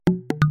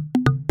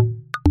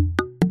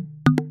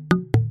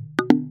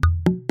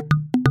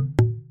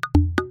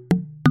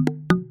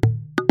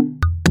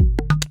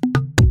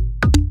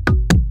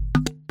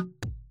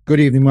Good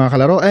evening mga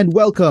kalaro and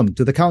welcome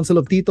to the Council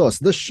of Titos,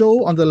 the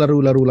show on the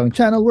Laro-Laro Lang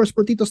channel where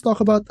Sportitos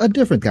talk about a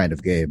different kind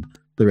of game.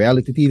 The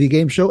reality TV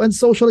game show and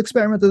social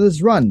experiment that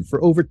has run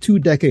for over 2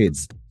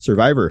 decades.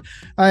 Survivor.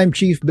 I'm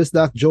Chief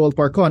Bisdak Joel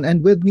Parcon,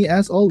 and with me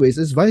as always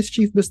is Vice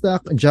Chief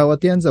Bisdak Jao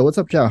Atienza. What's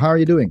up, Jao? How are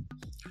you doing?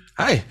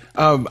 Hi.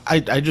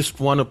 I just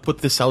want to put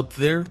this out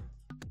there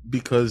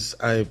because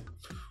I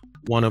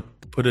want to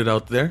put it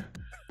out there.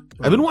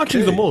 I've been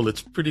watching The Mole.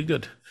 It's pretty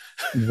good.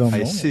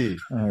 I see.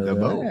 The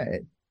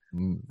Mole.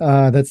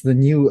 That's the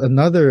new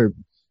another.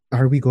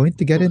 Are we going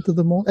to get into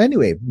the mole?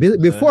 Anyway,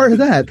 before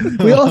that,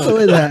 we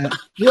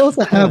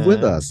also have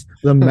with us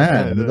the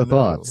man with the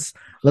thoughts.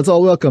 Let's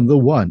all welcome the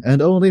one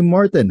and only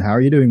Martin. How are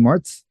you doing,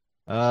 Marts?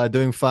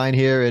 Doing fine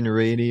here in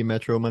rainy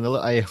Metro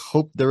Manila. I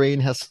hope the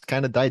rain has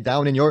kind of died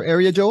down in your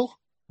area, Joel.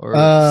 Or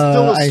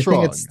still I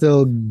strong? think it's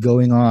still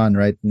going on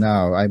right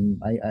now. I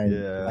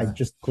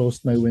just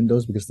closed my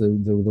windows because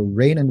the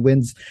rain and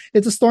winds.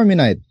 It's a stormy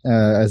night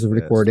as of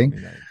recording.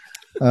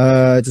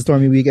 It's a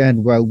stormy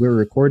weekend while we're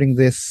recording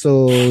this.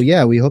 So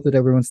yeah, we hope that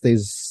everyone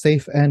stays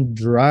safe and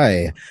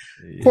dry.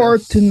 Yes. For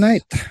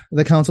tonight,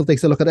 the council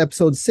takes a look at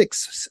episode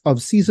 6 of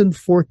season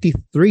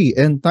 43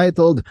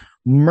 entitled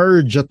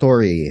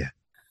Mergatory.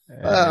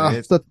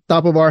 Off the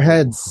top of our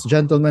heads,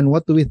 gentlemen,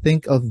 what do we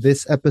think of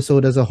this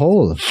episode as a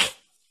whole?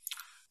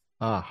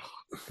 God.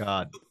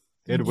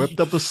 It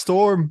whipped up a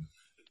storm.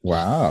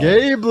 Wow.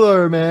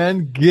 Gabler,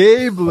 man.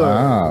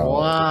 Gabler.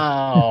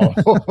 Wow.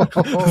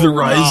 The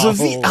rise of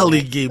the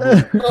Ellie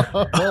Gabler.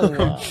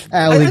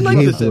 I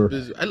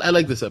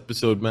like this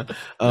episode, man.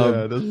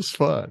 Yeah, this was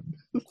fun.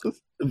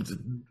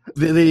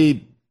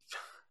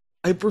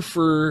 I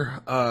prefer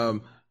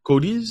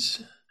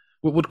Cody's,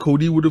 what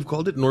Cody would have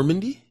called it,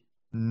 Normandy?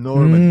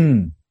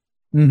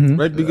 Mm-hmm.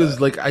 Right?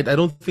 Because I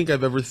don't think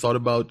I've ever thought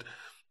about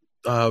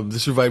the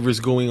survivors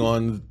going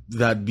on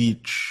that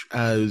beach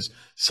as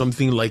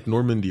something like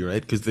Normandy,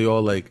 right? Because they're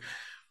all like,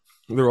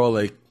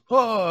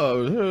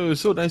 oh,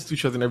 so nice to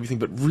each other and everything,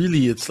 but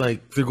really it's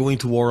like they're going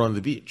to war on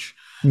the beach.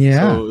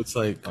 Yeah. So it's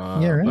like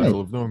you're right.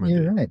 Battle of Normandy.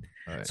 You're right.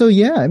 So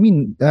yeah, I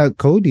mean,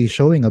 Cody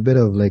showing a bit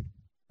of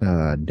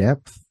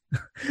depth.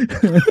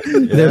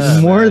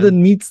 There's more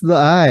than meets the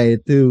eye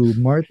to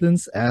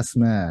Martin's ass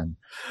man.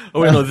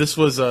 Oh wait, no, this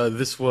was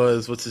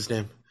what's his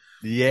name?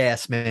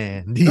 Yes,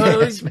 man.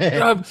 Yes,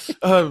 man.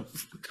 BYOB.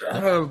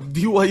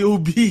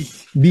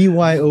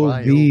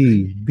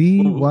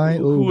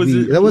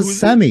 BYOB. That was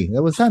Sammy.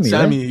 Sammy,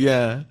 right?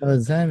 Yeah. That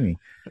was Sammy.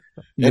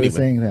 You were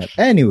saying that.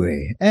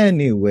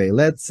 Anyway,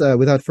 let's,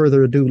 without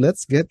further ado,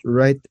 let's get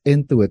right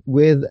into it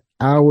with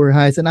our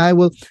highs. And I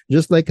will,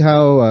 just like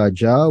how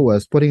Ja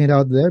was putting it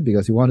out there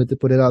because he wanted to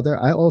put it out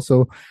there, I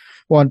also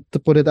want to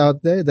put it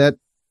out there that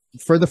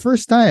for the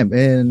first time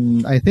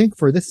in, I think,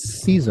 for this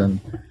season,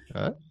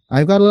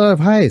 I've got a lot of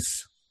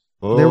highs.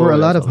 There were a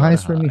lot of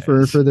highs for me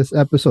for this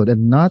episode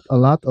and not a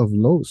lot of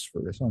lows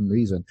for some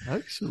reason.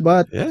 Excellent.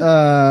 But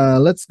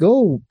let's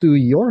go to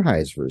your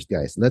highs first,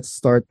 guys. Let's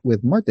start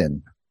with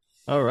Martin.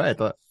 All right.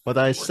 What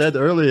I said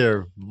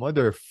earlier,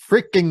 mother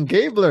freaking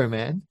Gabler,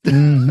 man.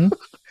 Mm-hmm.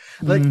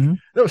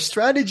 No,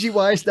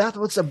 strategy-wise, that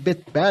was a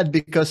bit bad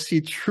because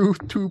he threw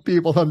 2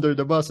 people under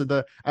the bus.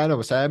 And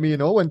Sammy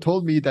and Owen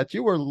told me that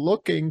you were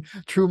looking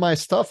through my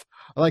stuff,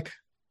 like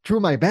through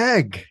my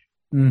bag.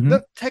 Mm-hmm.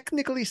 No,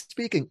 technically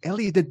speaking,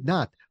 Ellie did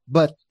not,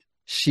 but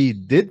she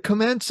did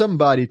command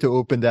somebody to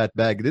open that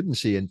bag, didn't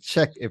she? And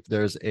check if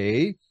there's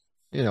an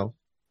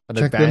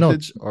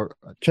advantage or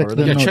check the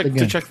note again.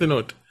 To check the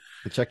note.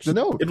 To check the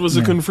note. It was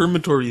a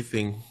confirmatory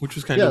thing, which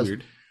was kind of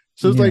weird.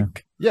 So it's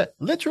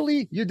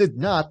literally you did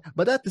not,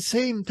 but at the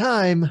same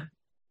time,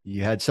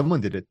 you had someone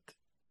did it.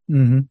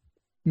 Mm-hmm.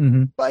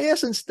 Mm-hmm. By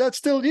essence, that's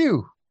still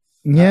you.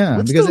 Yeah,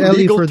 what's because the Ellie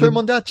legal for term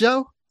on that,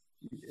 Joe?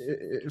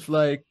 If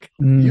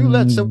you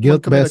let someone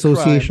guilt by commit a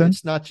association, crime,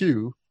 it's not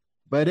you,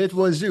 but it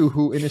was you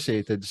who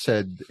initiated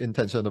said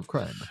intention of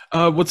crime.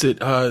 What's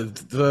it? I'll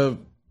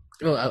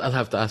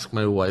have to ask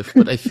my wife,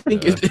 but I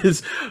think it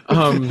is.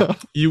 Accomplice?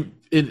 You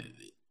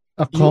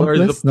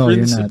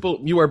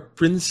are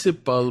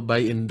principal by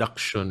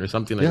induction or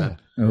something like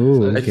that.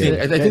 Oh,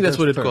 okay. I think that's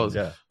what it term, calls.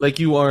 yeah. Like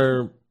you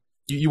are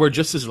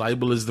just as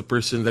liable as the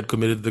person that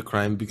committed the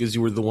crime because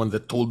you were the one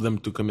that told them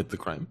to commit the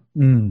crime.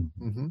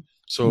 Mm-hmm.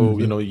 So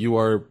you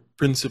are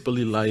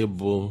principally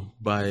liable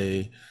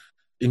by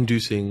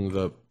inducing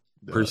the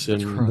person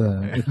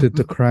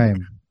the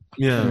crime.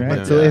 Yeah. Right.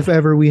 Yeah. So if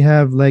ever we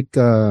have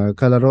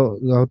kalaro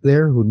out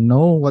there who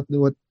know what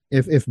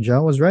if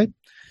Ja was right,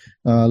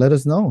 let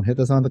us know. Hit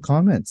us on the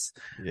comments.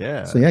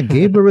 Yeah. So yeah,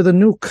 Gabler with a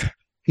nuke.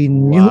 He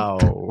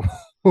nuked.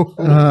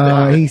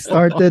 He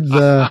started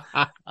the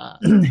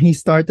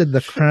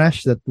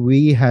crash that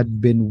we had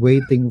been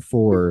waiting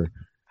for.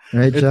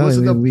 Right, it Ja?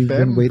 wasn't We've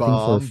been waiting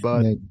bomb,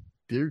 for. but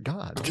dear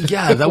God.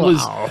 Yeah, that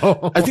was.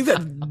 I think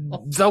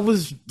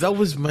that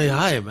was my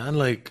high, man.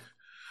 Like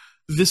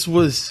this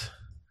was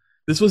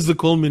the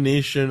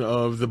culmination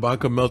of the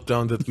Baka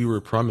meltdown that we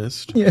were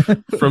promised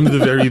from the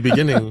very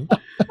beginning.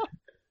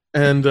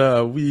 and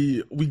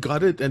we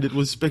got it, and it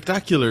was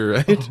spectacular,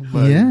 right? Oh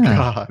my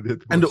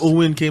God! And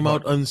Owen came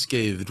out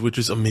unscathed, which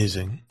is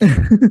amazing.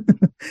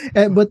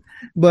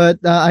 But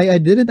I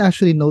didn't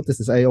actually notice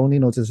this. I only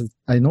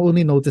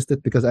noticed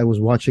it because I was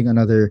watching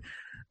another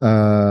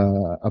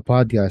a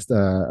podcast,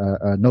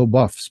 No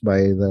Buffs by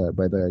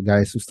the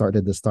guys who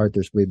started the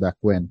starters way back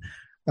when.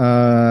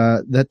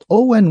 That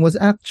Owen was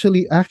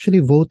actually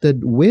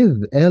voted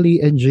with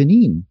Ellie and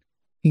Janine.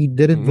 He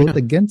didn't vote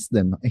against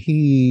them.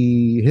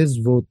 His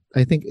vote,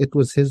 I think it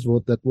was his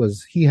vote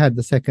he had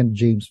the second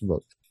James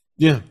vote.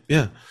 Yeah.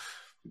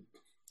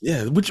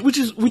 Which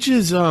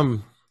is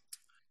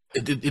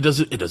it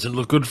doesn't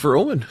look good for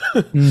Owen.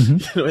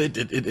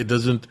 It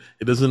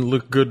doesn't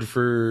look good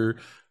for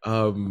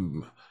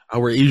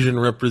our Asian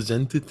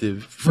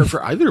representative,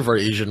 for either of our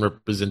Asian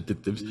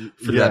representatives,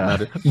 for that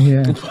matter.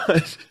 Yeah.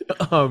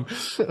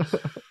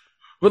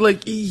 But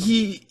like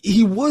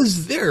he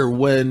was there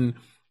when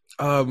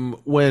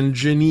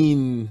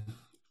Janine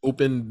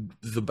opened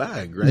the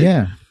bag, right?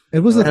 Yeah, it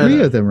was the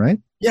three of them, right?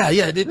 Yeah.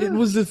 It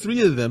was the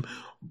three of them.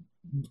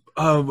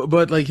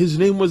 But like his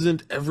name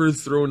wasn't ever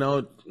thrown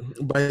out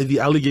by the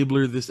Ellie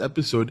Gabler this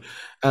episode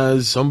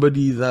as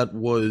somebody that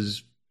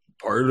was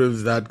part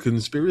of that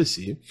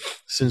conspiracy,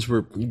 since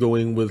we're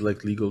going with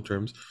like legal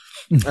terms,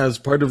 as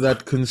part of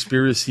that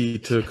conspiracy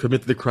to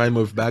commit the crime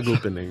of bag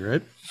opening,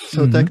 right?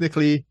 So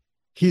technically,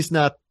 he's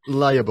not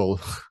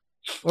liable.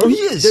 Or he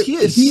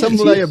is some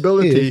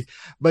liability,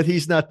 but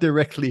he's not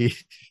directly.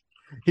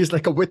 He's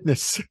like a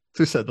witness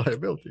to said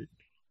liability.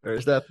 Or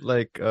is that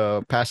like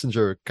a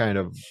passenger kind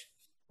of?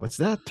 What's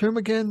that term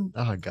again?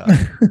 Oh God!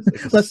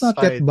 Like let's not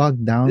get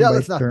bogged down. Yeah, by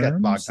let's not terms. get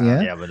bogged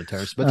down with the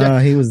terms.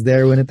 But he was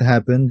there when it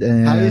happened.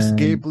 And high is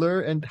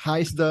Gabler, and high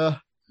is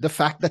the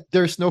fact that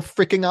there's no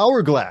freaking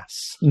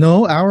hourglass.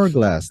 No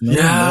hourglass.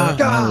 No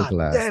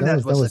hourglass. Damn,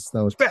 that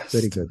was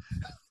pretty good.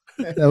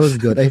 That was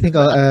good. I think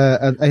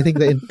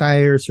the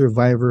entire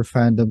Survivor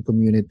fandom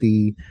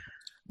community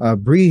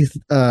breathed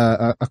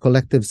a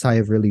collective sigh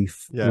of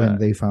relief when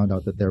they found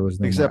out that there was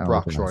no except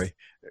more Rocktroy.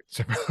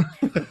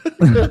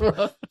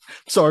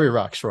 Sorry,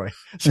 Rocktroy.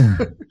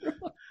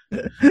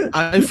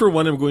 I, for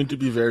one, am going to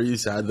be very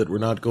sad that we're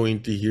not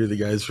going to hear the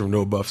guys from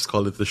No Buffs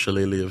call it the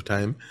shillelagh of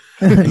time.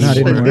 Not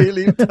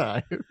Shillelagh of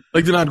time.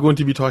 Like they're not going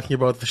to be talking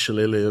about the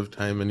shillelagh of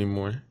time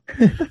anymore.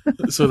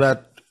 So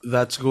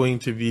that's going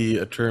to be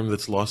a term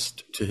that's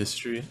lost to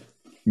history.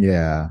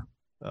 Yeah.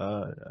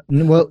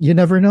 Well, you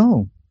never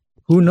know.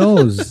 Who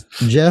knows?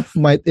 Jeff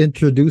might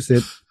introduce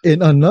it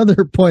in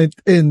another point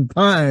in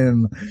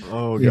time.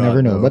 Oh, you God,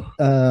 never know. no.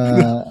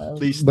 But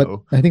Please, but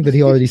no. I think that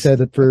he already said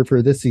that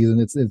for this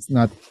season, it's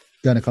not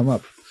gonna come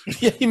up.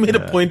 Yeah, he made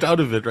a point out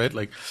of it, right?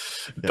 Like,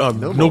 no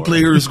no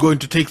player is going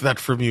to take that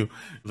from you.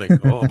 Like,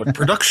 oh, but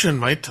production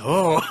might.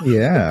 Oh,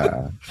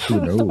 yeah.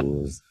 Who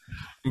knows?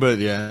 But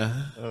yeah.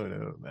 Oh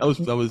no, man.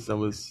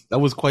 That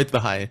was quite the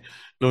high.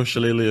 No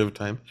shillelagh of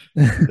time.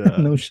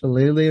 No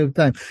shillelagh of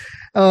time.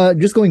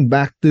 Just going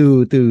back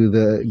to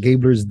the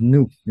Gabler's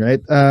nuke,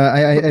 right?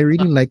 I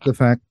really like the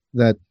fact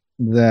that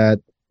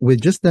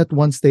with just that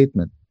one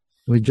statement,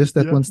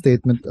 one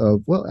statement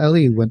of, well,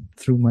 Ellie went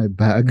through my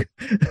bag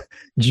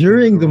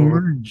during the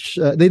merge.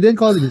 They didn't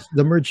call it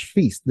the merge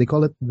feast. They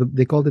called it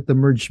the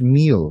merge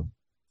meal.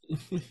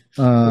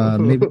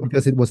 Maybe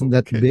because it wasn't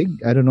that big.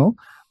 I don't know.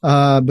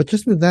 But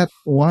just with that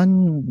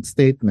one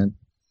statement,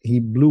 he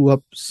blew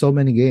up so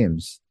many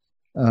games.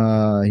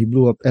 He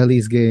blew up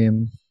Ellie's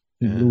game.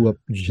 He blew up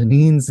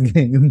Janine's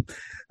game.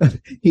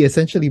 He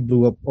essentially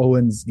blew up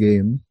Owen's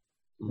game.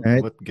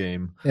 Right? What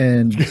game?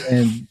 And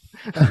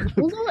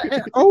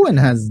Owen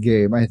has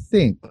game, I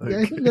think.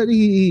 Okay. I think that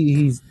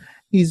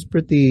he's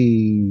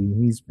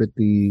pretty what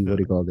do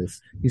you call this?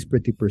 He's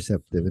pretty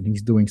perceptive and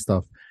he's doing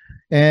stuff.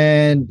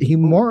 And he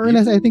more or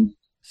less, I think,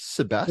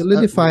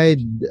 solidified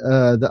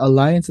the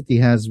alliance that he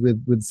has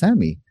with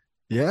Sammy.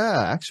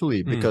 Yeah,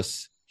 actually,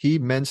 because he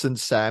mentioned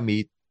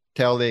Sammy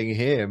telling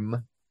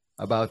him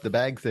about the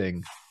bag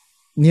thing.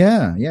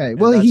 Yeah.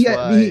 Well, he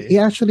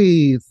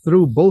actually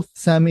threw both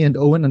Sammy and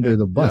Owen under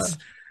the bus.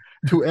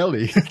 To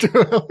Ellie.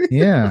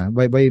 Yeah,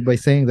 by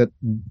saying that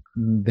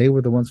they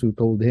were the ones who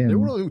told him. They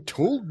were the who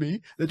told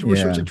me that you were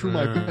searching through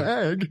my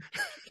bag.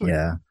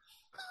 Yeah.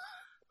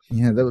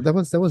 Yeah,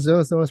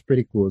 that was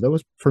pretty cool. That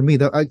was for me.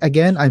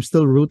 Again, I'm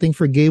still rooting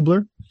for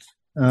Gabler,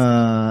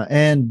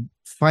 and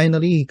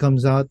finally he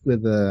comes out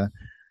with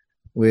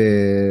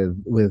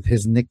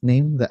his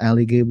nickname, the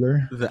Ellie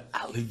Gabler. The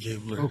Ellie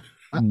Gabler. Oh,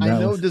 I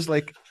know this is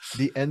like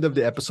the end of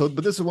the episode,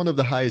 but this is one of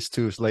the highest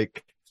too. It's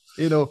like,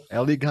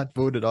 Ellie got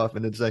voted off,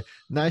 and it's like,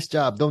 nice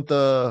job. Don't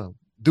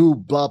do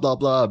blah blah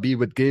blah. Be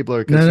with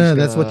Gabler. No,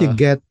 that's what you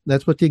get.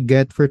 That's what you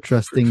get for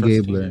trusting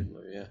Gabler.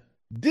 Yeah.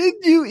 Did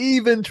you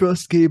even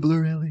trust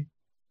Gabler, Ellie?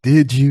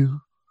 Did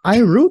you? I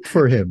root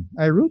for him.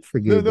 I root for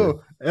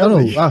Gabler.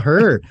 Ellie.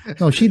 Her.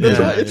 No, she did.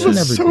 It She was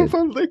never so did.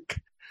 fun. Like,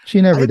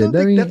 She never I did. don't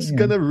think that's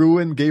gonna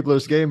ruin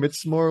Gabler's game.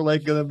 It's more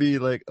like gonna be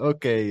like,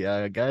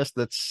 okay, guys,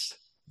 let's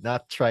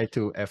not try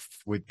to F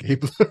with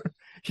Gabler.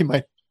 He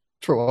might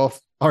throw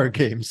off our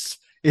games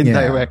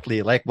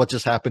indirectly, like what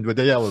just happened with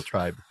the yellow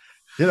tribe.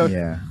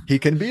 He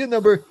can be a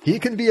number, he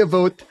can be a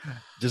vote.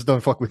 Just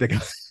don't fuck with the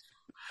guy.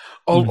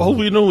 All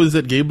we know is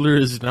that Gabler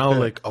is now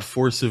like a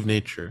force of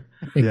nature.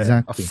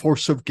 Exactly. A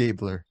force of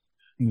Gabler.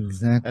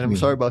 Exactly. And I'm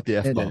sorry about the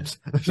F-bombs.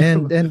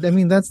 And I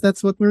mean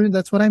that's what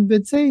I've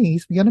been saying.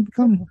 He's gonna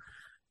become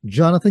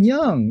Jonathan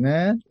Young,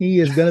 man. He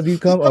is gonna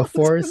become a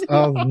force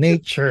of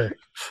nature.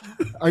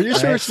 Are you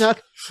sure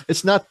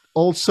it's not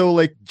also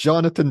like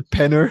Jonathan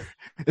Penner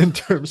in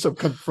terms of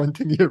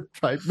confronting your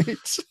tribe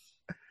mates?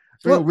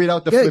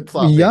 Without the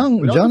flip-flopping.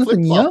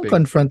 Jonathan Young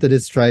confronted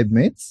his tribe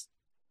mates.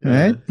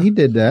 Right, he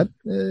did that.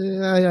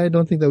 I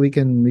don't think that we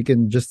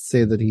can just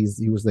say that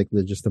he was like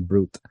just a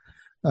brute.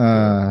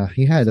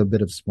 He had a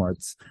bit of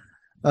smarts.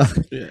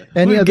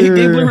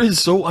 Gabler is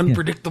so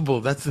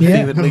unpredictable. That's the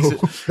thing that makes it.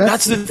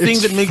 That's the thing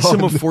that makes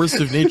him a force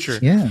of nature.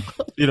 Yeah,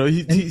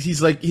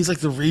 he's like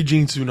the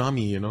raging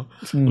tsunami.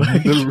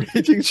 Like, the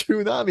raging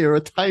tsunami or a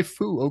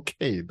typhoon.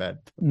 Okay, man.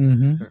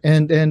 Mm-hmm.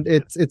 And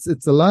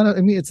it's a lot of.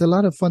 I mean, it's a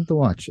lot of fun to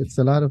watch. It's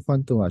a lot of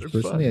fun to watch.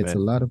 Personally, it's a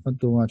lot of fun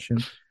to watch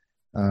him.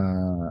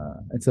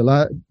 It's a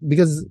lot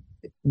because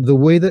the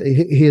way that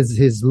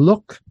his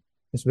look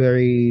is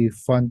very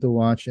fun to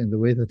watch, and the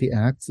way that he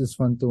acts is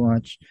fun to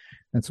watch.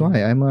 That's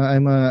why I'm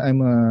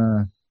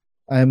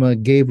a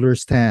Gabler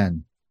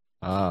stan.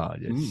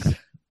 Yes.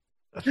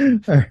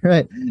 All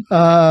right.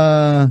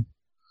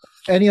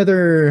 Any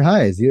other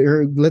highs?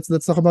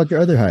 Let's talk about your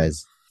other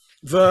highs.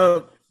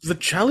 The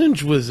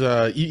challenge was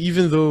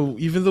even though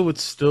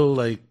it's still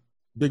like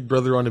Big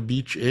Brother on a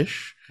beach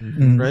ish,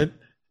 right?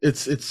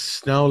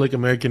 It's now like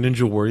American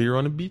Ninja Warrior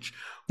on a beach,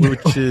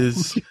 which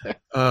is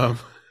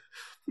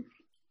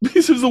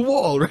because of the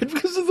wall, right?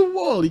 Because of the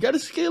wall, you got to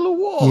scale a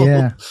wall.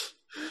 Yeah.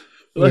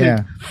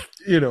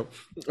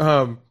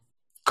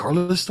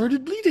 Carla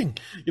started bleeding.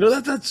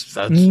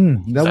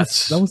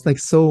 That was like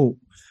so.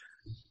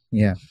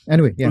 Yeah.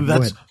 Anyway,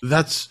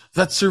 that's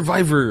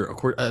Survivor,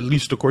 at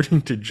least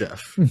according to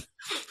Jeff.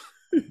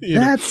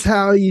 That's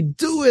how you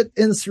do it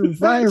in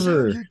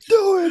Survivor.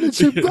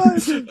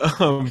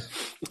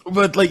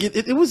 But like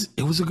it was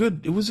a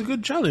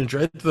good challenge,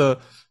 right? The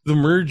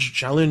merge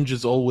challenge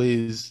is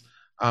always,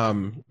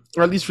 or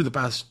at least for the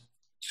past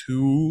at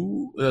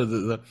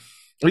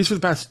least for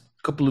the past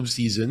couple of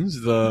seasons,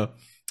 the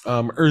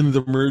earn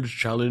the merge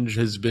challenge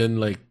has been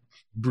like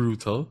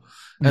brutal,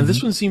 and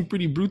this one seemed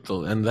pretty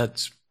brutal, and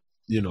that's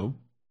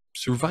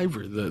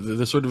Survivor,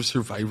 the sort of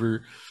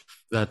Survivor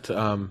that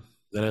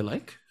I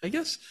like, I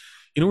guess.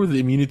 Where the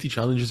immunity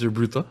challenges are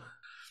brutal.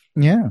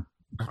 Yeah.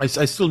 I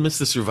still miss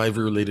the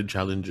Survivor-related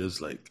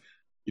challenges, like,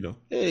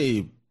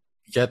 hey,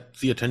 get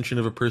the attention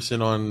of a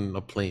person on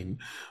a plane.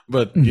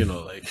 But,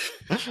 like...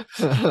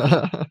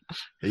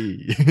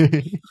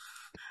 Hey.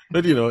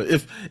 But,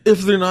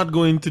 if they're not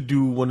going to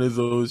do one of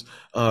those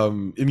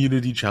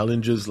immunity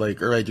challenges,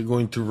 like, all right, you're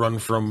going to run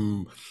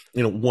from,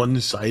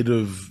 one side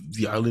of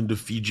the island of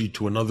Fiji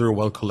to another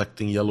while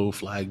collecting yellow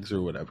flags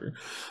or whatever.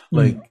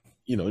 Like,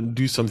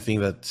 do something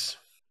that's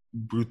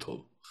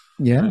brutal.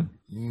 Yeah.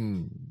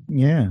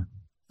 Yeah.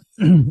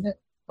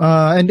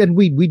 And then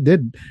we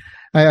did.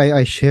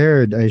 I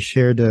shared a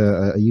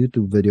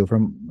YouTube video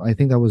from, I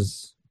think that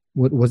was,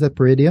 what was that,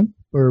 Peridium,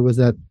 or was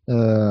that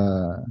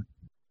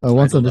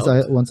once on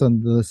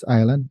this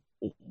island?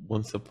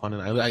 Once upon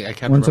an island. I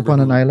can't. Once upon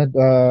an island.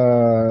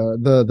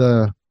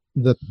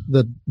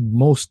 The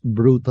most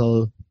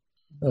brutal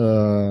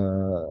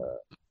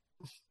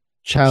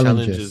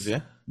challenges.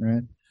 Yeah.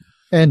 Right.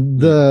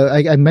 And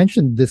I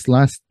mentioned this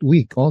last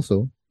week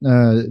also.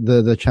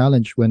 The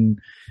challenge when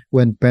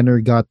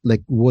Penner got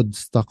like wood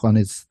stuck on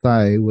his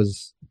thigh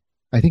was,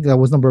 I think that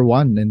was number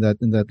 1 in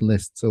that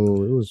list.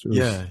 So it was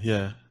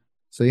yeah.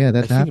 So yeah,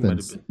 that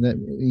happens.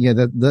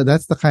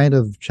 That's the kind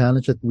of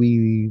challenge that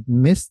we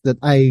missed, that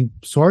I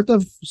sort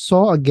of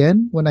saw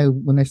again when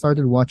I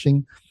started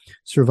watching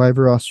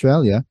Survivor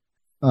Australia.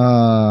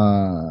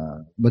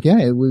 But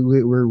yeah,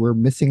 we're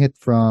missing it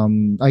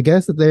from, I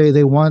guess that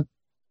they want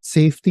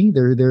safety.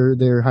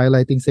 They're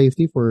highlighting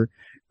safety for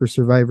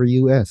Survivor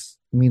US.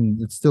 I mean,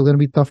 it's still going to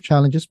be tough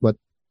challenges, but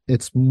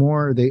it's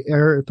more, they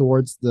err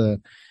towards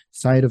the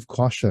side of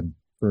caution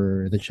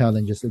for the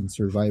challenges in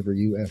Survivor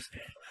US.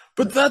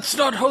 But that's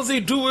not how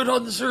they do it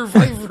on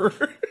Survivor.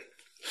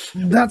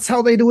 That's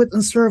how they do it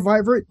in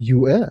Survivor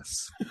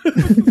US.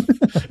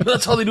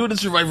 That's how they do it in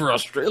Survivor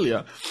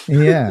Australia.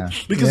 Yeah.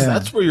 Because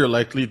that's where you're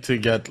likely to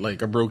get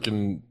like a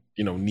broken,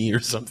 knee or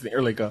something,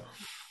 or like a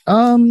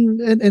and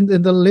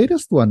the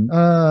latest one,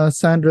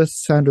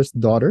 Sandra's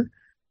daughter,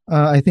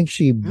 I think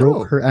she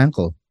broke her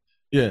ankle.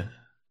 Yeah.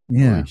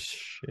 Holy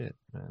shit,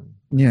 man.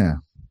 Yeah.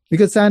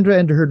 Because Sandra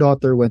and her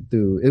daughter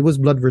it was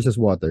blood versus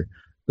water.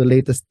 The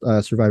latest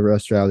Survivor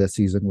Australia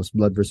season was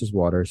blood versus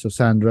water. So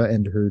Sandra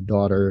and her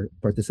daughter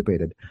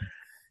participated.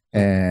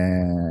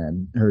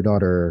 And her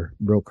daughter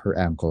broke her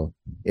ankle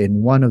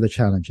in one of the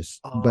challenges.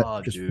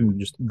 But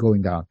just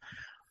going down.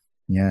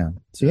 Yeah.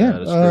 So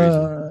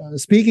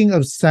that's speaking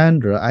of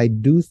Sandra, I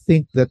do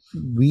think that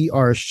we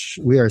are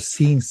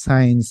seeing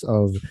signs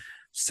of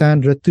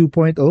Sandra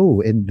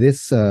 2.0 in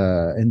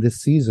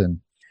this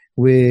season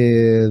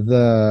with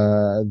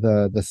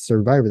the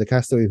survivor, the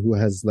castaway who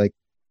has like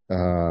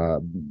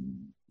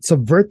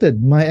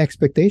subverted my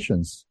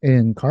expectations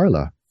in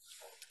Carla.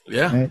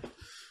 Yeah. Right?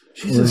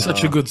 She's in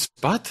such a good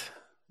spot.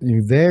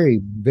 Very,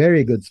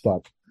 very good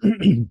spot.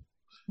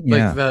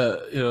 Like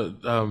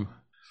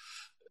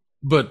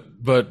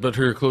but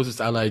her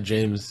closest ally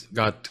James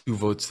got 2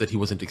 votes that he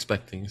wasn't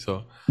expecting.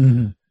 So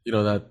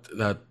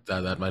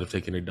that might have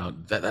taken her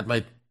down. That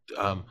might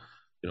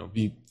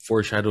be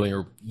foreshadowing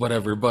or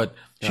whatever. But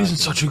she's in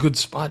such a good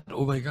spot.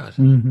 Oh my god.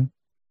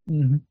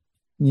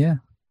 Yeah.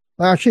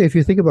 Actually, if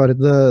you think about it,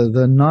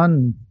 the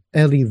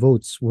non-Ellie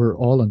votes were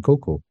all on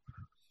Coco,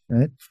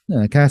 right?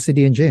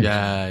 Cassidy and James.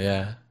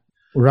 Yeah.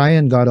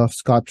 Ryan got off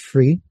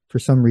scot-free for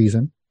some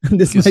reason.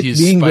 Because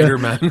he's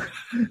Spider-Man.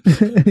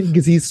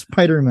 Because he's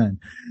Spider-Man.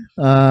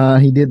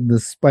 He did the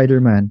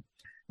Spider-Man.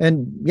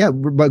 And yeah,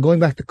 but going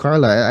back to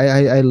Carla,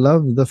 I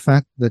love the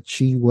fact that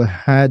she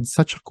had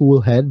such a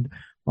cool head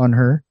on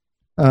her.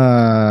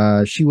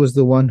 She was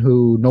the one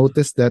who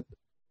noticed that,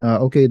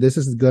 okay, this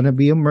is going to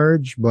be a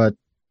merge, but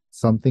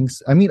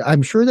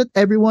I'm sure that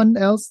everyone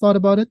else thought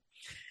about it.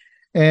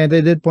 And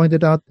they did point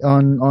it out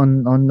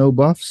on No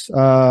Buffs.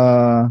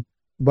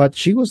 But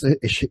she was the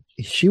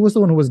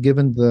one who was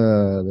given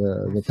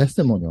the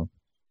testimonial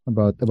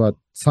about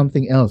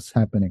something else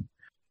happening,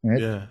 right?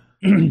 Yeah.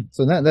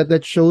 So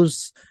that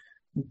shows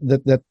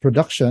that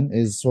production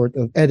is sort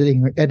of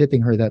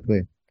editing her that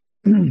way.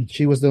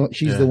 She's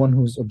the one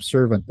who's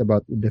observant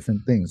about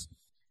different things,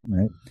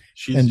 right?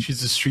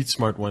 She's a street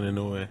smart one in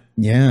a way.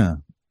 Yeah.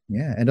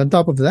 And on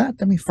top of that,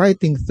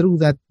 fighting through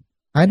that,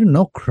 I don't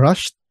know,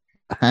 crushed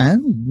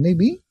hand,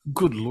 maybe.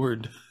 Good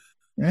Lord.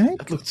 Right?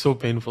 That looked so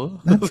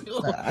painful.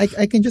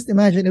 I can just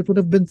imagine it would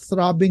have been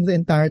throbbing the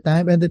entire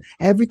time. And then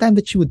every time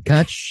that she would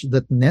catch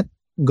that net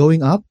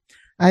going up,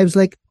 I was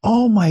like,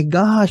 oh my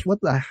gosh,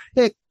 what the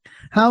heck?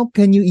 How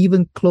can you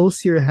even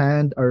close your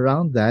hand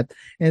around that?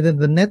 And then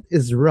the net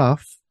is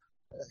rough.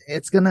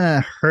 It's going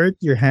to hurt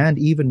your hand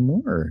even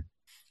more.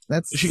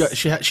 She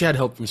had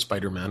help from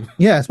Spider-Man.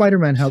 Yeah,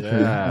 Spider-Man helped her.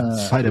 Yeah,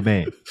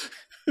 Spider-Man.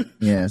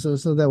 Yeah, so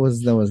that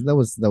was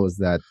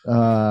that.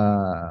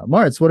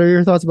 Martz, what are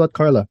your thoughts about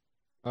Carla?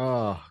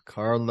 Oh,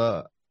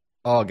 Carla.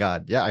 Oh,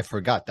 God. Yeah, I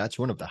forgot. That's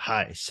one of the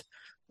highs.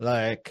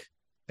 Like,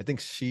 I think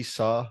she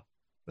saw,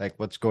 like,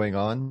 what's going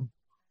on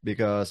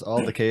because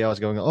all the chaos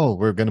going on. Oh,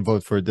 we're going to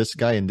vote for this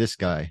guy and this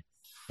guy.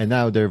 And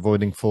now they're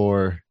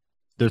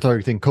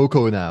targeting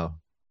Coco now.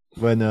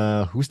 When,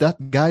 who's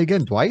that guy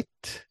again? Dwight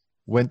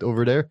went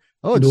over there.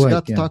 Oh, just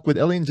got to talk with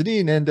Ellie and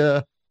Janine.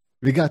 And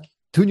we got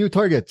 2 new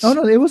targets. Oh,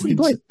 no, it wasn't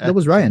Dwight. That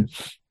was Ryan.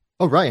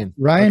 Oh, Ryan.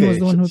 Ryan was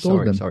the one who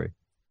told them. Sorry.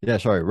 Yeah,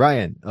 sorry.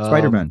 Ryan.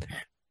 Spider-Man.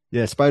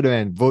 Yeah,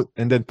 Spider-Man. Vote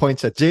and then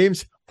points at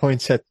James,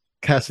 points at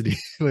Cassidy.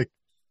 Like,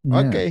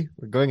 okay,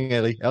 we're going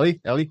Ellie.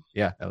 Ellie?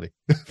 Yeah, Ellie.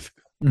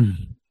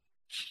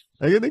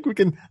 I think we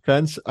can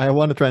I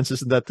want to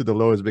transition that to the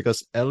lows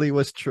because Ellie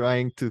was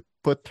trying to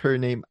put her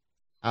name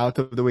out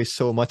of the way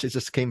so much it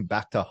just came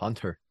back to haunt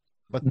her.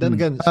 But then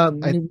again, I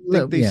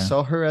think they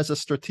saw her as a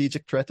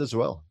strategic threat as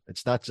well.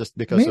 It's not just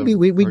because maybe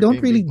we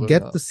don't really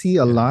get to see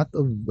a lot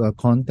of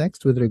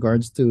context with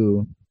regards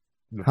to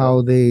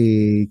how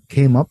they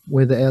came up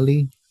with the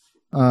Ellie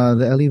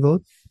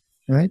vote,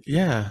 right?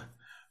 Yeah,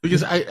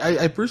 because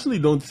I personally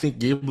don't think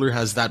Gabler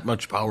has that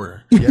much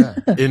power. Yeah,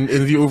 in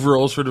the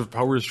overall sort of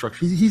power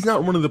structure, he's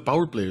not one of the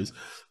power players,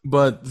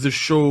 but the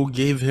show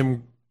gave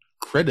him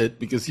credit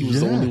because he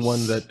was the only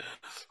one that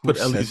put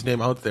Ellie's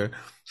name out there.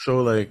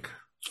 So like,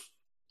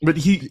 but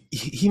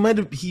he might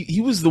have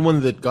he was the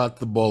one that got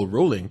the ball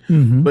rolling,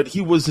 but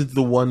he wasn't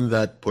the one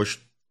that pushed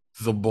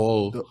the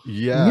ball.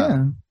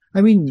 Yeah. I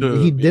mean,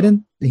 he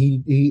didn't.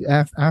 He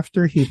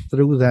after he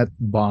threw that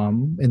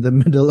bomb in the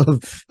middle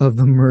of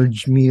the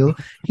merge meal,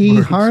 he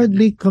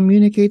hardly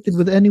communicated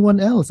with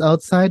anyone else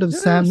outside of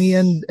Sammy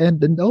and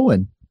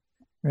Owen,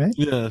 right?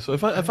 Yeah, so I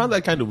found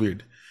that kind of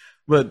weird,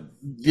 but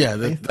yeah,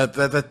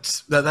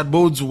 that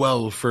bodes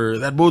well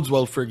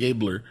for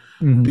Gabler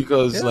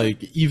because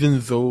like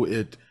even though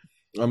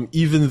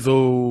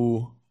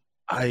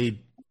I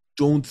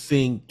don't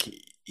think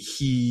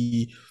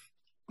he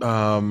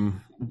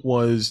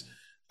was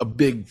a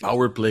big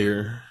power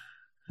player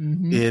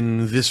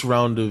in this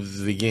round of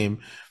the game,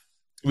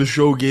 the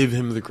show gave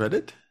him the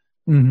credit.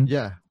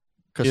 Yeah,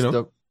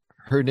 because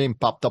her name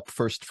popped up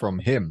first from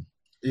him.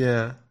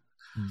 Yeah,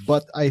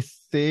 but I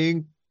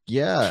think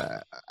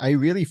I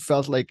really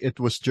felt like it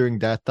was during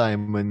that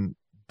time when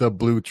the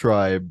Blue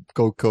Tribe,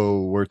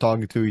 Coco were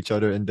talking to each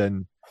other, and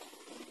then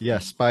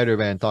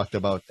Spider-Man talked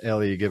about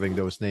Ellie giving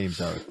those names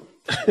out.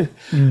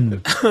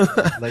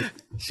 Like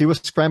she was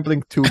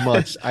scrambling too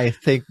much. I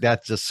think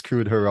that just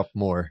screwed her up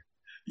more.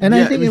 And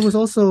I think it was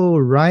also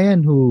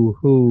Ryan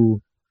who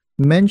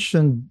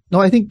mentioned. No,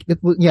 I think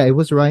it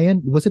was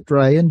Ryan. Was it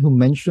Ryan who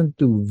mentioned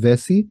to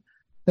Vesey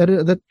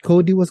that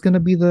Cody was gonna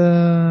be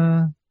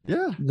the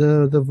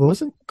vote?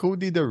 Wasn't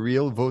Cody the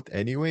real vote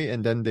anyway?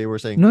 And then they were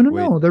saying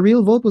no. The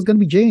real vote was gonna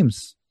be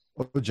James.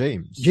 Oh,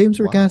 James. James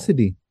or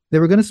Cassidy. They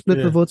were gonna split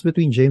the votes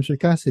between James or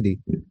Cassidy.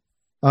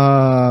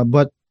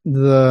 But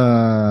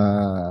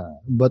the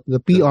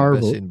PR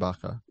vote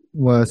Baka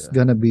was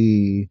gonna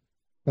be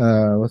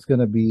what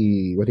do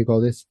you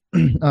call this?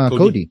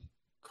 Cody.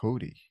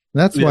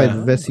 That's why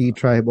the Vessi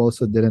tribe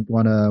also didn't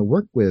want to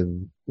work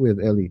with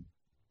Ellie,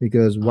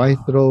 because why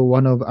throw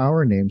one of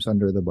our names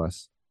under the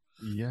bus?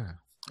 Yeah.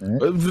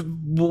 Right?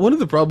 One of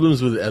the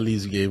problems with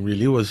Ellie's game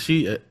really was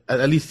she,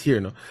 at least here,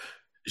 no,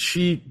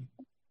 she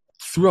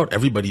threw out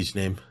everybody's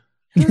name.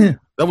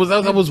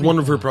 That was one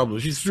of her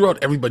problems. She threw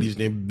out everybody's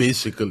name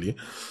basically,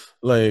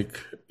 like,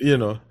 you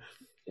know.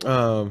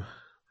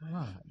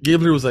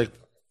 Gabler was like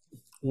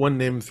one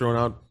name thrown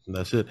out, and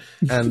that's it.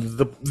 And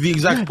the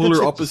exact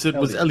polar opposite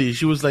was Ellie.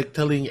 She was like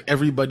telling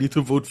everybody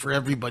to vote for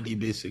everybody,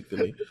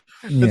 basically.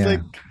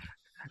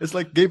 It's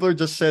like Gabler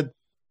just said,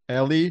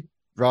 Ellie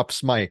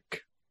drops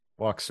mic,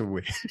 walks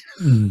away.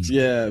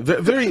 Yeah,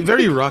 very,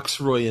 very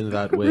Roxroy in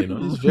that way.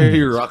 No? It's very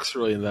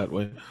Roxroy in that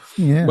way.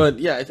 Yeah. But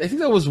yeah, I think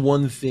that was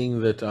one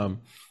thing that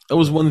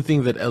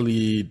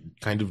Ellie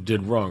kind of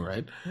did wrong,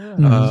 right?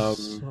 Yeah.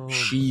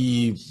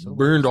 She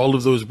burned all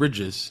of those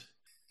bridges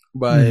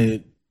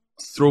by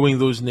throwing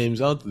those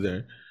names out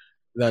there.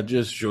 That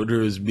just showed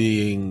her as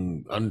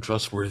being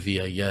untrustworthy,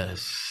 I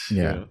guess.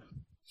 Yeah.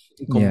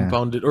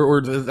 Compounded,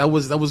 or that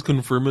was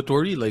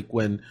confirmatory. Like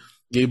when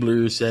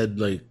Gabler said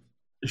like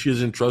she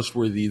isn't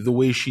trustworthy, the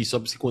way she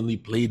subsequently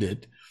played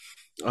it,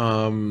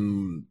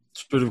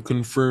 sort of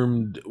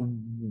confirmed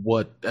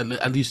what,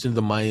 at least in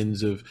the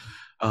minds of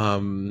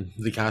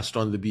the cast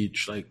on the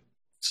beach, like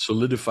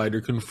solidified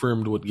or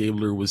confirmed what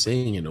Gabler was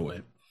saying in a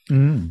way.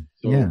 So,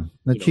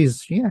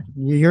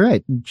 you're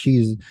right.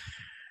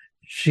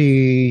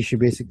 She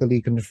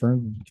basically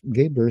confirmed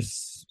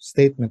Gabler's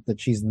statement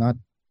that she's not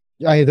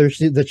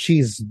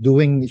she's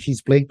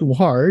playing too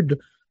hard,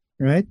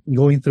 right?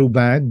 Going through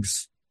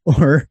bags,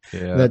 or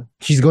that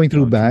she's going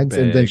through bags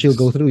and then she'll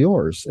go through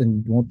yours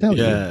and won't tell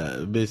you.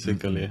 Yeah,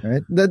 basically.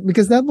 Right?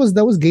 Because that was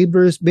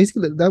Gabler's beef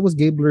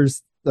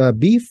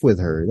with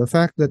her. The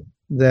fact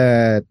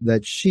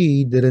that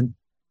she didn't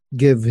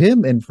give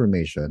him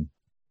information,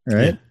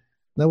 right?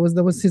 That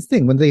was his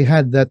thing when they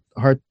had that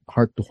heart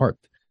to heart.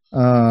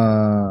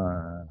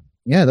 That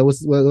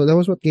was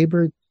what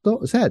Gabler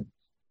said.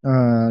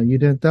 You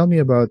didn't tell me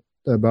about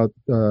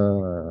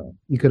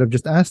you could have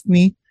just asked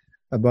me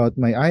about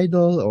my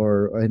idol,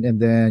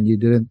 and then you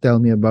didn't tell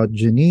me about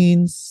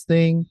Janine's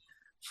thing.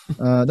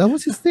 That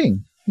was his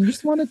thing. He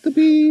just wanted to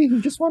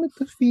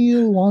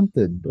feel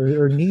wanted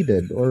or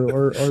needed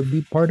or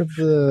be part of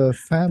the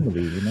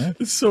family, you know?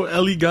 So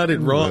Ellie got it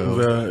wrong.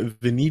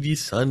 The needy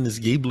son is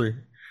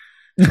Gabler.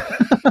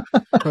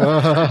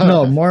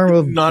 No, more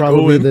of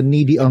probably Owen. The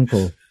needy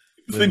uncle.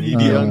 The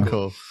needy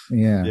uncle.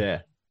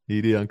 Yeah.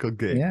 Needy Uncle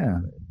Gay. Yeah.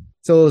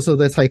 So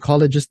the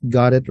psychologist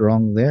got it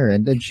wrong there,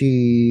 and then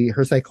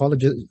her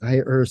psychology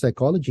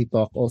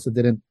talk also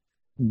didn't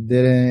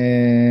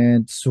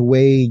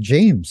sway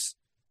James,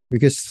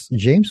 because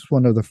James was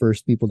one of the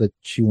first people that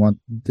she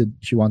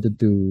wanted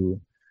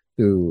to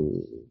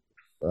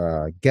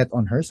get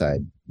on her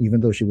side,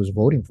 even though she was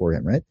voting for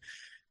him, right?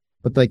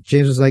 But like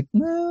James was like,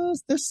 no,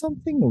 there's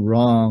something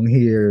wrong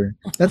here.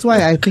 That's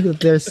why I think that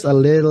there's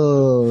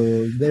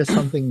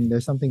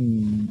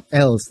something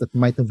else that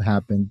might have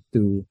happened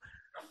to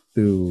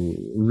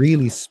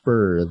really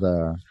spur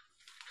the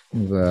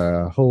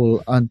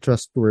whole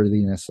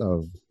untrustworthiness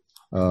of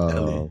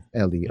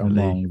Ellie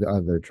among the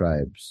other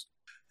tribes.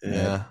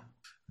 Yeah.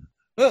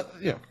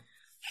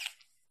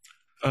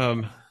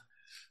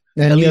 Any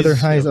Ellie's, other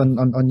highs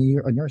on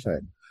your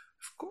side?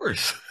 Of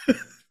course.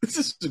 This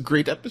is a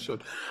great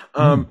episode.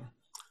 I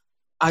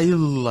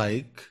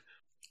like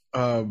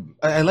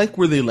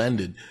where they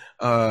landed.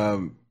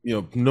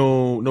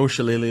 No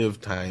shillelagh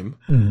of time.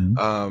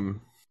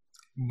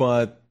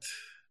 But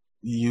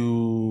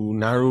you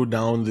narrow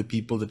down the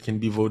people that can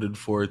be voted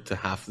for to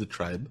half the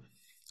tribe,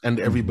 and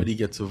everybody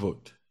gets a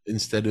vote,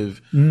 instead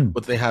of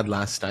what they had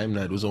last time.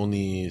 That was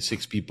only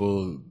 6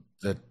 people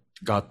that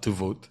got to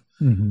vote,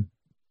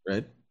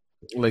 right?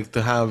 Like,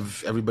 to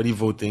have everybody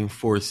voting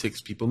for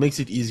 6 people makes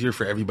it easier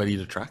for everybody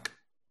to track,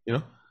 you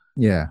know?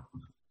 Yeah.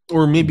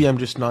 Or maybe I'm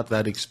just not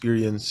that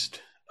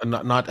experienced,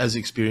 not as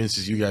experienced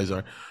as you guys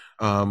are,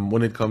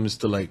 when it comes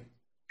to like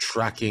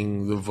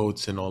tracking the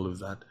votes and all of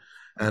that,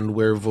 and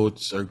where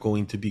votes are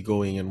going to be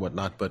going and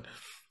whatnot. But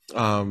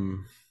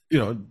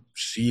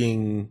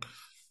seeing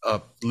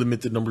a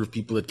limited number of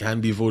people that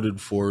can be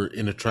voted for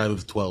in a tribe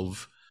of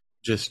 12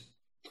 just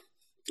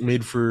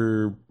made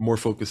for more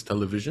focused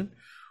television.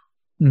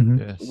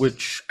 Yes.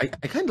 Which I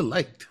kind of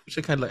liked.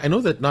 I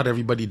know that not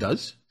everybody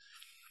does.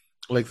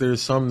 Like,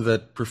 there's some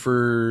that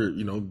prefer,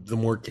 the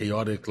more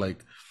chaotic,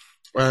 like,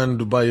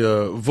 and by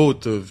a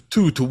vote of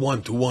 2 to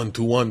 1 to 1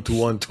 to 1 to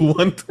 1 to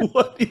 1 to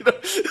 1,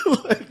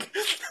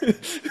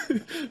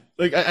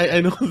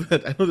 I know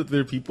that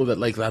there are people that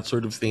like that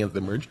sort of thing at the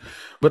merge,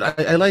 but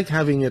I like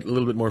having it a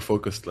little bit more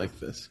focused like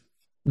this.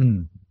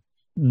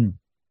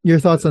 Your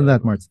thoughts on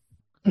that, Martz?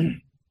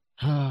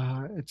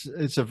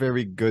 It's a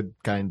very good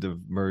kind of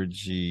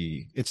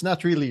mergey. It's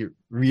not really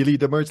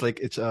the merge, like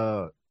it's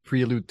a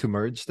prelude to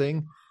merge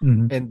thing.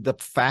 Mm-hmm. And the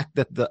fact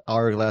that the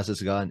hourglass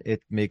is gone,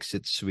 it makes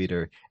it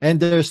sweeter. And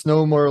there's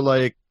no more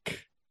like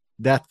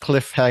that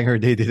cliffhanger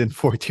they did in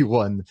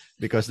 41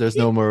 because there's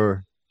no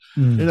more,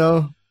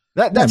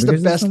 that's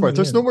the best part.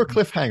 There's no more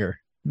cliffhanger.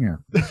 Yeah.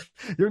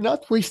 You're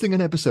not wasting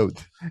an episode.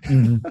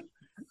 Mm-hmm.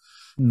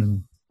 Mm-hmm.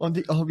 On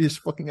the obvious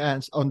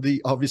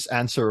obvious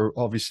answer or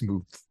obvious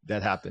move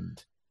that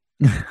happened.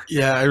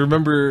 Yeah, I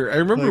remember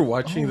Like,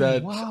 watching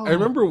that. Wow. I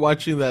remember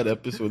watching that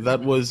episode.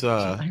 That was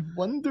I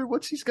wonder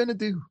what he's gonna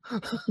do.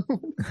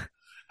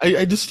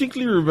 I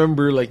distinctly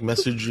remember like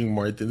messaging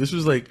Martin. This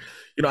was like,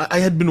 I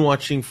had been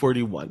watching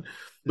 41,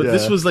 but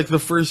this was like the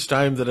first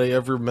time that I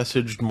ever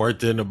messaged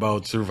Martin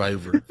about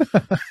Survivor.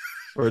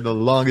 For the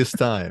longest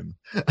time.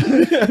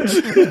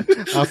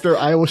 After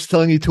I was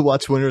telling you to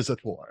watch Winners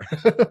at War.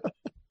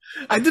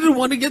 I didn't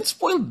want to get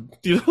spoiled,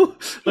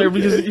 like,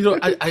 because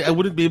I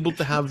wouldn't be able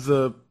to have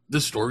the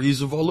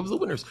stories of all of the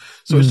winners.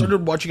 So I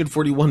started watching at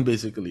 41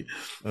 basically.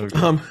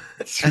 Okay.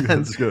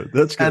 That's good.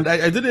 And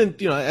I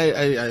didn't,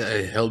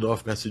 I held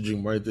off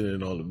messaging Martin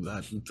and all of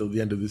that until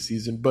the end of the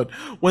season. But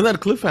when that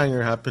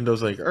cliffhanger happened, I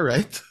was like, all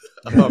right.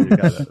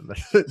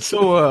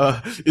 So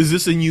is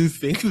this a new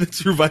thing that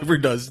Survivor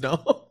does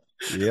now?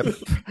 Yep.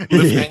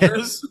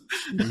 Cliffhangers?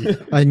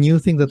 A new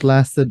thing that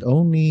lasted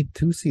only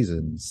 2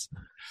 seasons.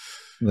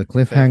 The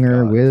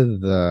cliffhanger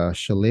with the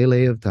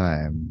shillelagh of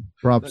time.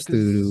 Props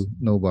to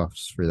No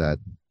Buffs for that.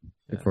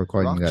 For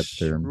coining that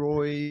term.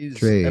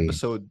 Roy's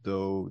episode,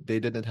 though, they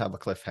didn't have a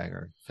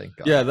cliffhanger. Thank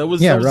God. Yeah, that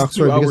was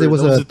Rockstar, because it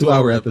was a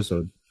 2-hour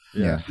episode.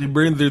 Yeah. They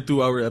burned their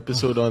 2-hour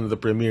episode on the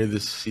premiere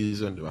this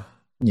season.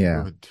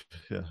 Yeah.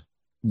 Good.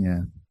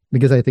 Yeah.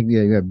 Because I think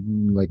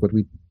like what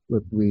we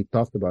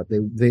talked about,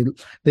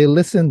 they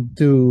listened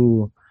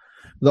to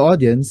the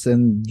audience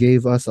and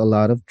gave us a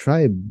lot of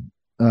tribe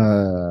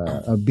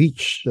a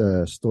beach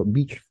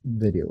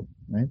video,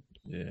 right?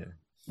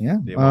 Yeah.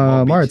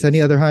 Mart, any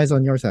other highs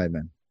on your side,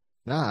 man?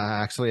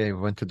 Nah, actually, I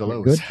went to the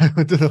lows.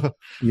 Good?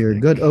 You're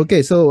good.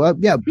 Okay, so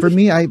for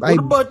me, what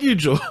about you,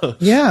 Joe?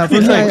 Yeah, for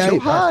me,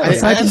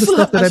 I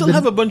still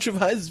have a bunch of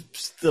highs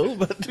still,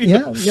 but go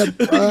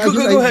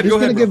ahead. Go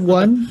ahead. Give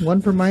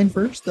one for mine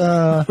first.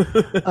 So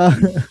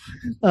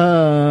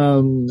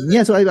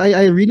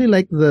I really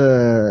like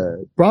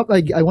the prop.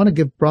 I want to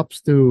give props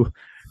to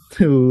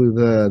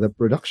the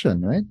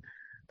production, right?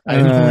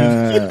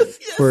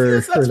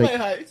 For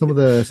like some of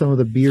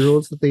the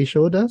B-rolls that they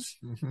showed us,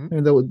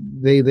 and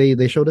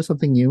they showed us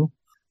something new.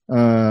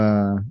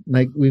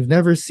 Like we've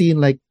never seen,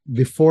 like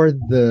before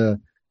the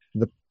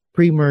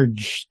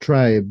pre-merge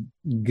tribe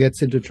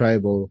gets into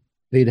tribal,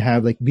 they'd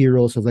have like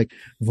B-rolls of like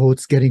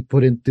votes getting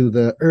put into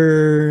the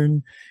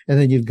urn, and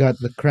then you've got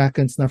the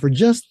Kraken snuffer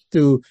just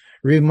to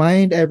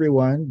remind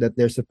everyone that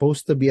there's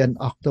supposed to be an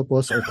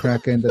octopus or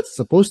Kraken that's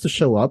supposed to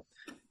show up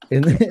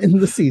in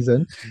the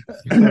season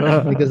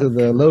because of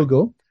the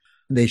logo.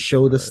 They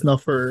show the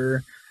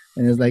snuffer,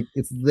 and it's like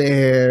it's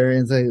there,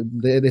 and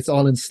it's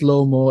all in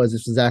slow-mo as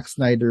if Zack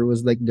Snyder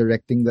was like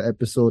directing the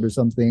episode or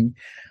something.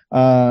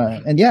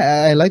 And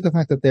yeah, I like the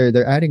fact that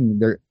they're adding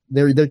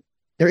they're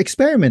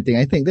experimenting.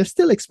 I think they're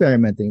still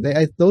experimenting.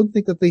 I don't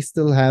think that they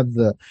still have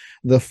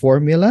the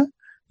formula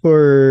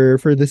for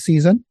the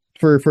season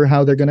for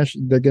how they're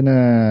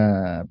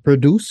gonna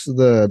produce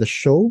the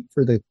show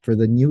for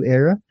the new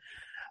era.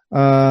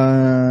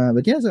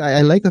 But yes,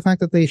 I like the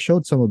fact that they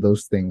showed some of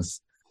those things.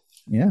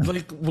 Yeah,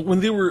 like when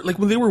they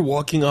were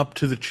walking up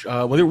to the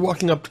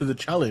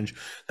challenge,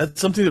 that's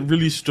something that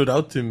really stood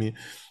out to me.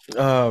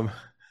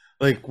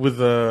 Like with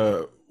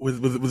the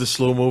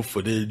slow-mo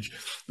footage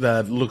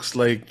that looks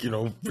like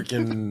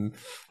freaking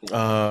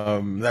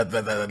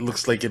that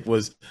looks like it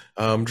was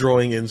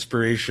drawing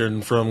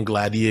inspiration from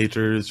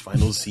Gladiator's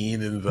final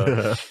scene in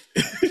the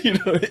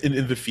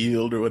in the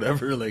field or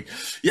whatever. Like,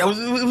 yeah,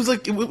 it was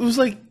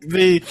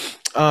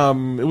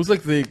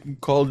like they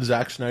called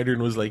Zack Snyder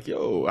and was like,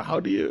 "Yo, how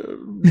do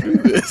you do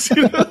this?"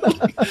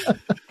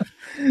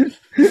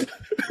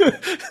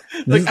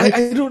 Like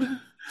I don't.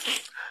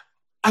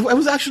 I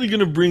was actually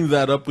gonna bring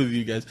that up with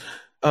you guys.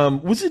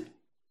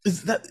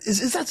 Is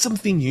that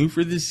something new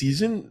for this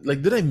season?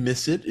 Like, did I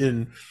miss it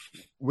in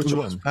which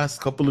one? Past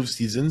couple of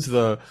seasons?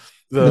 The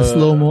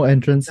slow-mo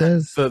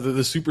entrances,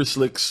 the super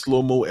slick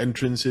slow-mo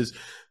entrances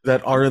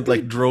that aren't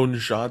like drone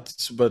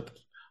shots, but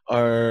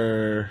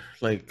are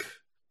like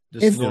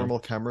just normal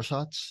camera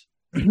shots.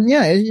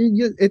 Yeah,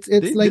 it's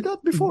they like did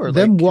that before.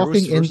 Them like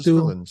walking into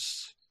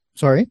villains.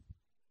 Sorry,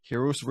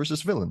 heroes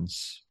versus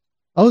villains.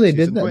 Oh, they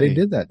did that. 20. They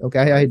did that.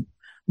 Okay,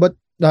 but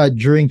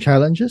during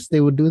challenges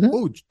they would do that.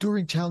 Oh,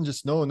 during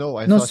challenges? No.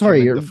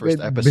 Sorry, the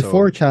first episode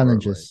before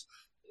challenges.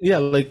 Yeah,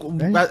 like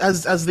right?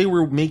 as they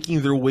were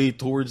making their way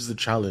towards the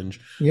challenge,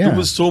 there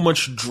was so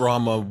much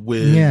drama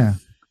with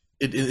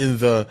in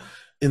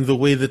the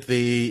way that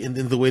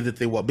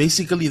they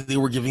basically they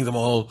were giving them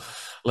all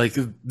like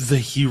the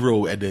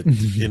hero edit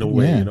in a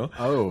way,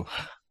 Oh,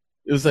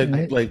 it was like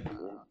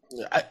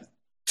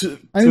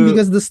I mean,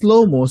 because the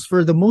slow-mos,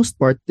 for the most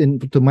part,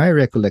 to my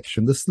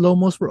recollection, the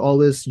slow-mos were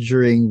always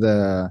during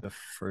the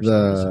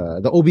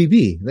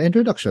OBB, the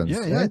introductions.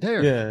 Right?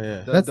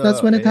 Yeah.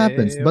 That's when it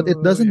happens, but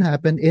it doesn't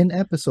happen in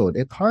episode.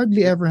 It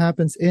hardly ever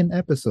happens in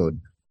episode.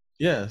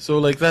 Yeah, so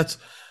like that's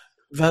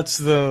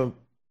the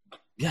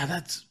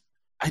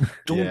I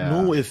don't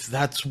know if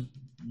that's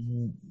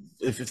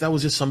if that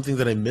was just something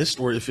that I missed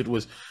or if it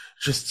was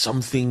just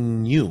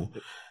something new.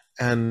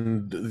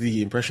 And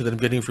the impression that I'm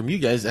getting from you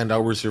guys and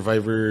our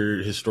Survivor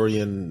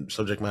historian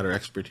subject matter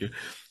expert here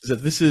is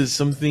that this is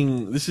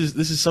something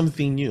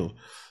new,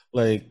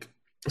 like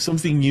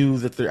something new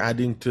that they're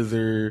adding to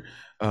their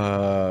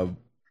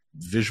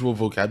visual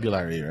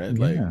vocabulary, right?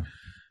 Yeah. Like,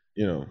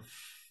 you know,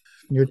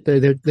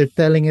 they're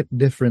telling it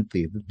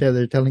differently.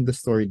 They're telling the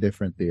story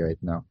differently right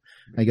now.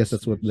 I guess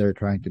that's what they're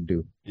trying to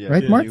do,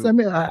 right, Mark? I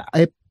mean,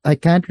 I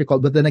can't recall,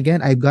 but then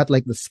again, I've got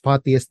like the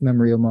spottiest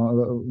memory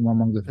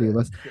among the three of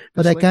us,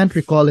 but I can't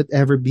recall it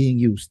ever being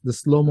used. The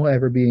slow-mo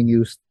ever being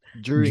used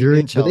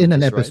within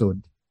an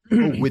episode.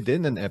 Right?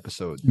 Within an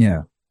episode,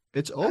 yeah.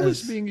 It's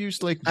always being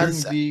used like during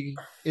the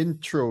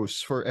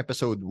intros for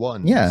episode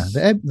 1. Yeah,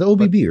 the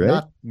OBB, right?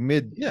 Not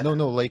mid. Yeah.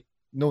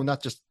 No,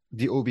 not just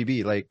the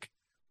OBB. Like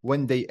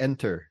when they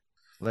enter,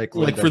 like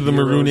for the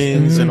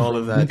maroonings and all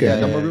of that.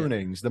 Okay. The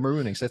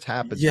maroonings. That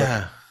happens.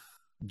 Yeah. But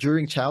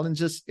during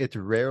challenges, it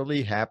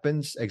rarely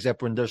happens,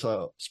 except when there's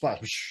a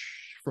splash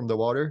from the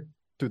water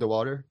to the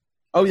water.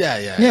 Oh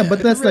yeah. But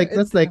that's like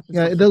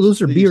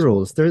those are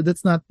B-rolls.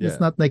 That's not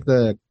like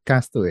the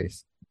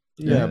Castaways.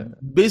 Yeah.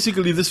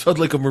 Basically, this felt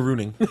like a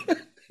marooning.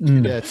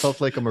 Yeah, it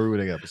felt like a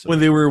marooning episode when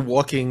they were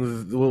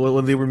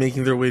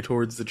making their way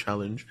towards the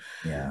challenge.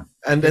 Yeah.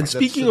 And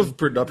speaking of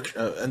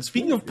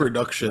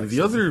production,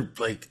 the other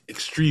like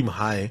extreme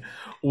high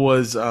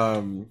was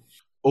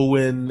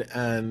Owen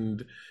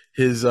and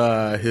his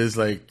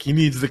like he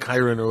needs the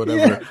Chiron or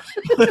whatever.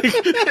 Yeah.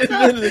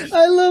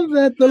 I love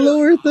that, the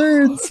lower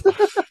thirds.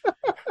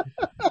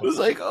 It was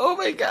like, oh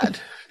my god,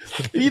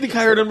 I need a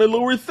Chiron on my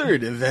lower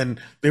third. And then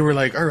they were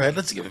like, all right,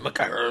 let's give him a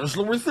Chiron on his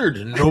lower third.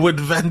 No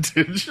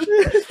advantage.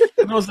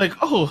 And I was like,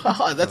 oh,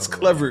 haha, that's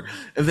clever.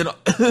 And then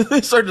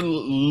they started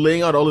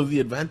laying out all of the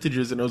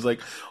advantages. And I was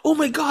like, oh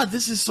my god,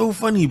 this is so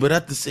funny. But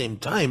at the same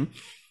time,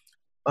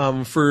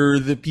 for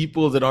the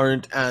people that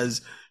aren't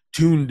as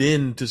tuned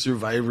in to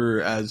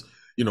Survivor as,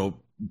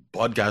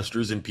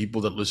 podcasters and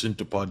people that listen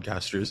to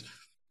podcasters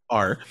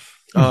are,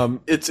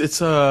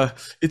 it's a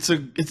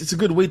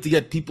good way to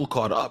get people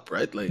caught up,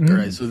 right? Like, all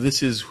right, so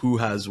this is who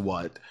has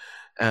what,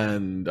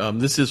 and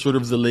this is sort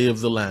of the lay of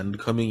the land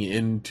coming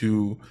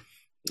into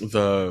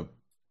the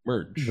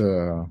merge.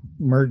 The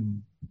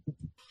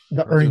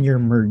earn your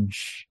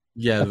merge.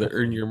 Yeah, the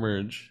earn your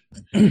merge.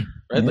 Right?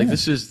 Yeah. Like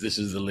this is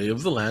the lay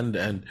of the land,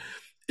 and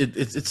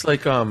it's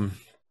like a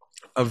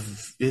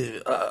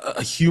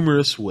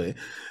humorous way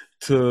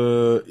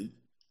to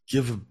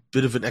give a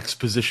bit of an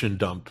exposition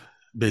dump,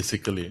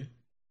 basically.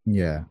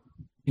 Yeah.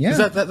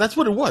 Because that's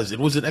what it was. It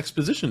was an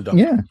exposition dump.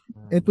 Yeah,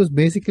 it was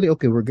basically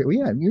okay. We're good.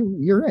 Yeah,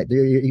 you're right.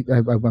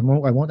 I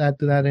won't add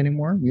to that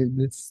anymore.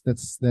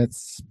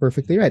 That's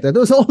perfectly right. That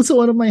was also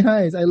one of my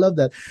highs. I love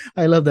that.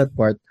 I love that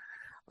part.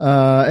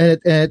 And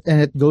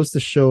it goes to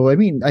show. I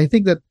mean, I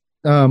think that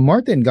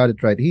Martin got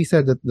it right. He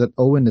said that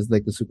Owen is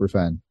like the super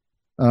fan.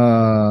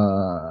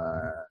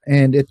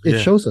 And it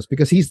shows us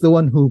because he's the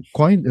one who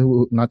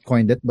not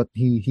coined it, but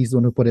he's the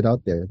one who put it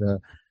out there.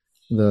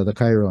 The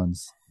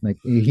Chirons. Like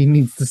he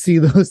needs to see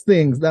those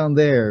things down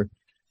there,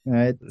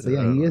 right? So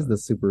yeah, he is the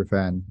super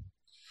fan.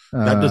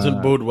 That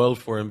doesn't bode well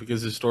for him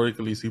because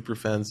historically super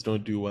fans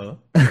don't do well.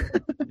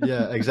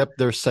 Yeah, except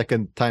their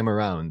second time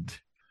around.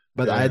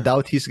 But I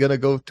doubt he's gonna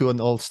go to an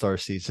all-star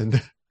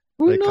season.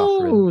 Who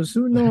knows?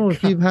 Who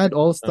knows? We've had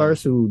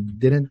all-stars who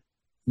weren't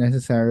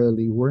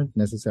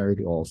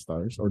necessarily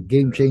all-stars or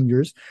game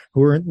changers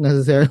who weren't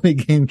necessarily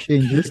game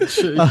changers.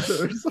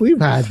 We've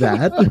had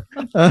that.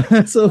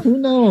 So who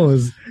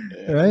knows?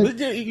 Right? But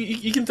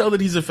you can tell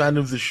that he's a fan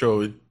of the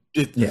show.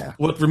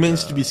 What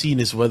remains to be seen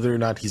is whether or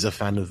not he's a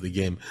fan of the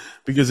game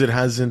because it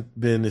hasn't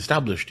been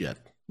established yet.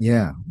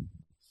 Yeah.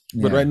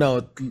 But right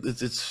now,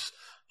 it's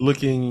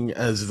looking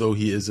as though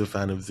he is a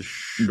fan of the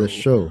show. The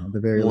show, at the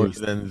very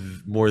least.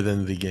 More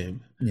than the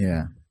game.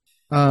 Yeah.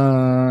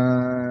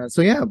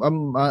 So yeah,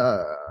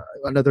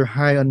 another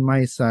high on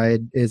my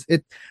side is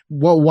it.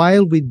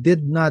 While we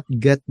did not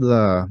get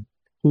the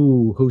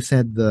who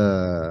said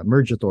the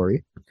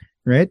Mergatory,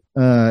 right?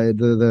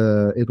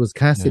 It was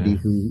Cassidy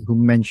who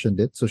mentioned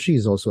it, so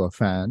she's also a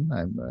fan.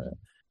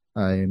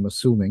 I'm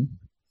assuming,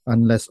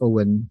 unless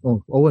Owen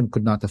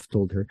could not have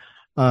told her.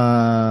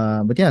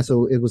 But yeah,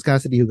 so it was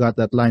Cassidy who got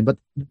that line. But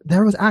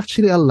there was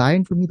actually a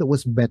line for me that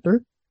was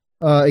better,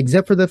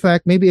 except for the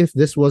fact maybe if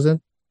this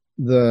wasn't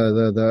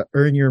the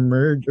earn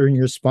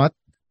your spot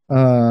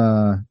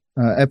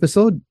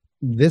episode,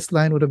 this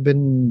line would have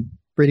been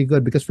pretty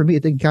good because for me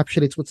it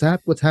encapsulates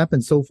what's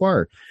happened so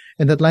far,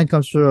 and that line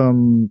comes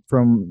from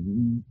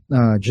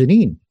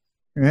Janine,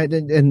 right?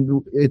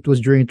 And it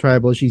was during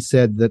Tribal. She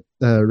said that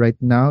right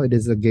now it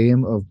is a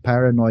game of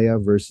paranoia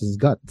versus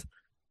gut,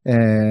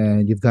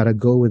 and you've got to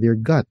go with your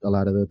gut a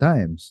lot of the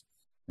times,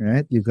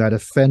 right? You've got to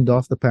fend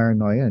off the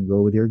paranoia and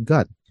go with your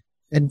gut.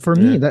 And for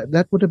me,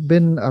 that would have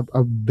been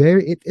a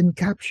very, it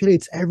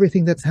encapsulates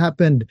everything that's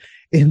happened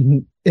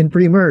in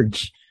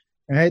pre-merge,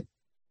 right?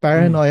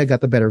 Paranoia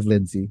got the better of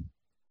Lindsay,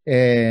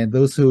 and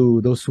those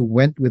who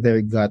went with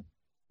their gut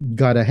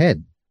got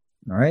ahead,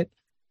 all right.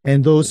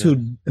 And those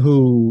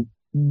who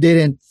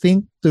didn't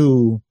think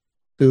to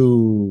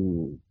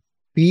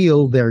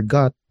feel their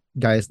gut,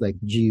 guys like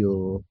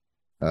Gio,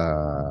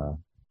 uh,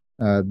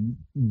 uh,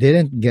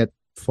 didn't get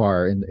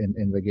far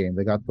in the game.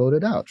 They got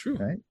voted out, True.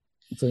 right?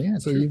 So yeah,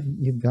 so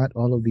you've got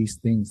all of these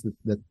things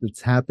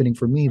that's happening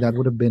for me. That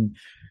would have been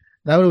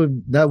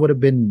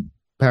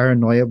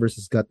paranoia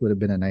versus gut would have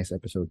been a nice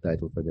episode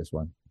title for this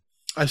one.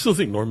 I still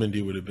think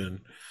Normandy would have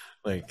been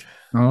like.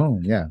 Oh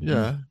yeah,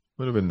 yeah,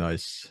 would have been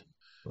nice.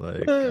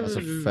 Like as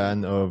a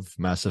fan of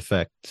Mass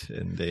Effect,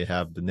 and they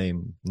have the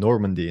name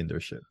Normandy in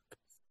their ship.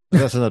 But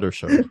that's another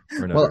show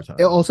for another time.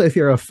 Also, if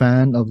you're a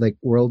fan of like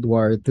World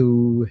War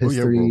II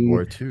history, World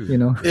War II. You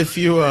know, if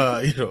you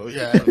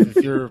if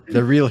you're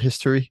the real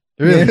history,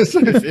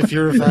 if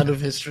you're a fan of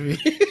history,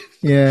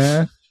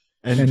 yeah,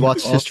 and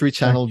watch History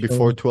Channel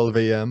before 12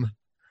 a.m.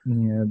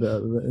 Yeah,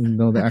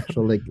 the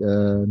actual like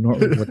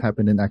what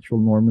happened in actual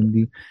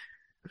Normandy.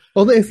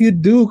 Although if you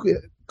do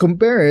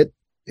compare it,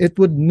 it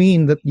would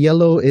mean that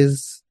yellow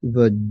is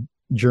the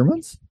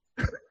Germans.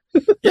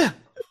 Yeah,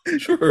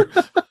 sure.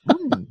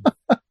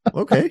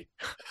 Okay.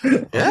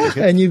 Yeah,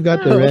 and you've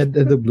got the red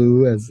and the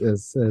blue as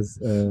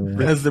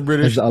the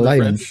British, as the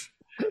alliance.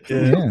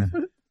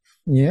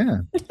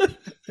 Yeah.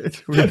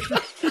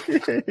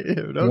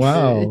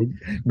 Wow.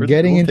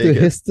 Getting into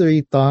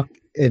history talk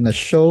in a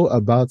show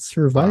about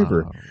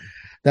Survivor. Wow.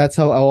 That's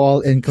how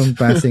all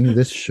encompassing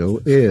this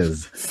show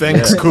is.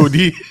 Thanks,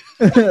 Cody.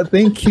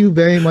 Thank you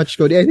very much,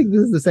 Cody. I think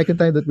this is the second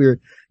time that we're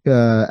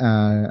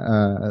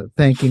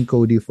thanking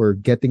Cody for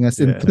getting us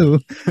into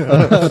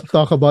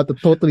talk about a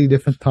totally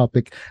different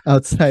topic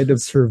outside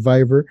of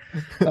Survivor,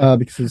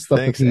 because of stuff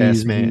Thanks, he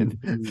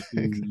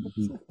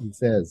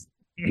says.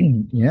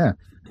 Yeah.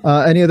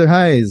 Any other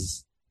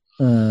highs,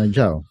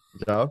 Joe?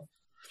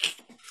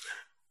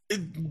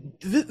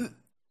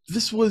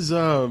 This was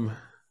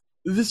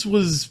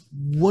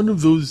one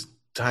of those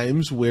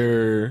times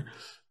where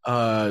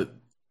I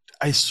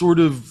sort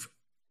of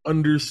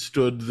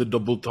understood the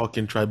double talk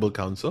in Tribal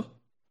Council.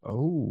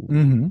 Oh,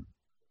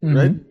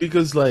 right?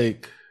 Because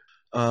like,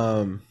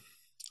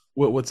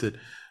 what's it?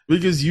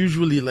 Because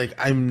usually, like,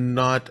 I'm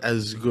not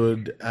as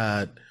good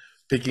at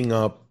picking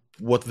up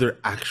what they're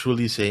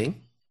actually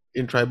saying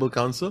in Tribal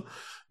Council,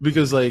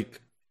 because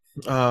like,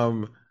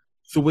 the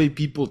way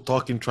people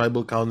talk in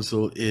Tribal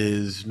Council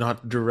is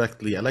not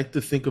directly. I like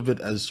to think of it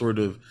as sort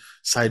of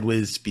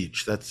sideways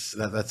speech.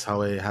 That's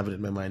how I have it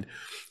in my mind,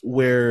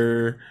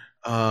 where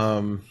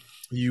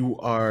you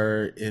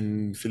are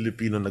in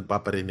Filipino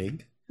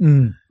nagpaparinig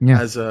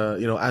as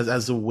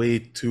a way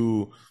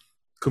to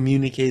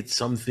communicate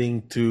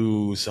something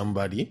to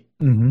somebody.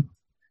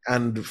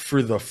 And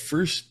for the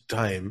first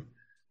time,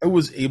 I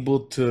was able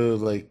to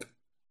like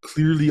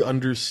clearly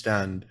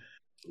understand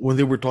when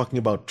they were talking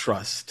about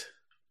trust.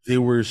 They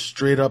were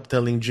straight up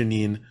telling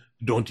Janine,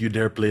 "Don't you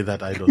dare play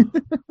that idol."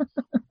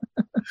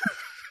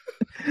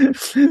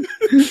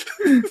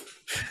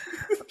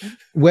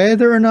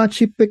 Whether or not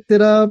she picked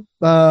it up,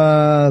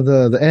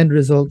 the end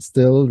result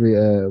still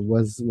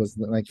was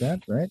like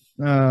that, right?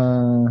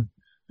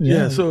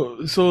 Yeah. So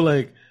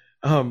like,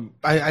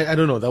 I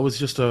don't know. That was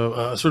just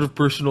a sort of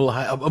personal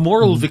high, a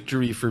moral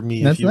victory for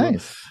me. That's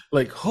nice.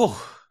 Like, oh,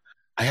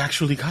 I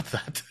actually got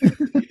that.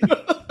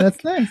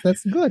 That's nice.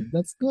 That's good.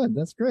 That's good.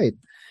 That's great.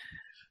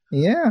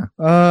 Yeah.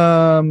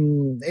 A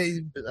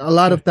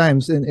lot of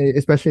times,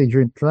 especially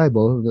during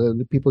tribal,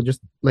 the people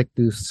just like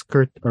to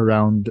skirt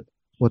around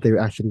what they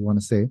actually want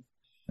to say,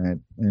 right?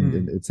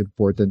 And it's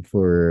important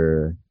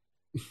for,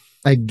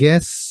 I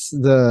guess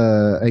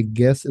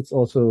it's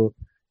also,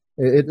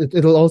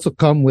 it'll also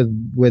come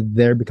with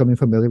their becoming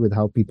familiar with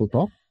how people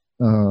talk,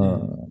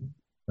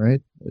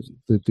 right?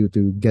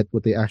 To get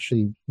what they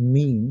actually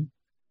mean,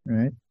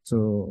 right?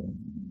 So,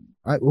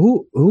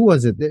 who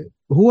was it?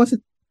 Who was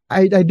it?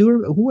 I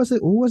do. Who was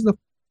it? Who was the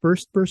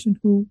first person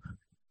who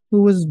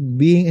was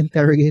being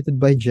interrogated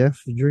by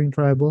Jeff during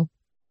tribal?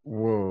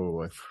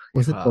 Whoa!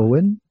 Was it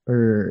Owen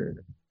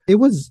or it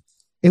was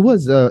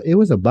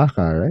a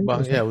Baka, right?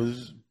 Yeah,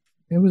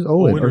 it was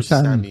Owen or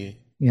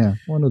Sammy. Yeah,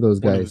 one of those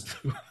guys.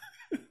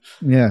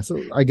 Yeah,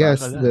 so I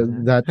guess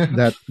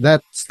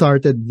that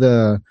started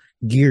the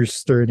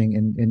gears turning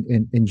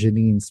in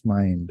Janine's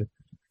mind.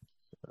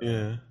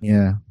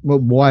 Yeah.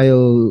 But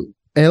while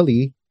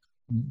Ellie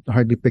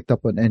hardly picked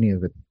up on any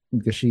of it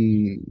because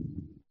she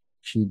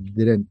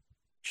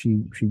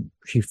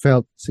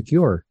felt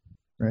secure,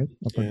 right,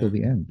 up until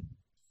the end.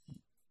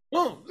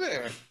 Well,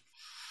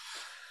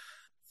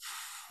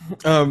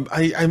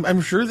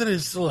 I'm sure that I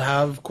still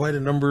have quite a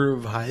number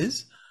of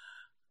highs.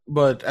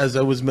 But as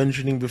I was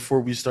mentioning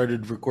before we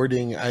started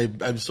recording,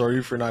 I'm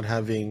sorry for not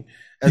having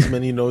as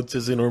many notes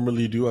as I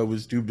normally do. I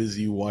was too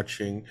busy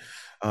watching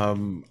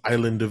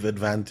Island of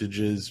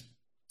Advantages,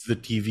 the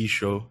TV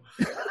show.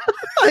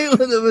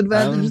 Island of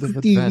Advantages,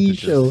 the TV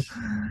show.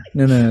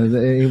 No,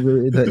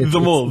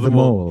 The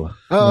Mole.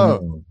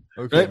 Oh,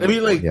 okay. Right? I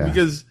mean,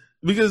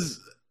 because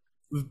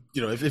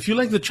if you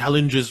like the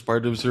challenges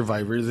part of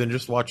Survivor, then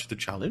just watch the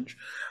challenge.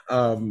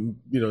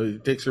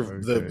 It takes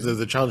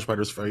the challenge part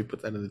of Survivor,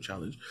 put that in the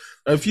challenge.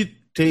 If you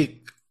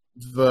take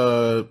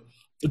the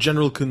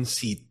general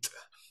conceit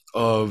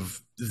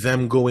of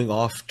them going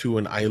off to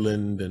an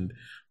island and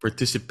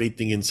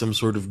participating in some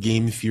sort of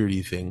game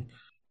theory thing,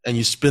 and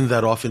you spin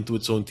that off into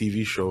its own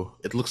TV show,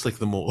 it looks like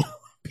The Mole.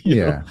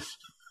 you know?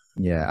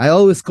 Yeah, I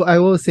always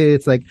say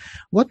it's like,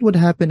 what would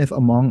happen if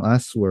Among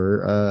Us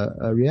were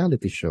a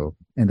reality show?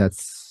 And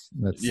that's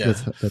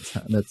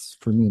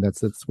for me.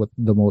 That's what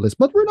The Mole is.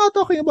 But we're not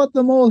talking about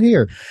The Mole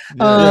here.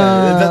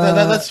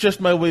 That's just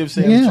my way of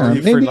saying I'm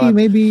sorry for not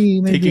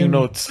taking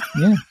notes.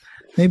 Yeah,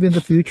 maybe in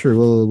the future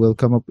we'll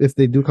come up, if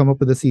they do come up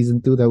with a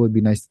season 2. That would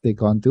be nice to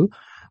take on too.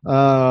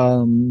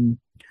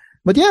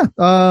 But yeah,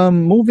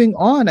 moving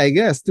on, I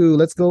guess,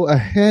 let's go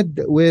ahead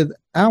with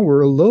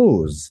our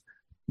lows.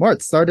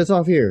 Mart, start us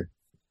off here.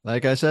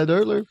 Like I said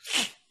earlier,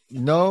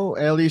 no,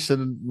 Ellie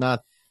should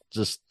not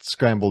just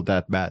scramble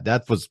that bad.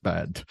 That was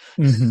bad.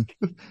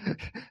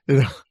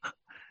 Mm-hmm.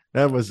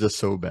 That was just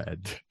so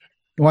bad.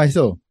 Why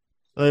so?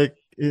 Like,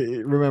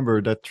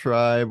 remember, that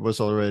tribe was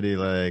already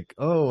like,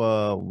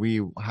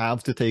 we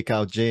have to take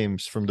out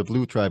James from the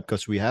blue tribe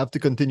because we have to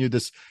continue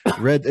this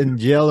red and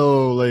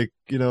yellow,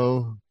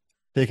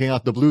 taking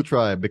out the blue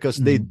tribe, because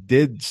they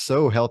did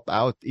so help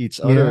out each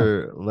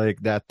other.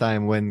 Like that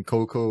time when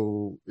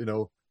Coco,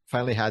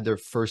 finally had their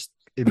first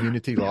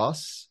immunity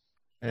loss,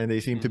 and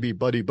they seemed to be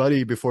buddy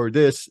before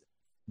this.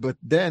 But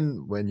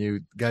then when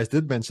you guys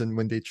did mention,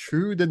 when they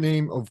threw the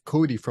name of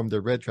Cody from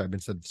the red tribe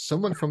instead of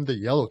someone from the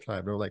yellow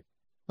tribe, they're like,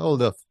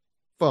 hold the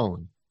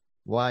phone.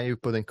 Why are you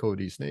putting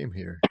Cody's name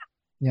here?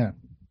 Yeah.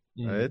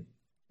 Right.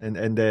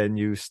 And then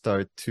you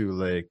start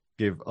to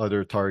give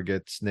other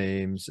targets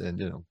names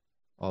and,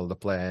 all the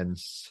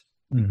plans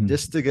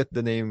just to get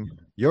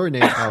your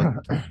name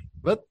out.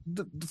 But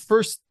the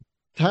first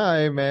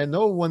time, man,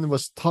 no one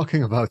was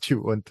talking about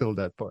you until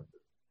that point.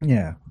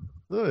 Yeah.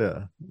 Oh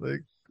yeah.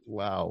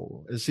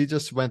 Wow. She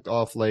just went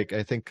off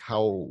I think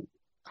how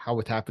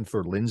it happened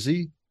for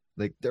Lindsay.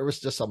 There was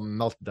just a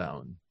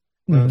meltdown.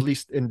 Well, at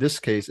least in this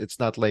case, it's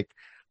not like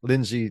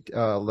Lindsay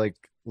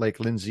like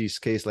Lindsay's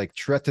case,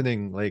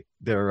 threatening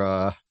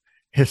their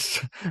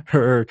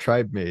her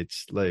tribe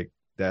mates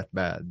that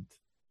bad.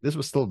 This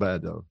was still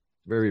bad though.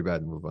 Very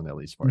bad move on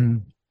Ellie's part.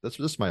 That's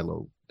just my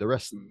low. The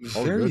rest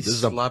all very good. This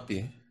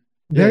sloppy.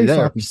 Very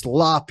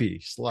sloppy.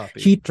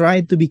 She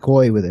tried to be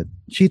coy with it.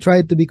 She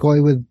tried to be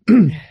coy with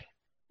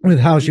with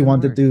how she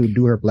wanted to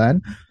do her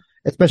plan,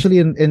 especially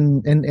in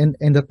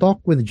the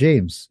talk with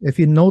James. If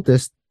you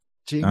noticed,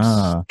 James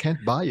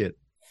can't buy it.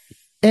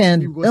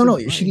 And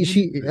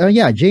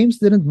James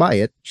didn't buy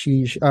it.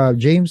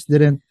 James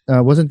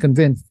wasn't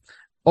convinced.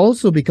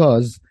 Also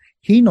because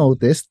he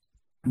noticed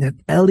that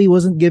Ellie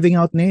wasn't giving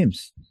out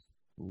names.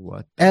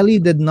 What? Ellie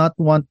did not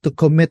want to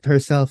commit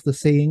herself to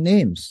saying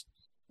names.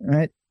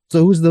 Right?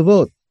 So who's the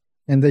vote?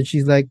 And then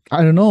she's like,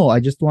 I don't know. I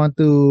just want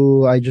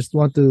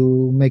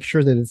to make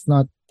sure that it's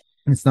not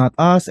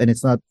us and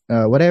it's not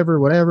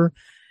whatever.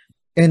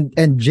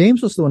 And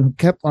James was the one who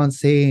kept on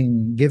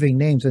giving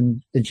names,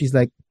 and she's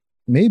like,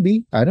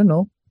 maybe, I don't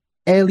know.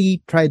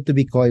 Ellie tried to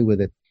be coy with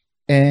it,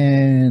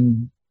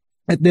 and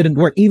it didn't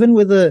work. Even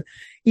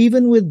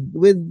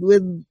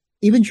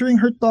during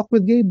her talk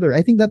with Gabler,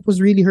 I think that was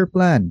really her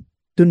plan,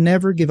 to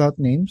never give out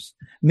names,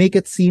 make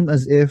it seem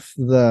as if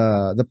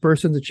the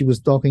person that she was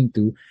talking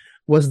to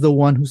was the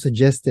one who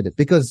suggested it.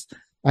 Because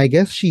I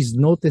guess she's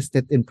noticed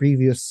that in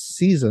previous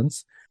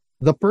seasons,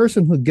 the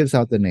person who gives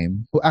out the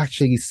name, who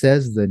actually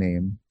says the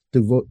name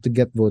to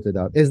get voted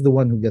out, is the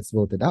one who gets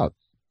voted out.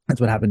 That's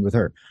what happened with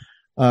her.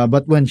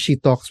 But when she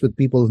talks with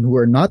people who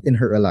are not in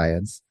her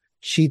alliance,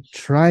 she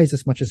tries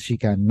as much as she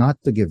can not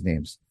to give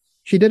names.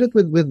 She did it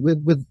with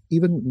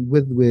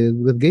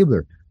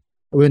Gabler.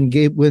 When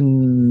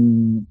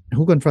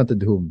who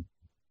confronted whom?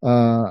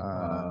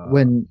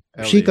 When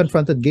Ellie. She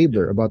confronted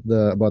Gabler about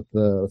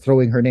the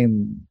throwing her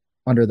name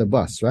under the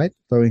bus, right?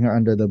 Throwing her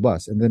under the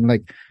bus, and then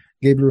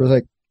Gabler was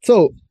like,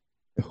 so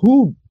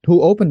who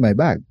opened my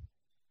bag?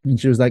 And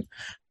she was like,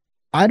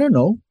 I don't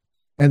know.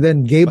 And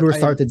then Gabler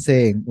started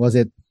saying, was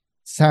it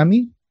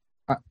Sammy?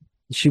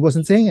 She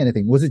wasn't saying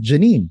anything. Was it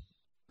Janine?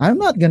 I'm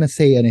not gonna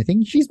say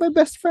anything. She's my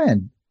best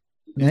friend.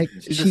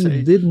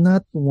 She did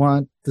not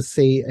want to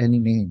say any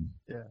name.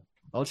 Yeah.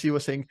 All she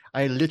was saying,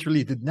 I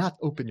literally did not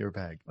open your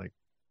bag.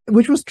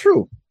 Which was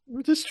true.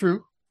 Which is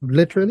true.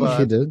 Literally,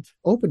 she did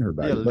open her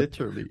bag. Yeah,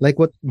 literally. Like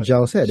what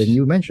Zhao said, and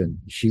you mentioned,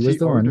 she was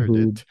the one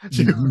who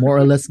more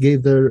or less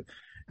gave the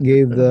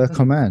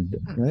command,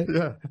 right?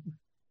 Yeah.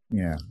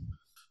 Yeah.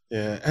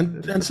 Yeah.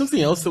 And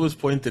something else that was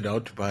pointed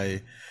out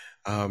by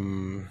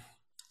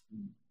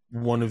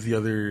one of the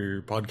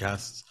other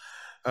podcasts.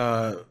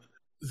 The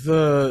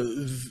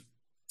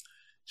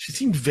she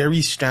seemed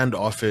very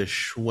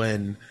standoffish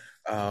when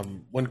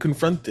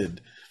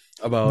confronted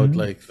about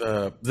like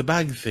the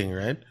bag thing,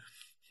 right?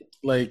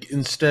 Like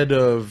instead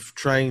of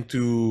trying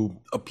to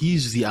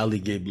appease the Ellie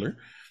Gabler,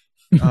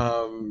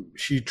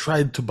 she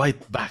tried to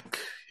bite back,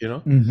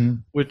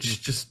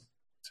 which just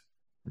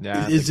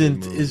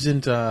isn't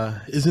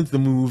the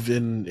move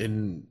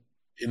in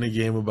a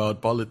game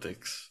about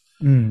politics,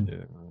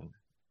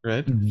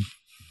 right?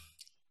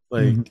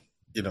 Like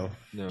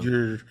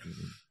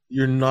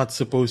you're not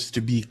supposed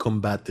to be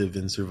combative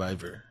in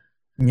Survivor.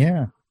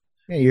 Yeah,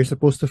 you're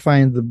supposed to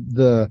find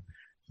the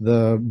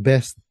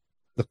best,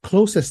 the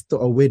closest to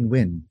a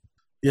win-win.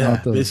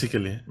 Yeah,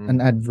 basically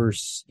an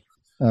adverse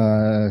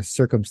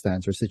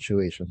circumstance or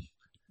situation.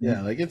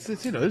 Yeah, like it's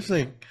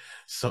like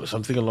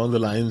something along the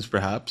lines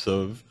perhaps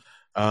of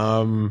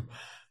that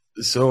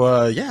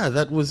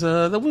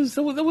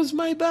was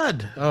my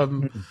bad.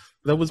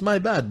 That was my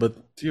bad, but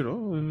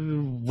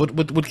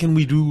what can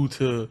we do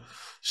to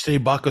stay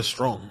Baka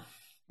strong?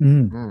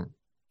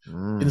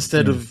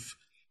 Instead of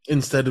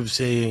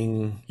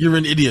saying you're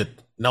an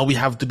idiot, now we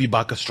have to be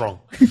Baka strong.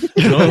 Like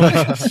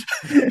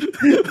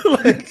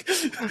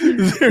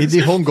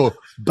Hindi Hongo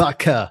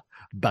Baka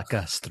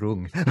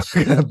strong.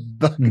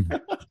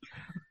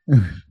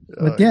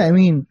 But yeah, I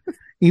mean,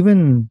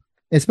 even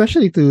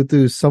especially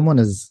to someone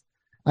as,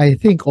 I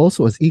think,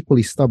 also as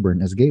equally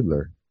stubborn as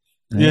Gabler.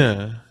 Right?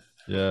 Yeah.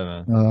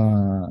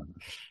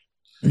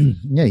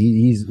 Yeah,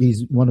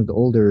 he's one of the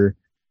older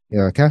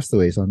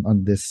castaways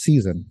on this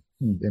season,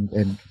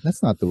 and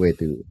that's not the way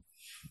to.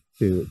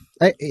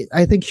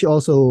 I think she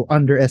also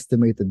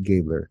underestimated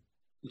Gabler.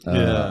 She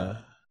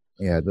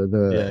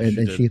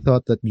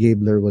thought that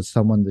Gabler was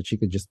someone that she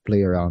could just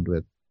play around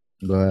with.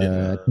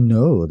 But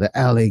no, the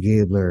Ellie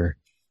Gabler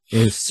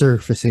is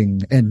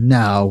surfacing, and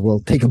now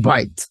we'll take a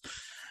bite.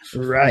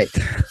 Right.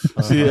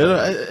 See,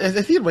 I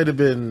think it might have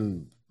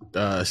been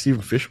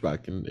Stephen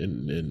Fishbach in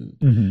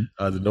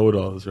the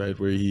Know-It-Alls, right,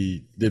 where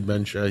he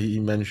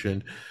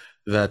mentioned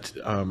that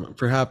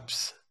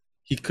perhaps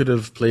he could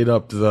have played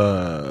up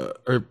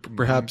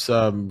perhaps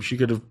she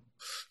could have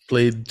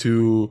played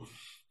to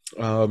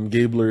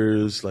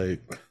Gabler's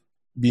like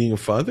being a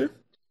father.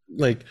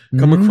 Like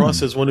come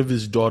across as one of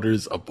his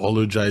daughters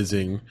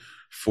apologizing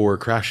for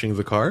crashing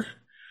the car,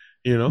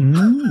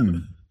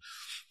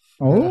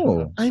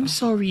 Oh, I'm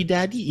sorry,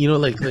 Daddy.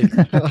 Like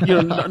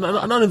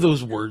none of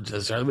those words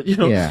as but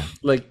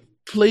like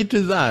play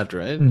to that,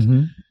 right?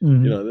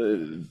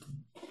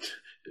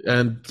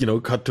 And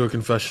cut to a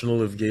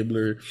confessional of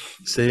Gabler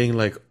saying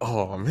like,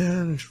 "Oh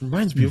man, it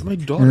reminds me of my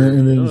daughter."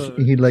 And then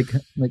he like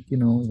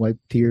wipe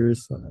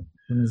tears from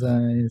his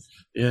eyes.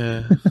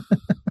 Yeah.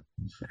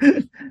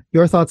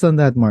 Your thoughts on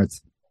that,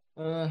 Martz?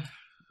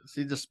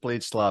 She just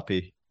played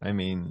sloppy. I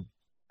mean,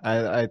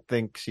 I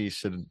think she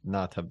should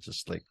not have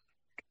just like.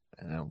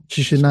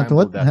 She should not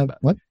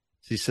what?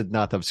 She should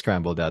not have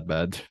scrambled that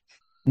bad.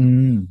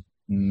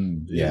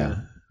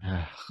 Yeah.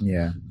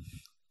 Yeah.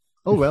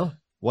 Oh well,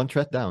 one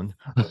threat down.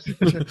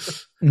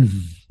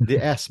 The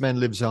ass man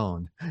lives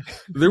on.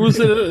 There was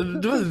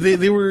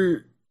they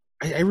were.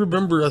 I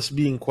remember us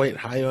being quite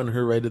high on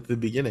her right at the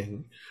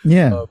beginning.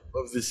 Yeah.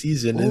 Of the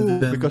season,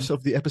 and then, because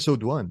of the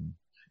episode 1.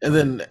 And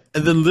then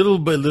little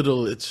by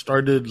little, it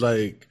started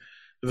like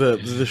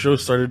the show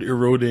started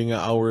eroding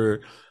our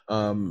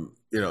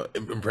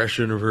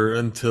impression of her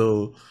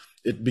until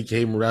it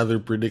became rather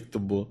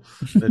predictable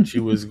that she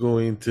was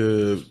going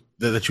to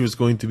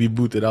be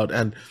booted out.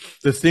 And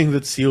the thing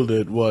that sealed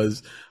it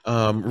was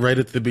right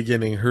at the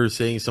beginning, her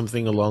saying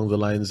something along the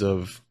lines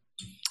of,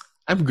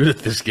 "I'm good at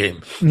this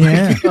game."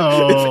 Yeah.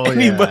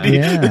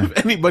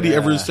 If anybody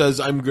ever says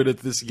I'm good at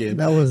this game,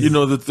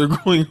 that they're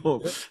going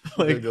home.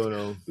 Like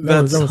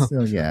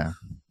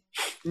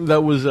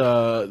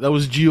that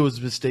was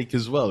Gio's mistake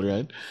as well,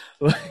 right?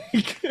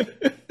 Like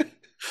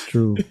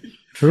True.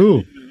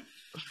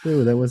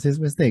 That was his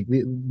mistake.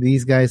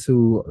 These guys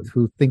who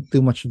think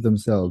too much of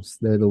themselves,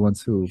 they're the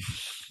ones who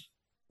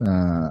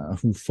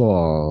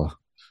fall.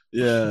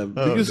 Yeah,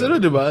 because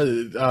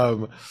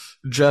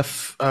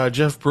Jeff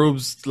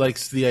Probst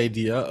likes the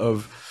idea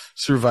of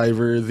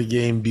Survivor, the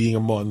game, being a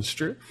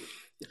monster,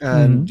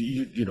 and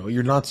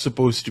you're not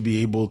supposed to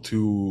be able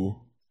to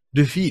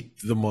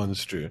defeat the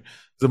monster.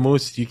 The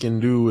most you can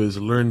do is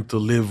learn to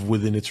live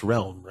within its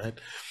realm, right?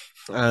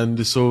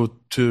 And so,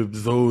 to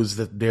those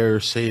that dare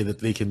say that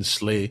they can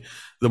slay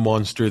the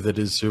monster that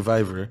is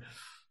Survivor,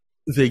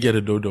 they get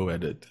a dodo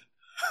edit.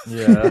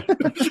 Yeah.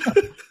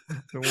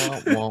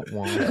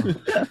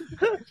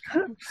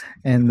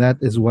 And that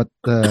is what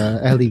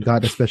Ellie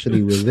got,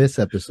 especially with this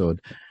episode.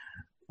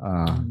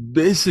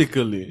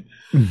 Basically,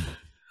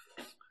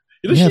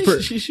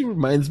 she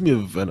reminds me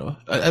of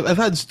I've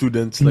had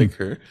students like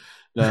her.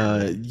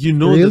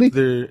 Really?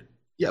 That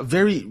they're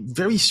very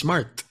very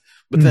smart,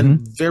 but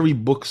then very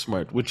book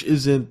smart, which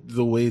isn't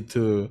the way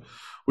to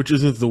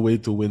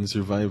win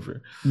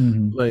Survivor.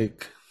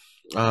 Like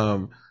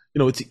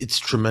it's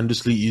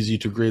tremendously easy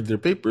to grade their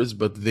papers,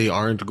 but they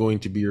aren't going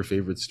to be your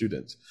favorite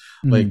students.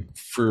 Mm-hmm. Like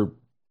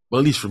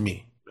at least for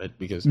me, right?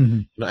 Because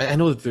I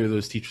know that there are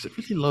those teachers that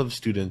really love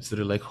students that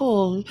are like,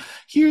 oh,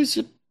 here's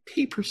a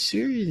paper,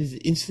 sir, it is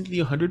instantly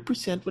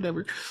 100%,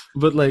 whatever.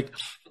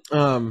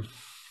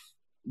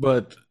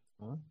 But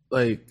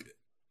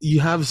you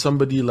have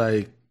somebody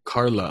like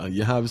Carla,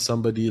 you have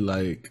somebody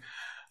like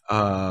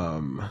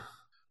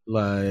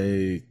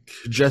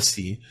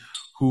Jesse,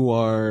 who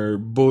are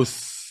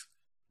both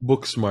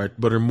book smart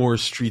but are more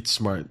street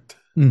smart,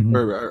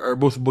 or are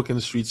both book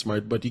and street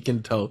smart, but you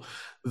can tell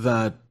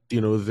that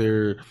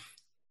their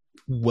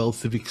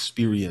wealth of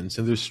experience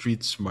and their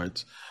street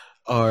smarts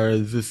are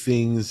the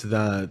things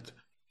that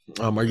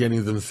are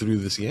getting them through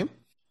this game.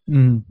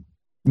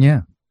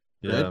 Yeah.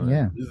 Right?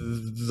 Yeah.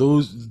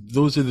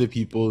 Those are the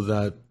people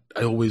that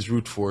I always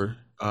root for.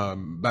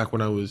 Back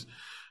when I was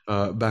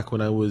a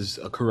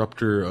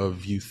corrupter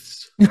of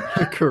youths.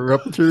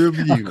 Corrupter of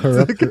youth.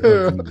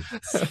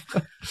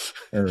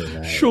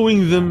 Right.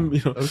 Showing them,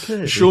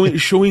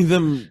 showing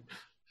them,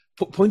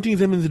 pointing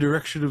them in the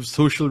direction of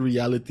social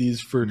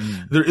realities for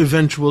their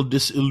eventual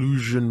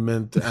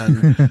disillusionment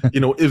and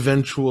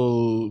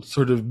eventual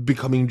sort of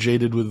becoming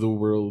jaded with the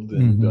world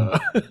and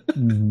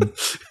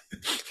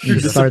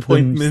start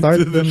them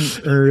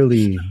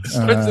early.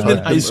 Start them in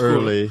high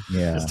school.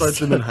 Yeah. Start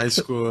them in high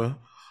school.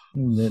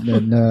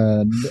 Dispel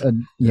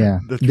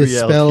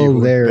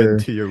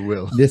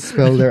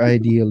their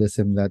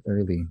idealism that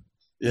early.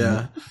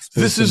 Yeah.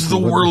 This is the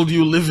world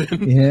you live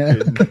in.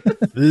 Yeah.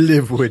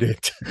 Live with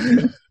it.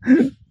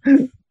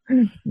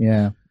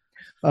 Yeah.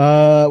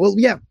 Well,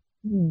 yeah.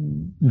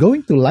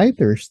 Going to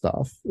lighter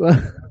stuff.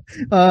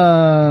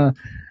 For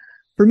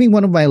me,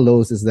 one of my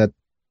lows is that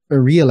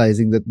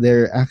realizing that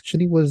there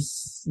actually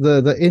was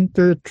the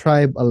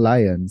inter-tribe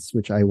alliance,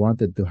 which I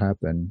wanted to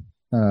happen,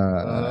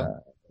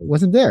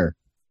 wasn't there,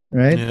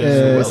 right?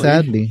 Yeah,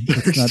 sadly,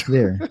 it's not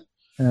there.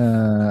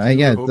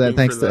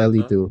 Thanks to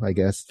Ellie too, I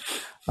guess.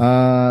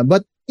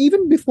 But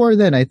even before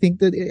then, I think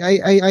that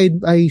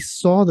I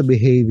saw the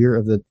behavior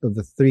of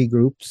the three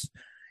groups,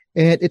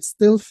 and it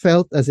still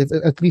felt as if,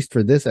 at least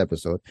for this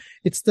episode,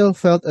 it still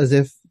felt as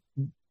if,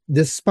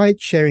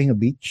 despite sharing a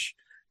beach,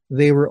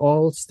 they were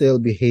all still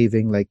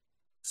behaving like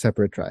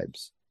separate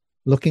tribes,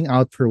 looking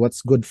out for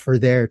what's good for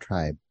their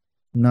tribe,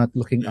 not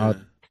looking out,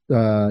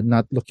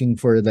 not looking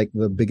for like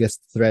the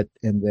biggest threat,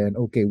 and then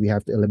we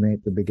have to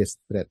eliminate the biggest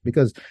threat,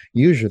 because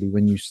usually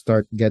when you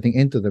start getting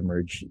into the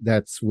merge,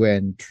 that's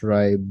when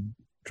tribal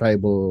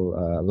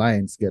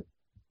lines get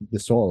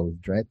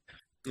dissolved, right?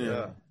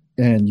 Yeah.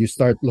 And you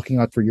start looking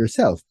out for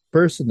yourself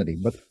personally,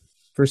 but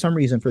for some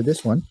reason for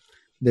this one,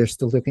 they're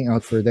still looking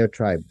out for their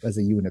tribe as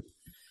a unit.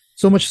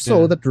 So much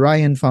so that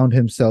Ryan found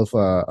himself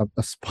a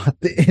spot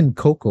in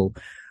Coco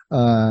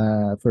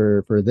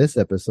for this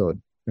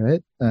episode,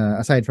 right?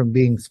 Aside from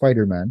being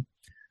Spider-Man.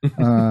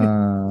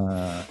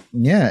 And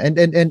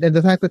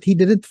the fact that he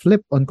didn't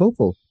flip on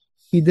Coco.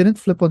 He didn't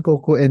flip on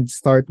Coco and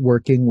start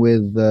working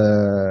with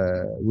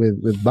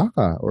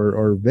Baka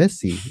or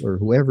Vessi or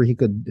whoever he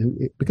could,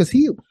 because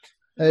he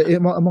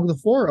among the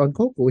four on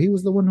Coco, he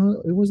was the one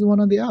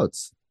on the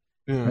outs,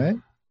 right?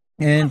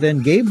 And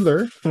then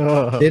Gabler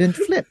didn't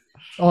flip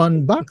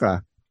on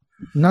Baka,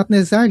 not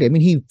necessarily. I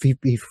mean, he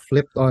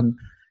flipped on.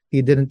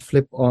 He didn't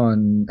flip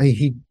on.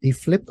 He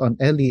flipped on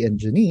Ellie and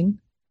Janine,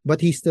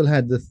 but he still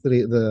had the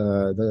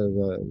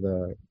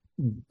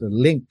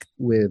link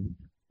with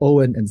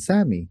Owen and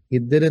Sammy. He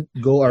didn't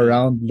go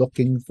around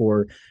looking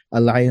for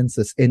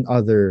alliances in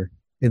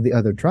the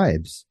other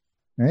tribes,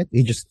 right?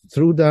 He just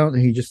threw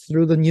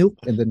the nuke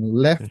and then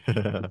left.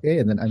 Okay,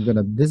 and then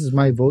this is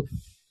my vote.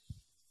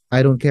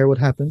 I don't care what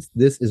happens.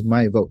 This is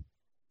my vote.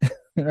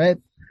 Right?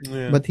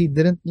 Yeah. But he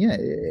didn't. Yeah,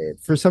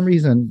 for some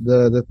reason,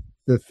 the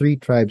three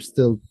tribes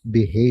still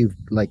behaved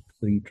like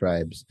three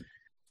tribes.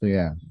 So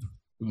yeah.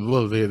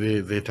 Well,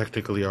 they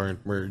technically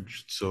aren't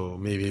merged, so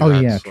maybe. Oh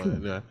that's yeah, why,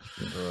 true. Yeah.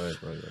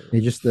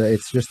 Right.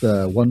 It's just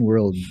a one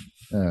world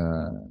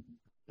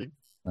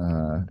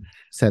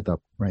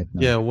setup right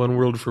now. Yeah, one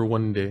world for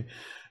one day,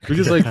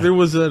 because like there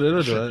was there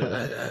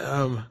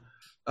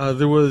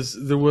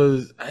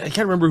was I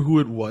can't remember who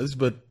it was,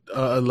 but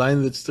a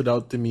line that stood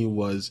out to me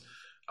was,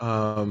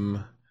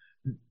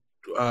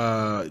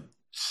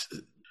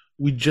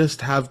 we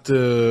just have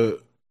to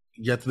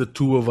get the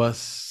two of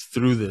us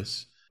through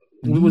this.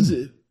 Was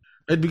it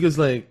right? Because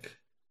like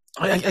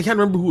I can't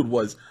remember who it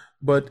was,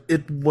 but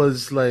it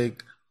was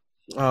like,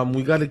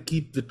 we got to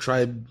keep the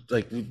tribe,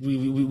 like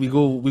we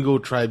go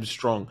tribe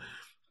strong,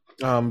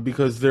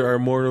 because there are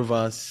more of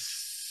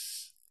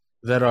us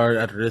that are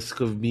at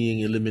risk of being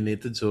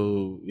eliminated.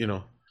 So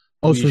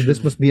so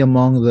this must be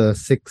among the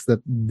 6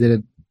 that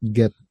didn't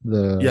get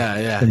the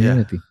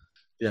community.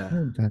 Yeah.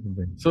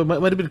 So it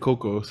might have been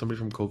Coco, somebody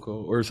from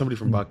Coco, or somebody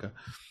from Baka.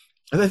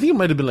 I think it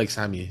might have been like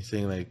Sammy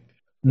saying like,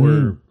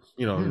 or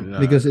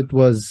because it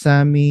was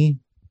Sammy.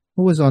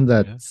 Who was on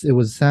that? Yeah. It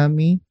was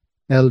Sammy,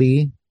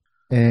 Ellie,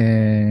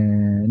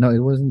 and no, it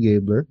wasn't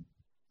Gabler.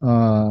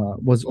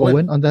 Was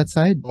Owen on that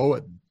side?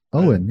 Owen.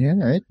 Owen, yeah,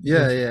 right?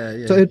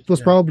 Yeah. So it was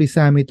probably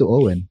Sammy to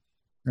Owen,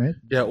 right?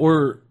 Yeah,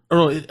 or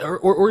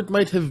it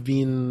might have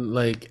been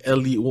like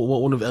Ellie,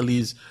 one of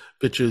Ellie's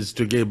pitches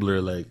to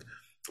Gabler, like,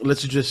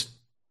 let's just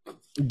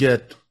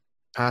get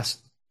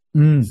past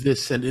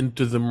this and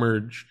into the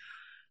merge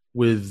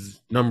with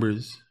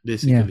numbers,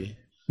 basically.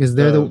 Because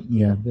they're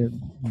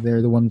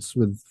they're the ones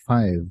with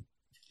 5.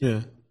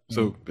 Yeah.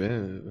 So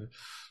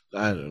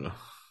I don't know.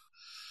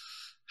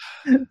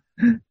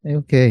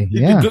 Okay.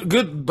 Yeah.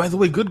 Good. By the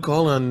way, good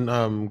call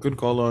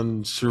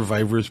on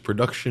Survivor's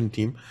production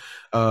team,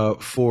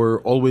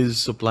 for always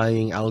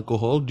supplying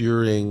alcohol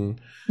during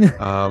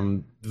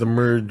the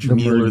merge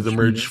meal or the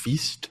merge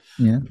feast.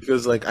 Yeah.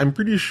 Because like I'm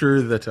pretty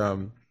sure that's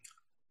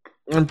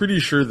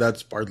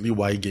partly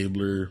why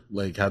Gabler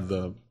like had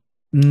the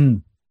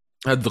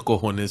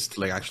cojones to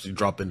like actually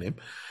drop a name.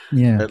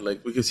 Yeah. Right?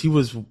 Like because he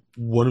was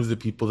one of the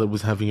people that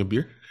was having a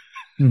beer.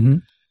 Mm-hmm.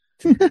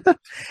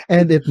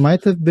 And it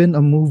might have been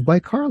a move by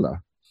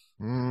Carla,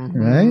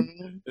 right?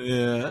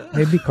 Yeah.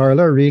 Maybe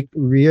Carla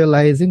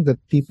realizing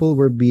that people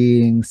were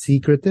being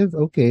secretive.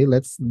 Okay,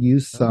 let's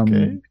use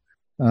some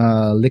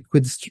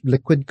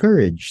liquid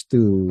courage to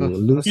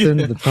loosen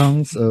the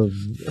tongues of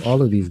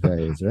all of these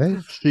guys,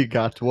 right? She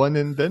got one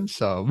and then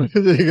some.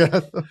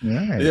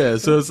 Yeah.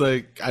 So it's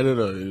like I don't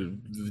know,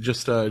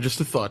 just a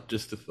thought.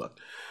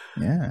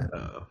 Yeah.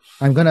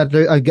 I'm gonna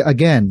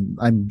again.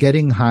 I'm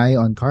getting high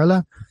on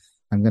Carla.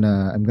 I'm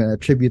gonna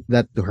attribute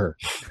that to her.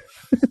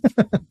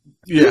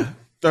 Yeah.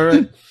 All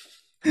right.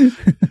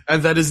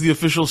 And that is the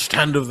official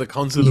stand of the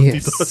Council of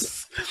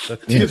Titos. The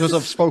Titos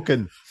have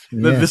spoken.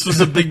 This was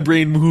a big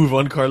brain move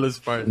on Carla's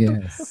part.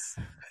 Yes.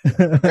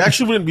 I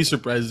actually wouldn't be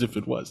surprised if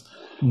it was.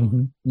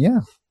 Mm-hmm. Yeah.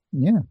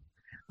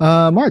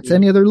 Marts,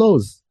 any other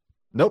lows?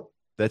 Nope.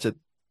 That's it.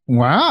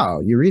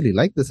 Wow, you really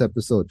like this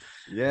episode.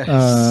 Yes.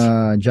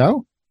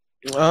 Zhao?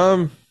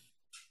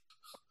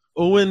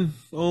 Owen.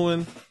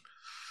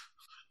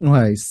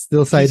 Why?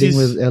 Still siding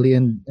with Ellie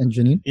and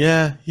Janine?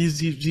 Yeah,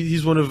 he's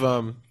one of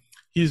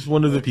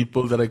the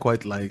people that I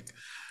quite like.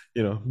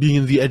 You know, being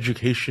in the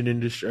education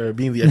industry,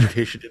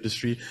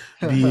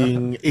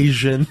 being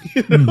Asian.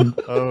 You know?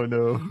 Oh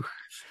no,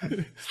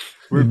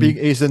 we're being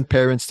Asian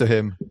parents to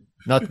him.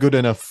 Not good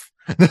enough.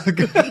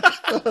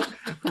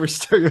 We're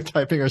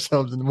stereotyping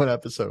ourselves in one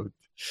episode.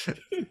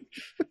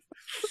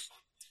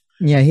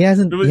 Yeah, he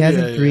hasn't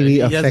really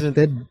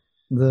affected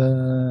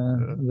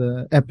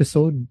the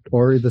episode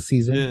or the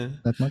season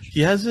that much.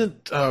 He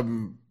hasn't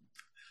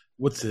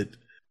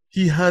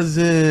he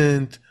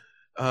hasn't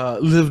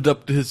lived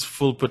up to his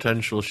full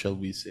potential, shall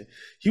we say.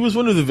 He was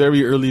one of the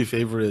very early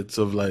favorites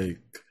of like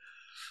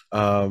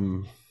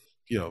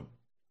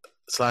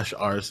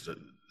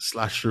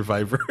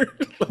 /r/Survivor.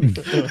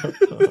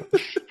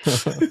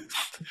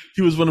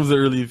 He was one of the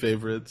early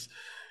favorites.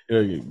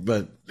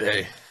 But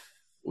hey,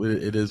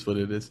 it is what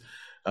it is.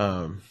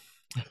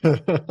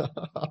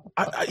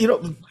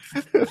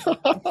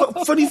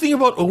 Funny thing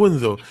about Owen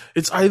though,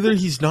 it's either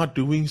he's not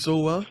doing so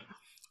well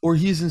or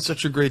he's in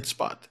such a great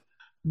spot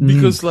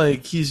because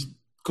like he's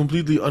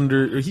completely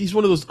he's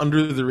one of those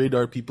under the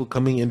radar people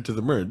coming into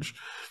the merge,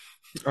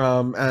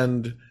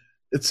 and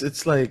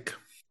it's like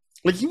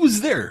he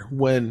was there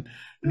when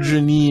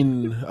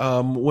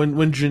Janine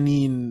when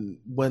Janine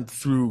went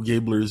through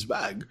Gabler's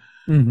bag,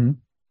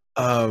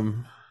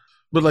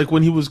 but like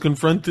when he was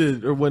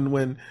confronted or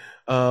when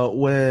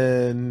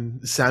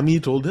Sammy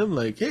told him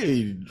like,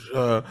 hey,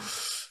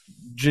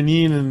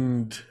 Janine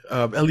and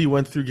Ellie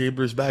went through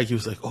Gabler's bag, he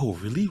was like, oh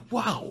really?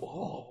 Wow.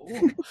 Oh.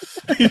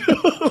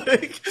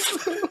 Like,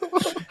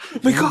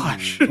 my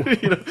gosh.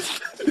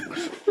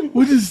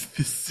 What is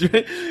this,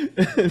 right?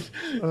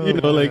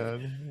 And,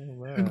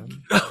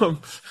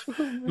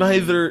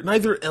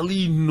 neither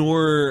Ellie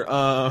nor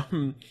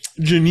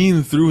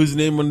Janine threw his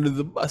name under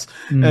the bus,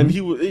 and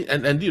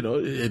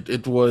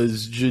it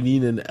was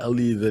Janine and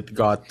Ellie that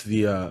got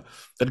the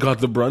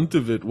brunt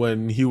of it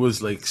when he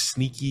was like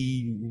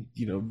sneaky,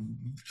 he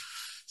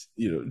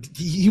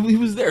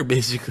was there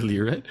basically,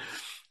 right?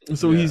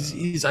 So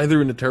he's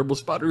either in a terrible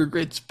spot or a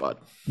great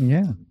spot.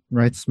 Yeah,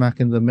 right smack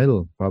in the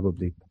middle,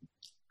 probably.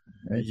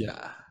 Right?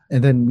 Yeah,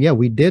 and then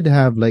we did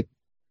have like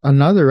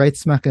another right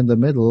smack in the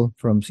middle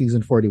from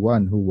season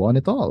 41 who won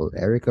it all.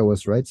 Erica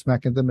was right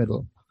smack in the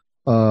middle.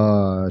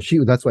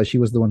 That's why she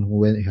was the one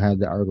who had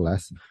the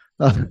hourglass,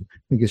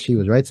 because she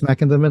was right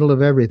smack in the middle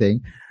of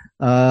everything.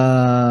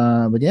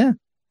 But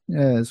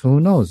so who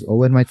knows?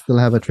 Owen might still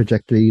have a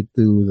trajectory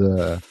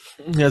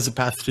he has a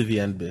path to the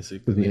end,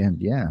 basically. To the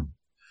end, yeah.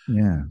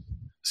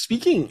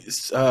 Speaking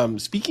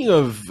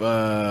of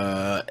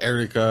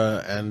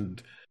Erica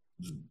and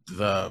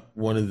the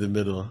one in the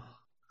middle,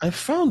 I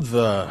found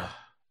the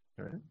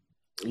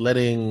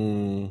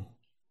letting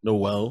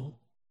Noelle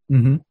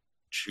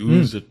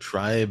choose a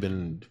tribe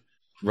and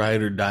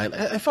ride or die.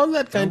 I found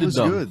that kind of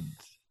dumb. Good.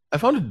 I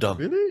found it dumb.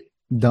 Really?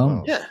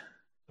 Dumb? Oh. Yeah.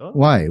 Oh.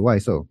 Why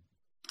so?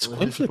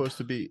 It's supposed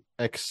to be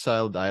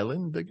Exiled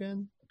Island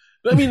again?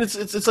 I mean,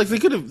 it's like they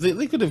could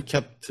have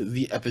kept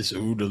the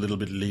episode a little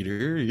bit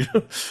later,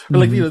 or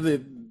like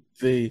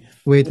They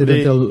waited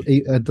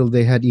until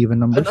they had even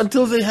numbers.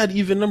 Until they had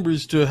even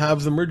numbers to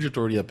have the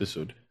Mergatory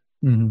episode.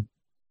 Mm-hmm.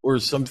 Or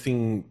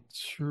something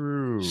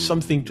True.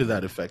 Something to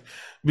that effect.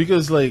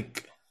 Because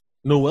like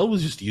Noel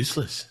was just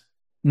useless.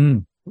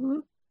 Mm.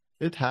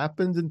 It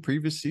happened in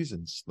previous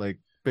seasons. Like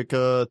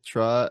Baka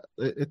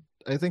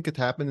I think it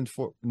happened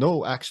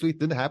actually it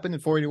didn't happen in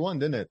 41,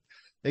 didn't it?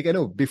 Like I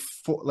know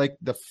before, like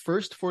the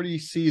first 40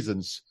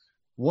 seasons,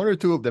 one or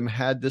two of them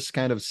had this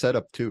kind of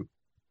setup too.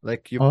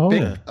 Like you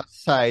pick a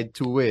side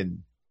to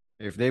win.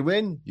 If they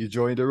win, you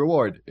join the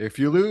reward. If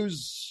you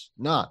lose,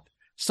 not.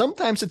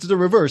 Sometimes it's the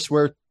reverse,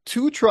 where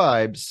two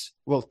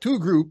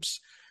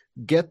groups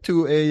get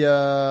to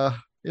a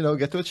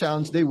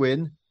challenge, they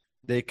win.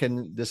 They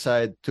can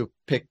decide to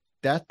pick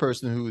that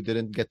person who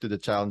didn't get to the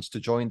challenge to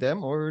join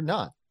them or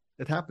not.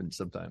 It happens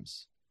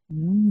sometimes.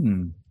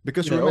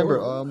 Because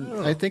remember,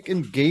 I think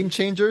in Game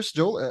Changers,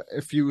 Joel,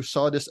 if you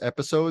saw this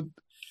episode,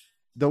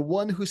 the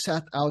one who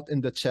sat out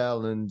in the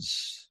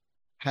challenge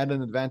had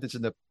an advantage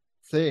in the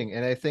thing.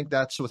 And I think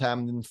that's what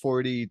happened in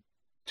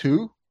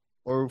 42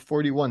 or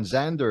 41.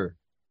 Xander,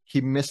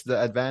 he missed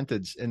the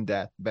advantage in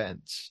that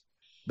bench.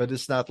 But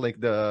it's not like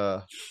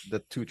the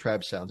two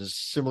tribe sounds. It's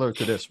similar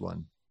to this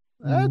one.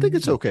 I think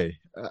it's okay.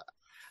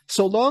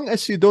 So long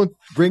as you don't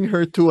bring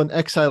her to an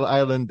exile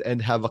island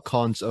and have a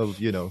cons of,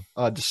 the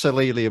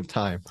shillelagh of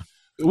time.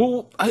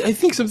 Well, I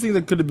think something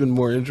that could have been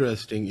more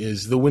interesting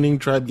is the winning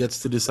tribe gets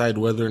to decide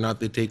whether or not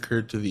they take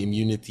her to the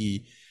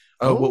immunity,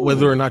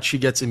 whether or not she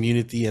gets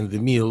immunity and the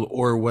meal,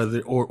 or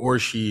whether or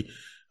she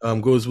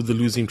goes with the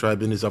losing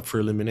tribe and is up for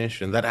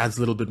elimination. That adds a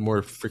little bit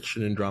more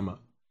friction and drama.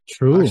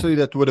 True. Actually,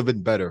 that would have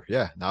been better.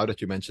 Yeah, now that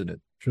you mention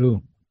it.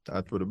 True.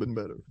 That would have been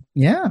better.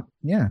 Yeah.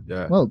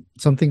 Well,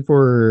 something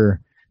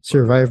for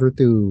Survivor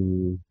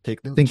to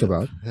think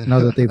about now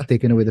that they've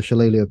taken away the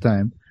shillelagh of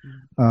time.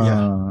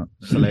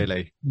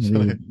 Shillelagh.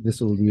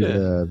 This will be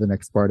the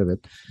next part of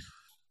it.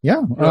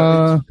 Yeah.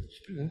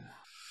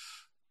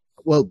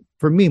 Well,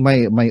 for me,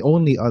 my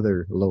only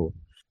other low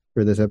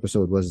for this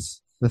episode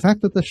was the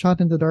fact that the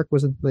shot in the dark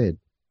wasn't played.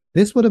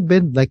 This would have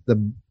been like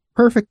the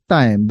perfect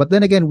time. But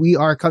then again, we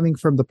are coming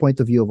from the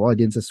point of view of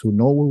audiences who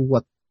know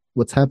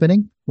what's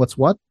happening, what's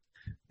what.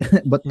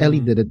 But Ellie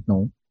didn't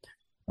know,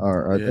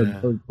 or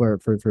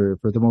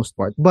for the most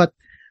part. But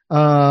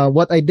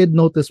what I did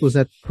notice was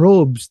that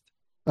Probst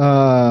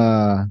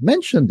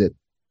mentioned it.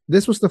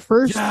 This was the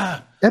first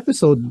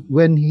episode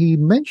when he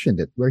mentioned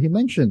it, where he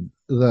mentioned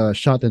the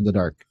shot in the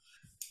dark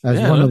as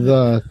one of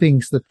the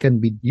things that can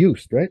be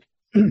used, right?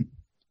 And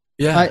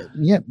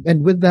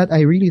with that,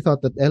 I really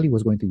thought that Ellie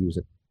was going to use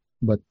it,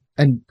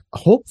 and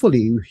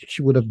hopefully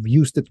she would have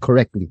used it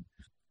correctly,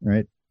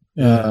 right?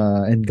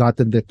 And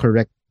gotten the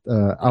correct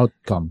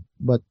outcome.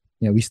 But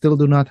we still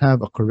do not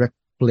have a correct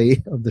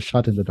play of the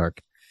shot in the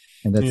dark,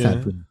 and that's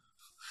sad for me.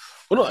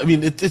 Well, no, I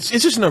mean it's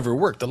just never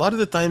worked. A lot of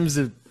the times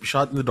the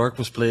shot in the dark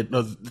was played.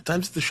 No, the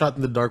times the shot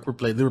in the dark were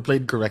played, they were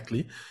played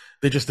correctly.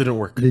 They just didn't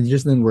work. They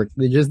just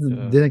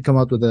didn't come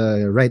out with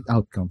the right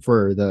outcome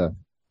for the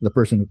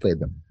person who played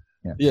them.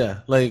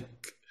 Yeah, like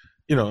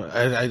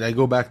I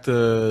go back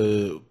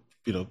to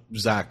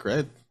Zach,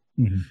 right?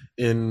 Mm-hmm.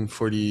 In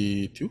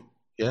 42,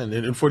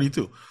 in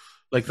 42,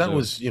 like that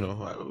was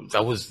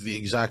that was the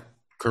exact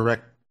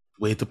correct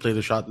way to play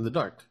the shot in the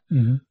dark.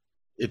 Mm-hmm.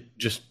 It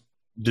just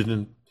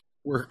didn't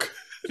work.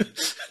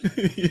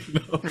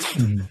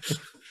 Mm-hmm.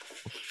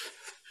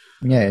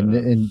 Yeah,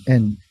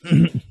 and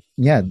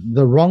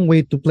the wrong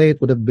way to play it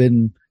would have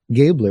been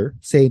Gabler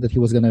saying that he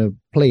was gonna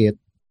play it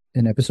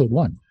in episode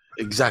 1.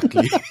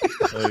 Exactly.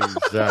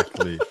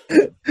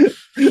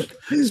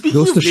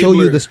 Goes to show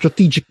you the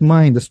strategic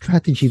mind, the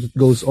strategy that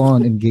goes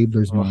on in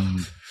Gabler's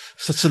mind.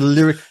 Such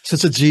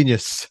a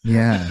genius.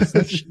 Yeah.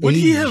 Would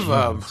he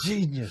have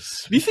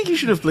genius? Do you think he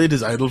should have played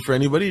his idol for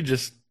anybody?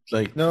 Just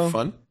like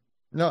fun?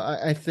 No,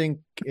 I think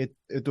it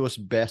was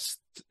best.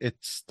 It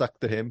stuck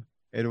to him.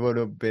 It would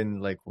have been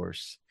like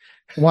worse.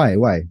 Why?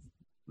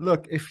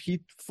 Look, if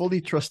he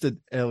fully trusted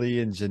Ellie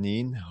and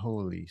Janine,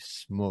 holy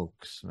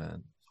smokes,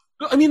 man.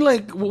 I mean,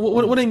 like,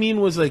 what I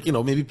mean was, like,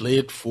 maybe play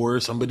it for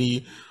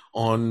somebody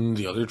on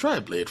the other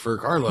tribe. Play it for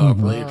Carla.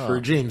 Play it for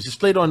James. Just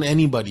play it on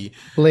anybody.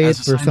 Play as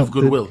it a for sign of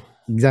goodwill.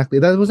 Exactly.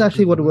 That was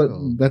actually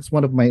that's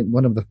one of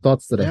the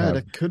thoughts that I have.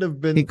 That could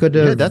have been. He could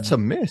have. Yeah, that's a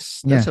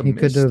miss. He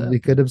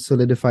could have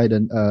solidified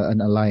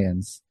an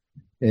alliance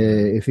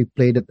if he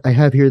played it. I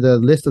have here the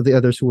list of the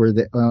others who were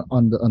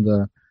on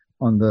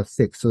the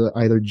 6. So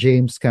either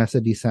James,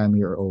 Cassidy,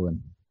 Sammy, or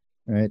Owen.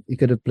 Right. He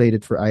could have played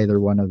it for either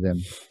one of them.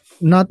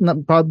 Not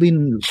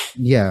probably.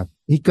 Yeah,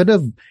 he could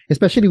have,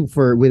 especially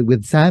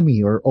with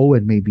Sammy or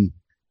Owen, maybe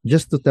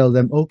just to tell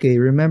them, okay,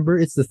 remember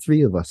it's the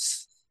 3 of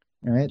us.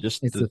 Right.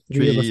 Just it's the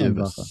 3 of us on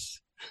Baka.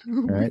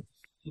 Right.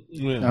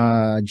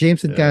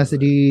 James and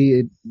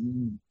Cassidy,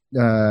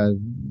 a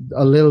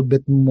little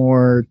bit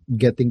more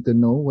getting to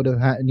know what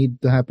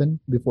need to happen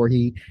before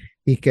he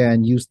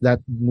can use that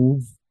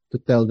move to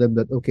tell them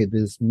that, okay,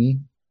 this is me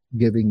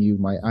giving you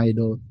my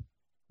idol.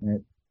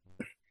 Right.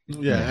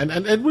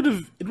 And it would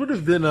have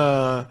been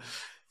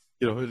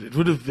it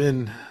would have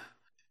been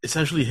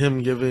essentially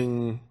him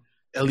giving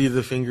Ellie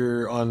the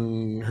finger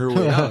on her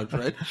way out,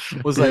 right?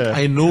 Was like,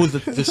 I know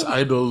that this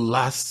idol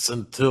lasts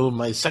until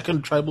my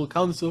second tribal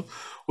council,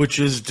 which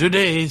is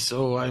today,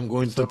 so I'm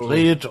going to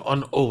play it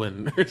on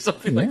Owen or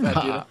something like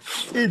that.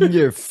 You know? In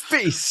your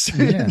face.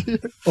 Yeah.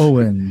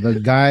 Owen, the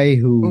guy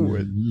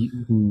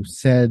who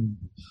said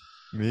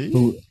me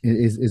who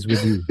is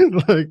with you.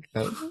 Like,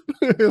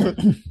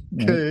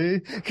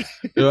 okay.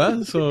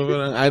 Yeah,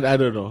 so I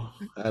don't know.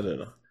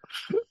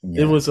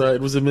 Yeah. It was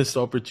a missed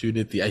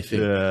opportunity, I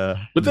think.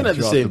 Yeah. But then at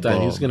the same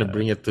time, he's gonna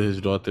bring it to his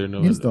daughter.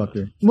 His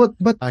daughter. What?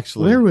 But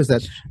actually, where was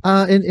that?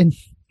 In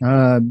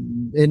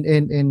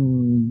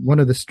one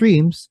of the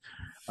streams,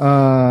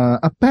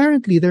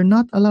 apparently they're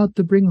not allowed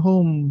to bring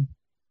home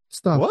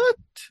stuff. What?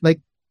 Like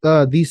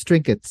these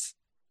trinkets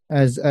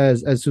as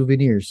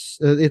souvenirs.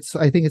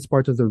 I think it's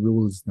part of the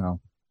rules now.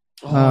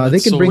 They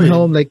can bring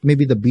home like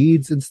maybe the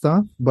beads and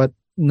stuff, but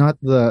not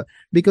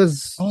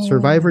because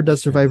Survivor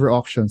does Survivor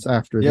auctions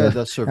after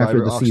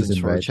the season,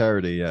 for right?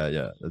 Charity.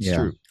 Yeah, that's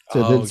true.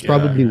 So that's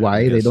probably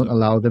why they don't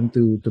allow them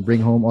to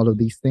bring home all of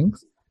these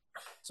things.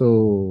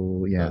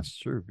 So yeah, that's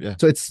true. Yeah.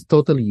 So it's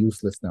totally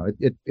useless now.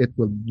 It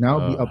will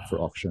now be up for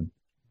auction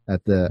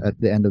at the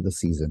end of the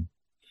season.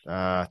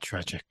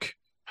 Tragic.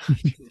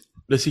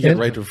 Does he get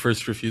right of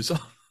first refusal?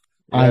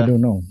 I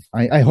don't know.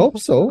 I hope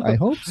so. I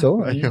hope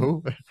so. I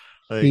hope.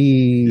 Like,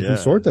 he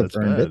sort of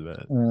earned it,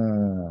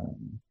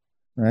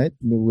 right?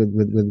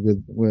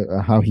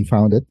 With how he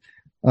found it.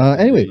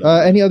 Anyway,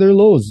 any other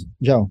lows,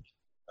 Joe?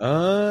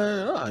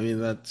 I mean,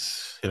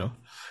 that's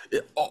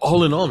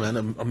all in all,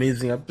 man,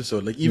 amazing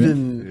episode. Like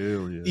even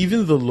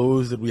the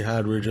lows that we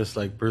had were just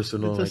like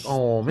personal. Like,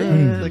 oh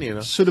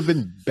man, should have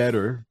been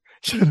better.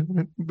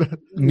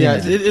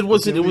 It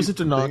wasn't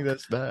a knock.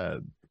 That's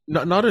bad.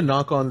 Not a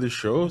knock on the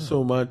show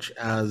so much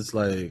as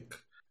like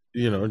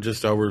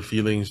just our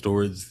feelings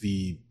towards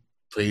the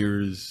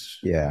players.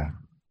 Yeah.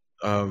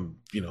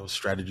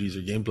 Strategies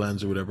or game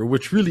plans or whatever,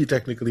 which really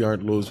technically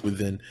aren't lows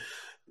within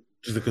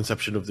the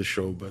conception of the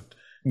show, but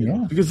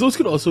because those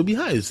could also be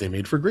highs. They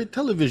made for great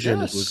television.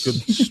 Yes. It was good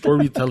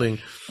storytelling.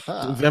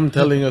 Them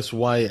telling us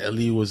why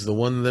Ellie was the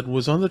one that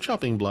was on the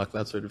chopping block,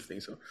 that sort of thing.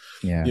 So,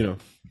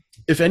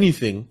 if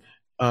anything,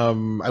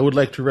 I would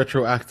like to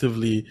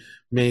retroactively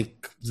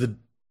make the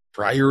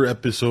prior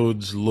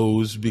episodes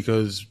lows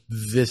because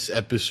this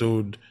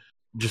episode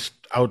just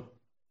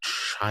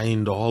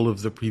outshined all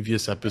of the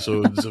previous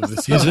episodes of the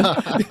season.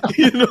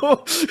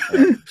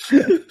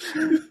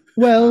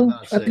 Well,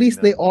 at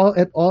least it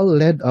all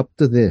led up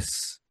to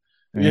this.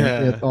 Right?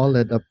 Yeah, it all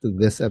led up to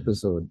this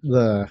episode.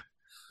 The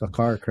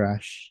car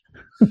crash.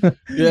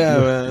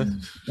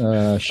 Man.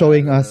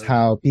 Showing us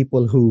how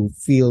people who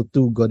feel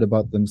too good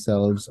about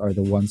themselves are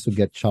the ones who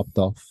get chopped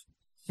off.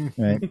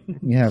 Right?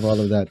 You have all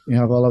of that. You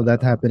have all of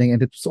that happening,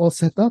 and it's all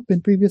set up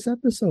in previous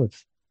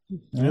episodes.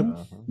 Yeah.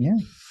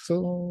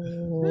 So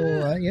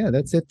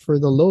that's it for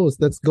the lows.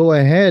 Let's go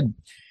ahead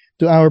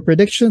to our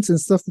predictions and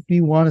stuff that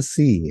we want to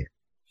see.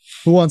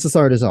 Who wants to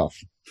start us off?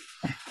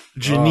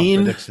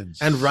 Janine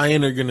and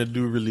Ryan are gonna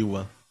do really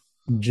well.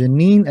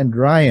 Janine and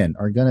Ryan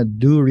are gonna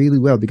do really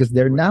well because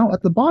they're now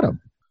at the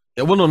bottom.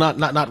 Yeah, well, no,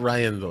 not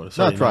Ryan though.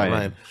 Sorry, not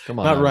Ryan. Come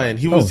on, not Ryan.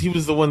 He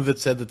was the one that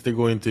said that they're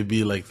going to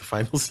be like the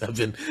final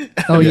 7.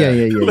 Oh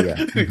yeah.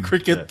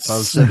 Crickets.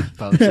 Pound 7.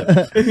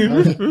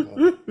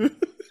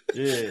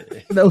 Yeah.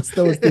 That was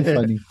too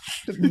funny.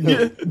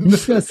 I'm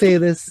just gonna say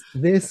this.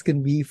 This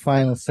can be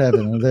final 7,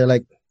 and they're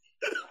like.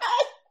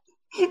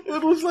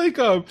 It was like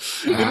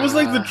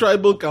the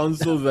tribal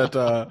council that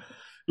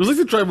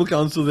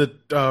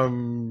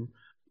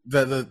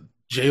that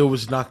Gio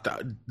was knocked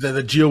out.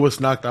 That Gio was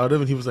knocked out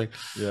of, and he was like,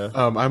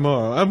 I'm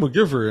a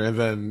giver," and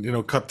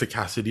then cut to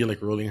Cassidy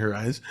like rolling her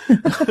eyes.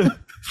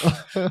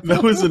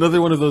 That was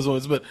another one of those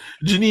ones. But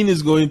Janine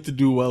is going to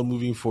do well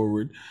moving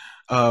forward.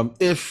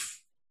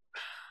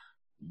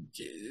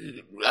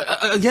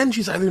 Again,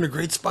 she's either in a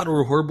great spot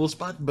or a horrible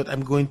spot, but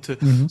I'm going to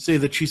say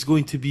that she's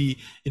going to be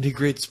in a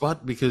great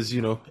spot because,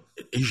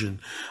 Asian.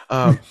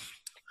 Right?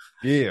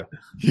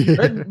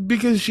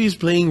 Because she's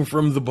playing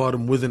from the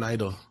bottom with an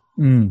idol.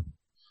 And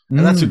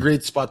that's a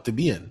great spot to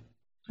be in.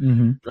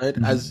 Right?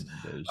 As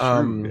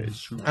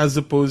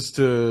opposed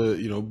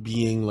to,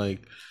 being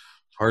like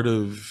part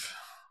of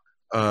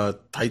a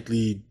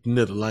tightly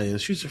knit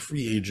alliance. She's a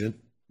free agent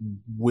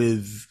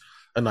with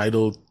an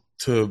idol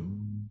to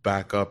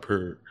back up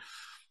her,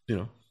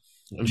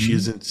 she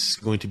isn't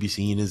going to be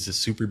seen as a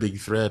super big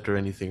threat or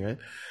anything, right?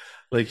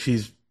 Like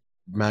she's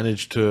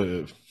managed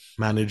to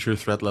manage her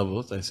threat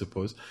levels, I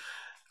suppose.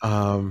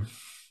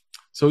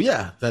 So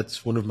yeah,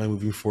 that's one of my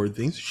moving forward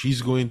things.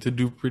 She's going to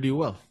do pretty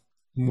well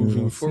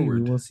moving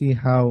forward. We'll see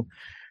how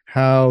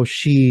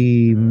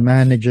she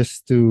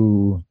manages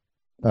to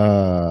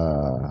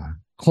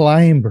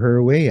climb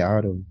her way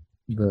out of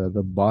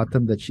the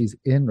bottom that she's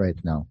in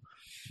right now.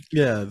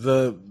 Yeah,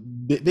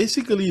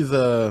 basically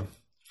the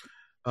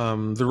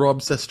Rob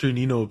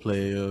Sesternino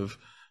play of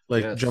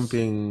like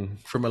jumping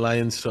from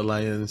alliance to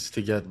alliance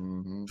to get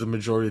the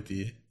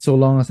majority. So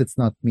long as it's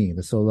not me.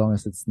 So long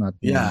as it's not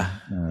me. Yeah.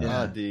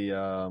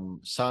 The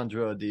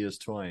Sandra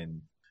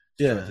Diaz-Twine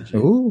strategy.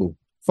 Ooh.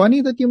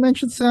 Funny that you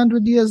mentioned Sandra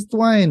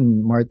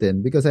Diaz-Twine,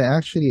 Martin, because I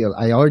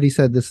already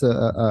said this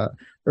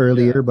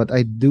earlier, but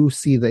I do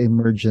see the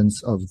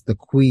emergence of the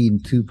Queen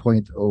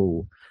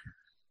 2.0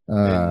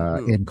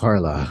 in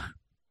Carla.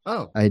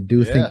 Oh, I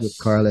do think that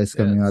Carla is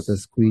coming out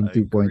as Queen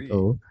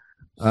 2.0.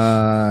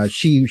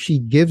 She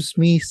gives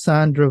me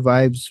Sandra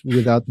vibes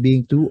without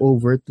being too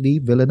overtly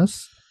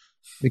villainous.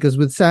 Because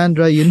with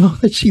Sandra, you know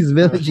that she's a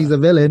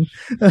villain.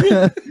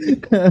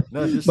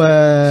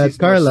 But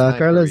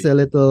Carla's a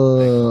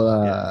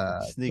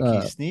little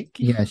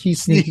sneaky. Yeah,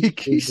 she's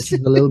sneaky. She's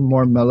a little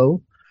more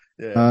mellow.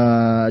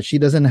 She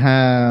doesn't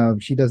have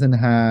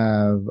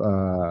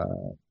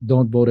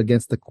don't vote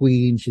against the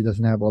queen. She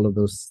doesn't have all of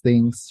those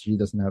things. She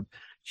just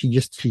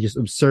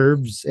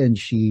observes and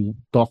she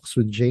talks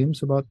with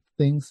James about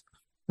things.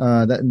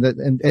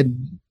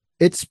 And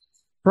it's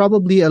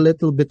probably a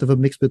little bit of a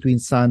mix between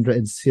Sandra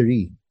and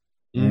Siri.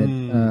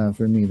 Right?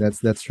 For me,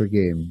 that's her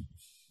game.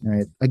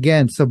 Right?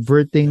 Again,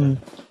 subverting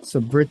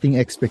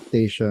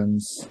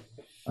expectations.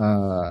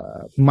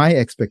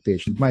 My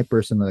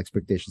personal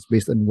expectations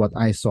based on what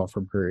I saw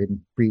from her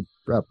in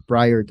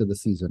prior to the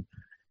season,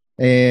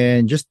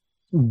 and just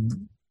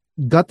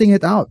gutting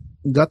it out,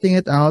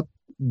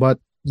 but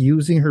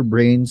using her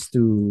brains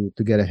to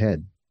get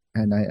ahead.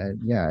 And I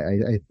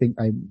think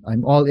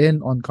I'm all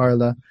in on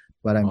Carla,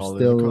 but I'm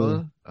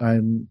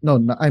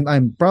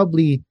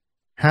probably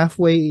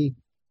halfway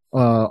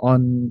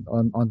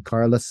on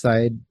Carla's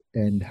side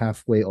and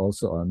halfway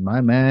also on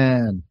my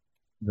man,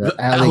 the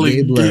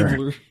Ellie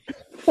Gabler.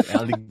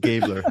 Ellie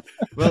Gabler.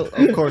 Well,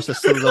 of course, I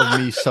still love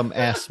me some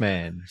ass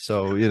man.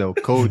 So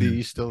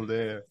Cody's still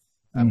there.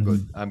 I'm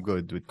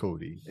good with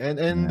Cody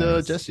and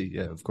Jesse.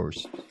 Yeah, of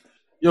course.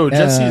 Yo,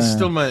 Jesse is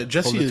still my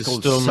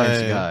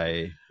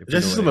guy.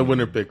 Jesse's still my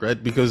winner pick,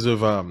 right? Because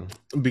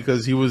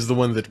he was the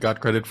one that got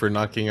credit for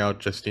knocking out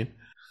Justine.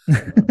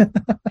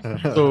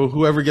 So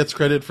whoever gets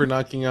credit for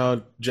knocking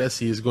out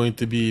Jesse is going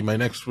to be my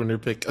next winner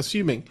pick,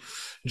 assuming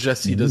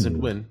Jesse doesn't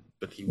win,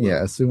 but he will.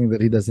 Yeah, assuming that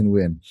he doesn't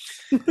win.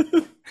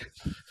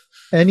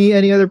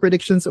 Any other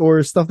predictions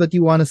or stuff that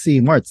you want to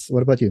see, Martz?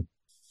 What about you?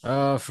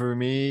 For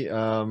me,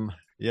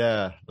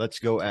 let's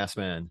go ass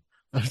man.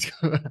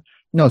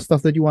 No,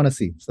 stuff that you want to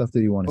see. Stuff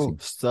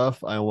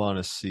I want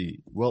to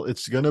see. Well,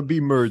 it's gonna be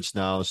merged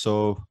now,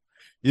 so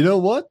you know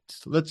what?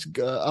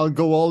 I'll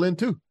go all in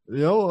too.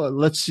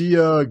 Let's see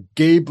a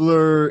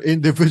Gabler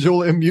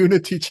individual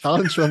immunity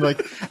challenge from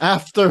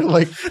after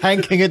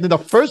tanking it in the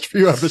first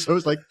few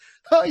episodes.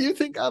 Oh, you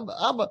think I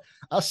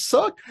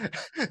suck?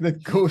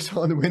 That goes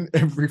on to win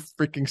every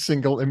freaking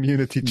single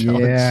immunity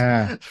challenge.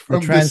 Yeah, the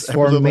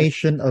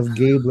transformation of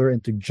Gabler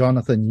into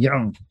Jonathan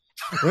Young.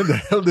 When the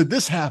hell did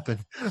this happen?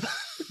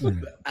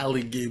 The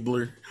Ellie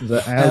Gabler.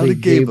 The Ellie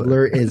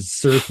Gabler is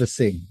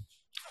surfacing.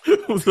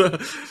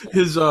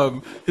 His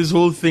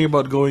whole thing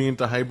about going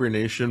into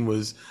hibernation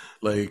was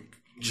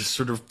just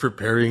sort of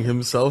preparing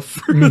himself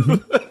for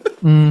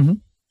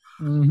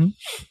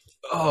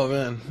Oh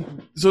man.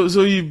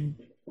 So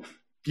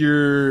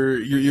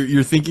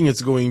you're thinking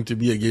it's going to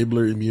be a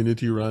Gabler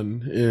immunity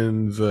run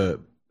in the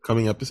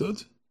coming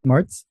episodes?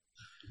 Martz?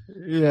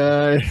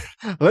 Yeah,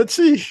 let's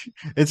see.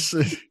 It's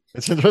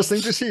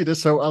interesting to see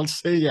this, so I'll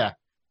say yeah.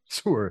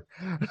 Sure.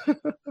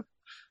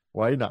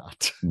 Why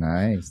not?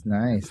 Nice.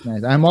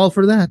 I'm all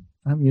for that.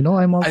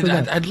 I'm all for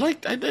that. I'd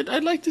like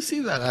to see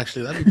that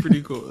actually. That'd be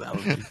pretty cool. That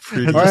would be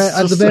pretty. Or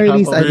at the very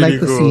least, I'd like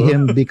to see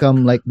him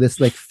become this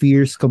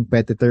fierce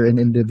competitor in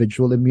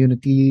individual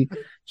immunity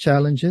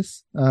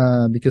challenges.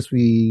 Because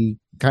we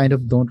kind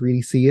of don't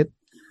really see it.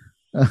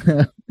 He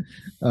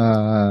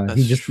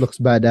just looks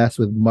badass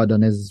with mud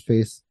on his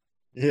face.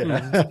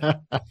 Yeah.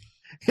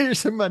 Here's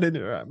some mud in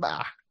your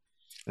eye.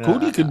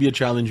 Cody could be a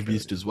challenge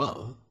beast as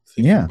well.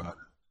 Yeah.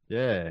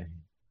 Yeah.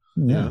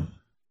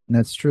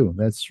 That's true.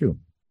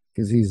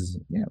 Because he's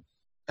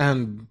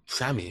and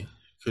Sammy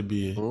could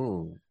be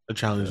a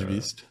challenge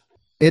beast.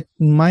 It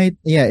might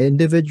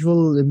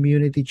individual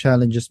immunity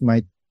challenges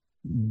might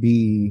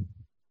be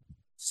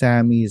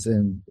Sammy's,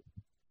 and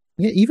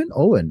even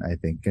Owen I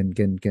think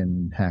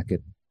can hack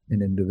it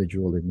in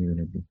individual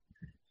immunity,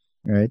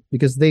 right?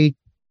 Because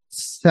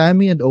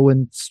Sammy and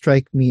Owen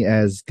strike me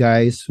as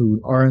guys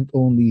who aren't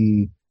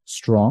only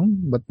strong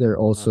but they're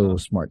also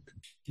smart.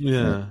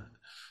 Yeah,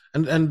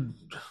 right? and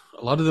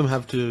a lot of them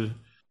have to.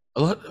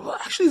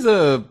 Actually,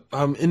 the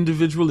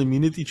individual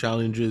immunity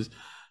challenges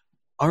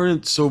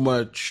aren't so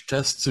much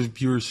tests of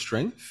pure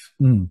strength.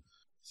 If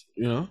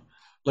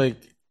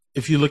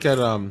you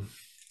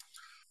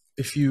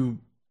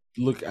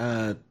look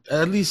at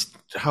least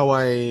how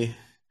I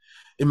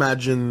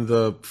imagine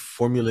the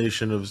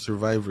formulation of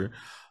Survivor,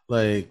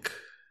 there's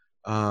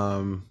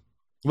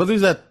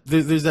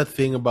that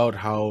thing about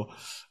how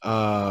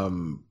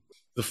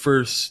the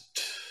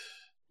first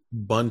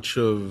bunch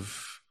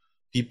of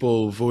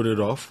people voted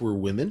off were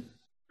women,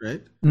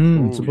 right?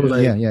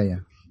 Yeah.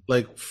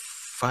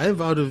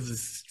 5 out of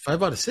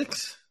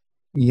 6.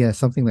 Yeah,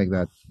 something like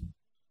that.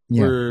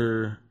 Yeah.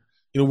 Were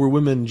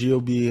women,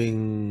 Gio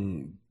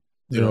being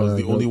the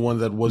only one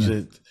that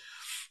wasn't.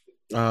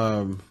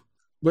 Yeah.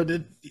 But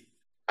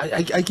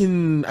I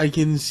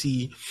can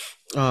see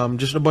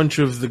just a bunch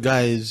of the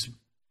guys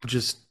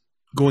just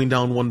going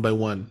down one by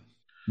one.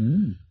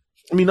 I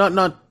mean,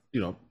 not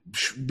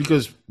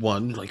because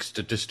one, like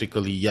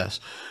statistically,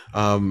 yes,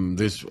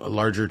 there's a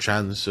larger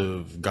chance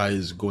of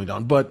guys going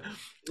down, but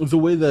the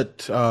way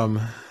that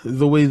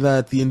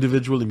the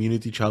individual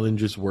immunity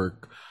challenges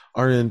work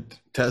aren't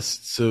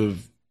tests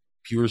of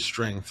pure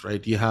strength,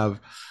 right? You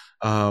have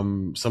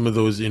some of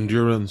those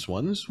endurance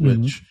ones,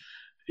 which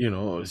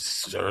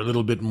are a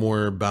little bit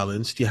more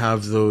balanced. You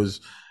have those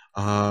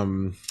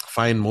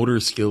fine motor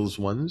skills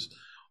ones,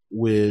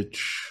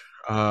 which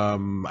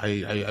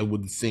I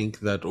would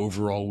think that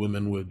overall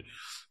women would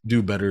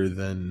do better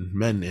than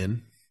men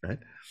in, right?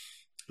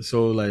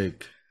 So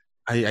like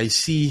I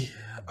see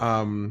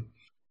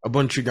a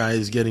bunch of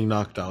guys getting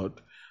knocked out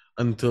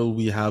until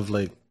we have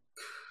like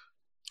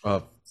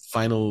a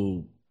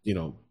final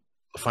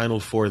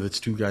four that's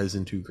 2 guys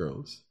and 2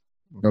 girls.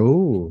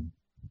 Oh.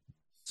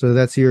 So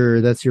that's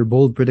your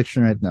bold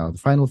prediction right now. The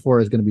final 4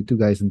 is going to be 2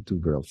 guys and 2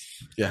 girls.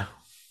 Yeah.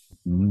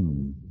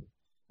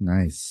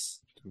 Nice.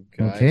 2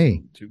 guys okay.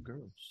 and 2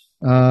 girls.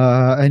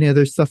 Any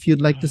other stuff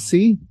you'd like to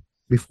see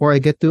before I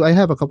get to? I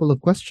have a couple of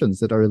questions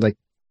that are like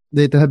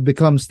that have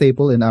become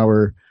staple in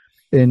our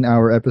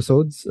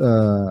episodes,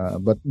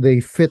 but they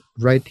fit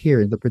right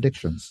here in the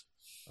predictions.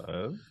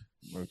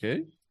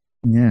 Okay.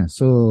 Yeah.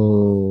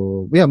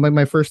 So yeah,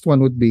 my first one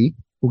would be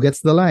who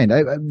gets the line.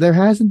 There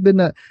hasn't been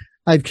a.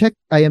 I've checked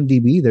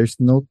IMDb. There's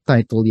no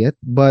title yet,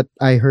 but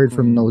I heard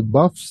from Node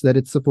Buffs that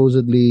it's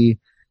supposedly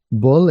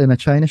Bull in a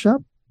China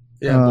shop.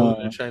 Yeah, Bull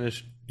in a China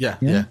shop. Yeah.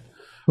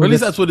 Or at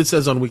least that's what it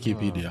says on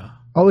Wikipedia.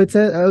 Oh, it's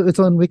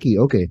on Wiki.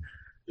 Okay.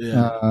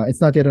 Yeah. It's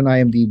not yet on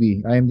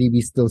IMDb.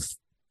 IMDb still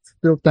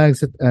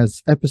tags it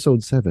as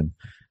episode 7.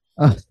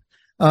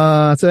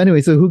 So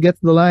anyway, so who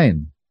gets the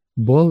line?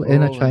 Bull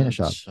in a China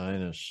shop.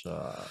 China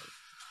shop.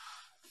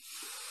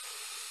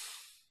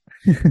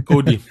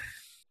 Cody.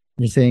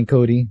 You're saying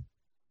Cody?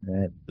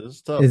 Right.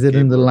 Is it Gabler.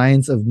 in the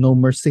lines of No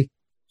Mercy?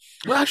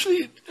 Well,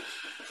 actually,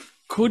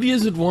 Cody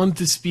isn't one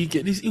to speak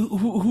it.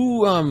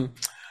 Who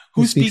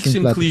speaks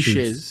in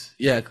cliches?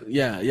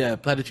 Yeah,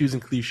 platitudes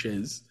and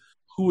cliches.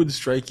 Who would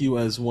strike you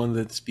as one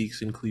that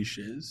speaks in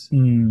cliches?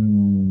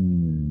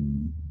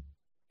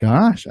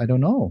 Gosh, I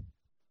don't know.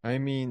 I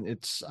mean,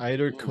 it's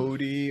either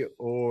Cody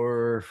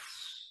or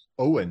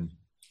Owen.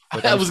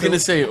 But I was going to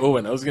say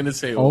Owen.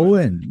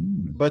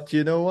 But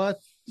you know what?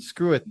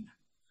 Screw it.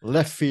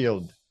 Left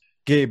field.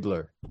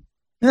 Gabler.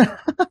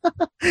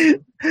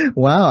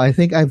 Wow, I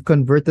think I've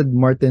converted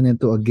Martin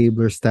into a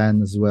Gabler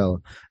stan as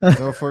well.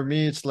 So for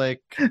me, it's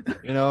like,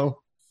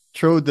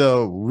 throw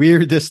the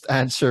weirdest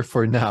answer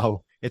for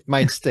now. It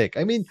might stick.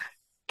 I mean,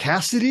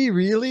 Cassidy,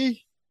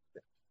 really?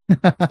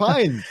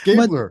 Fine,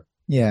 Gabler.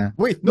 Yeah.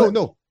 Wait,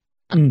 no.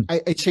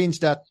 I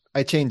changed that.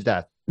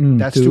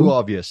 That's too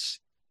obvious.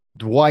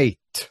 Dwight.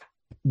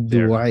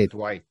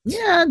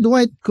 Yeah,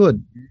 Dwight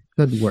could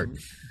work.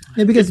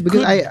 Yeah, because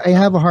I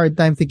have a hard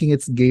time thinking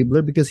it's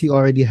Gabler because he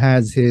already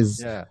has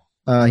his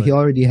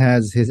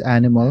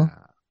animal,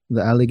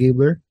 the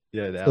alligator.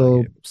 Yeah, the so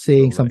alligator.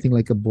 Saying something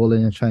like a bull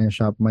in a China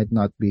shop might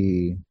not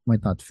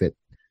fit.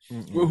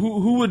 Well,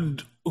 who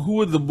would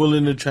the bull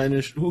in a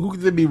China who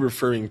could they be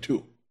referring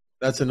to?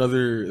 That's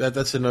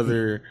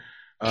another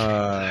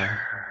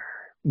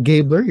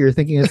Gabler, you're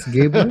thinking it's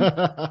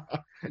Gabler?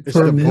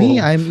 For me,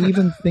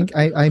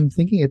 I'm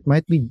thinking it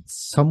might be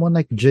someone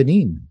like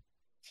Janine.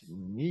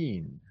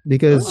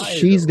 Because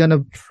she's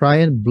gonna try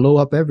and blow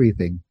up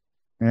everything,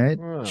 right?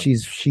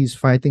 She's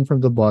fighting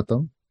from the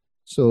bottom,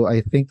 so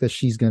I think that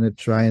she's gonna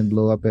try and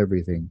blow up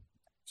everything.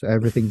 So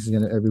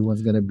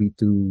everyone's gonna be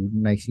too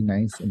nicey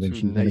nice, and then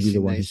she's gonna be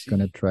the one who's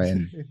gonna try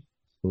and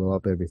blow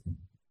up everything.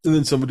 And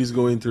then somebody's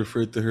going to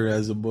refer to her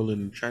as a bull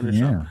in a China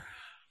shop.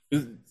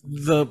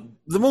 The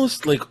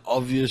most like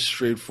obvious,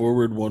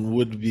 straightforward one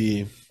would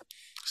be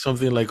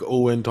something like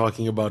Owen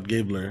talking about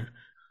Gabler.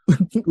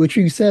 Which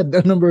you said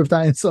a number of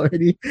times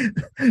already.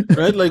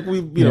 Right? Like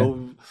we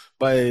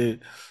by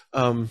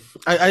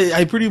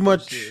I pretty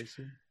much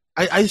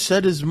I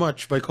said as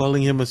much by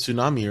calling him a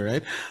tsunami,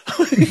 right?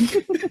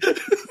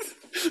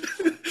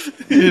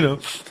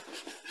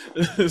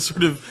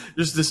 Sort of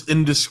just this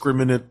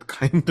indiscriminate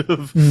kind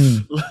of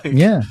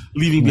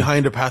leaving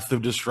behind a path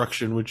of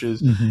destruction, which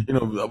is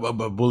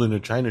a bull in a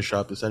China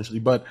shop essentially.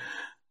 But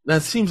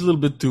that seems a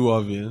little bit too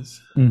obvious,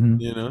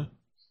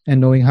 And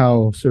knowing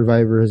how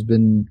Survivor has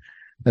been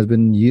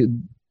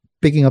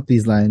picking up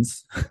these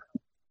lines.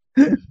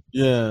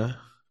 Yeah.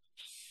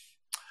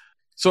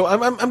 So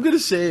I'm gonna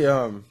say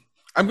I'm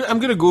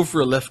gonna go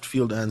for a left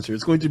field answer.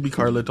 It's going to be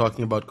Carla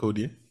talking about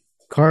Cody.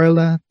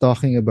 Carla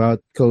talking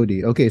about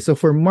Cody. Okay, so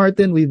for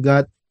Martin, we've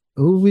got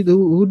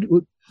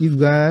you've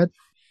got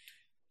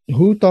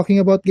who talking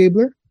about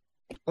Gabler?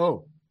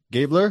 Oh,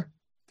 Gabler?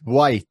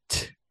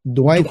 White.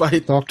 Dwight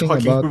talking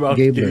about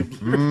Gabler.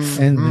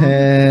 And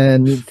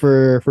then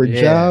for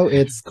Zhao,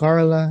 it's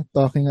Carla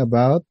talking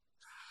about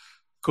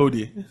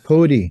Cody.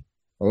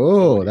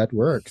 Oh, that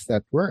works.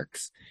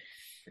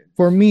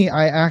 For me,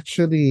 I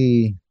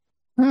actually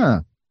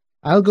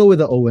I'll go with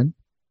the Owen.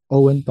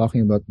 Owen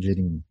talking about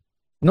Janine.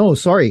 No,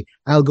 sorry.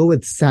 I'll go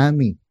with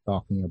Sammy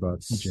talking about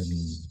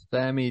Janine.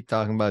 Sammy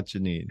talking about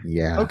Janine.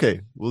 Yeah.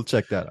 Okay, we'll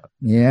check that out.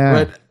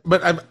 Yeah.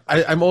 But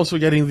I'm also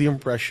getting the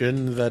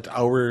impression that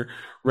our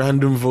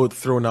random vote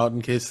thrown out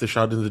in case the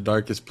shot in the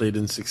dark is played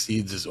and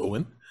succeeds is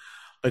Owen.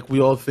 Like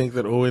we all think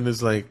that Owen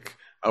is like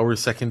our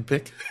second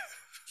pick.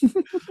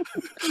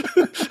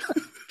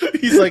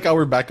 He's like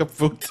our backup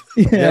vote.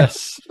 Yeah.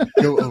 Yes.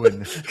 Go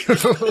Owen.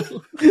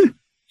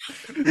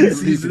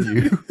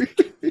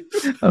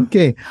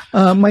 Okay.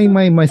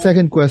 My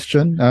second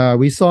question.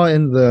 We saw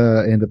in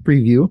the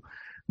preview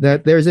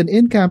that there's an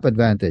in-camp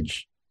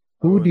advantage.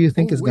 Who do you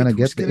think is gonna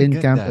get the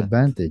in-camp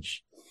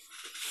advantage?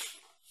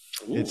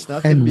 It's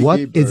not. And what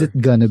is it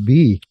gonna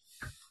be?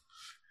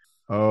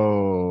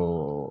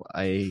 Oh,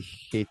 I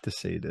hate to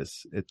say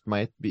this. It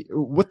might be.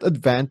 What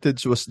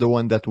advantage was the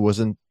one that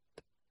wasn't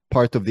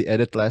part of the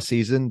edit last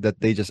season that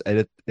they just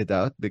edit it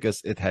out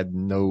because it had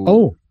no.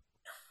 Oh,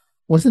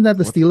 wasn't that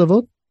the steal a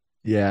vote?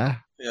 Yeah.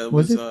 Yeah.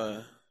 Was it?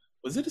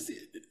 Was it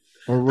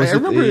Or was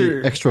it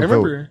an extra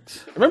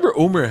vote? I remember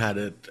Omer had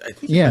it. I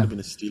think it might have been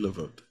a steal a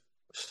vote.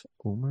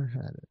 Omer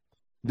had it.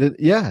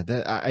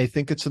 I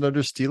think it's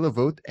another steal a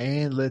vote,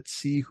 and let's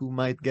see who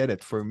might get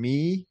it. For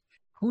me,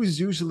 who's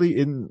usually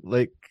in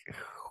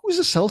who's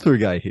a Seltzer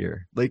guy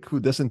here? Like who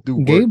doesn't do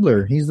work?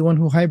 Gabler. He's the one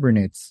who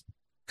hibernates.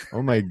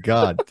 Oh my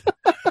god.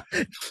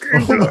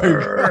 Oh my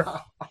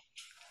god.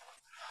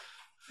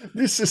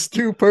 This is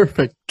too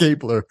perfect,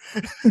 Gabler.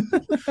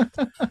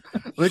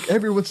 Like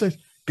everyone says,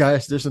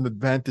 guys, there's an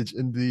advantage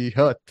in the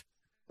hut.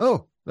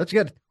 Oh, let's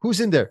get it. Who's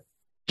in there?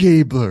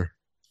 Gabler.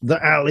 The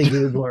alley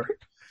Gabler.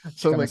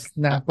 So like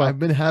I've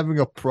been having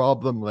a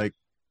problem like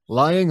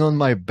lying on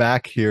my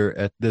back here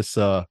at this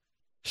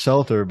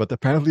shelter, but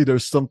apparently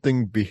there's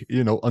something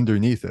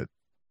underneath it.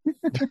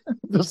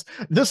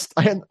 just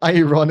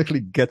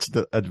ironically gets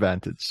the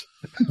advantage.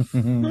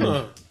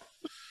 Huh.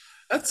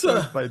 That's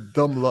by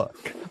dumb luck.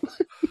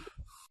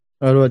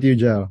 What about you,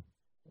 Zhao?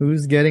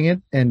 Who's getting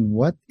it, and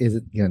what is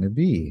it gonna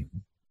be?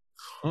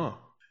 Huh?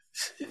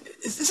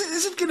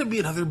 Is it gonna be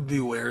another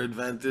Beware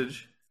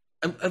advantage?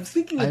 I'm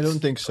thinking. I don't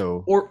think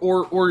so.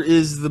 Or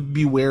is the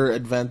Beware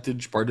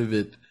advantage part of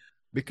it?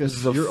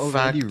 Because you're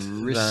already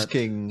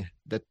risking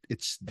that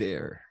it's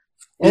there.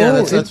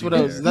 Yeah, that's what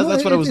I was.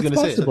 That's what I was going to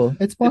say.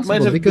 It's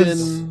possible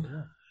because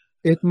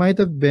it might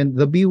have been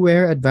the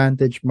Beware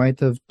advantage. Might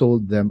have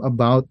told them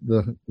about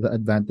the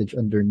advantage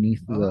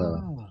underneath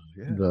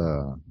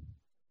the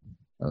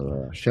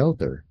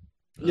shelter.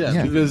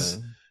 Yeah,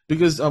 because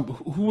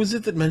who was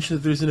it that mentioned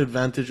that there's an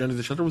advantage under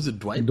the shelter? Was it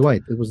Dwight?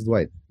 It was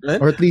Dwight, right?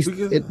 Or at least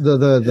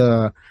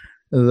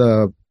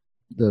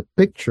the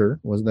picture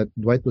was that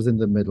Dwight was in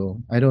the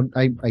middle. I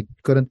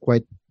couldn't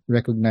quite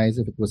recognize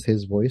if it was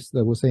his voice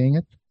that was saying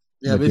it.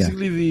 Yeah, but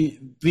basically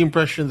the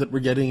impression that we're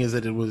getting is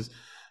that it was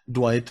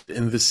Dwight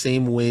in the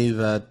same way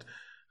that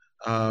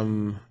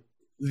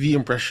the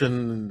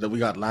impression that we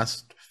got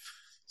last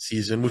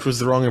season, which was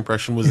the wrong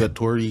impression, was that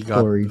Tori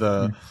got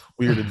the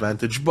weird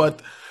advantage.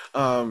 But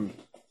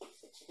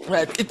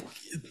it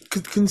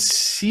could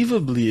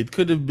conceivably it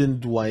could have been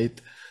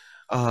Dwight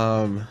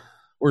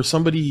or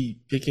somebody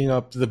picking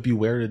up the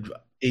Beware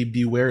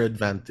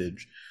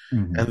advantage,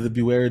 and the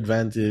Beware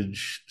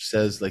advantage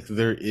says like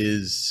there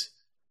is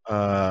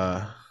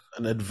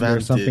an advantage.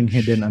 There's something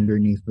hidden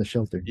underneath the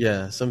shelter.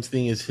 Yeah,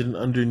 something is hidden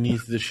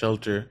underneath the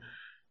shelter.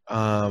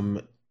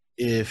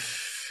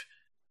 If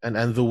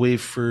the way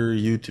for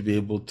you to be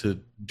able to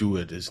do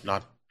it is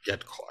not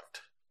get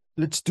caught.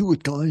 Let's do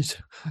it, guys.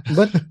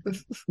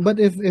 But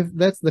if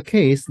that's the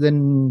case,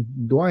 then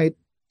Dwight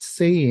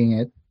saying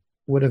it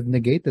would have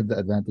negated the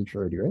advantage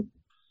already, right?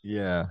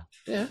 Yeah,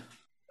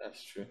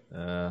 that's true.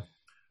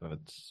 But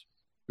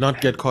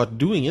not get caught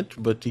doing it,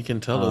 but you can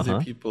tell other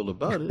people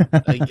about it,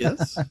 I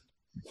guess.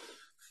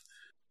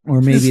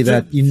 Or maybe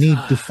that you need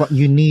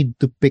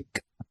to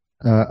pick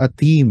a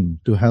team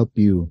to help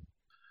you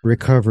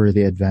recover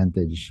the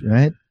advantage,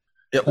 right?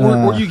 Yeah,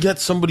 or you get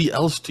somebody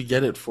else to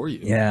get it for you.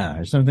 Yeah,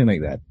 or something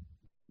like that.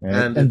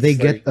 Right? And they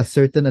get a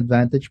certain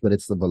advantage, but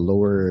it's of a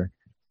lower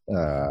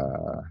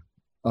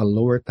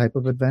type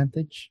of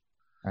advantage.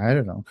 I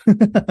don't know.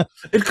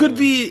 It could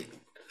be.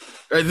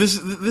 Right, this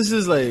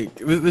isn't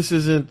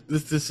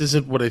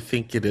what I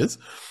think it is.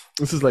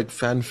 This is like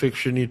fan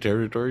fiction-y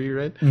territory,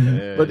 right?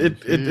 Mm-hmm. But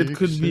it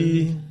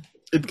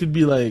could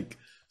be like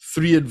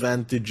 3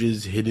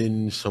 advantages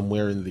hidden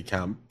somewhere in the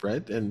camp,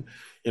 right? And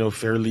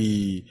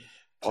fairly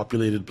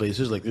populated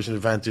places. Like there's an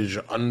advantage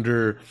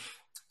under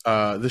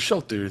the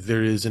shelter.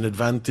 There is an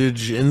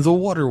advantage in the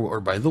water or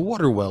by the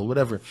water well,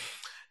 whatever.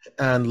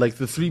 And like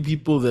the 3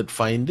 people that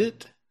find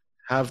it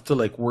have to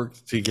like work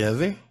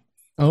together.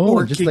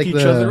 Or just kick like each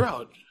other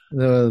out.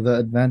 The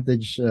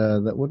advantage.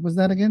 What was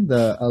that again?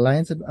 The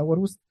alliance. What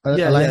was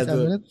alliance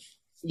amulet?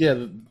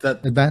 Yeah,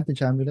 that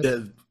Advantage amulet.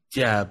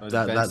 That one.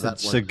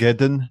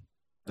 Sageddon.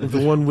 The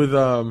one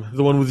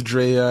with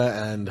Drea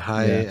and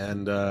Hai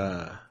and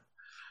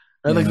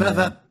like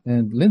that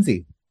and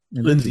Lindsay.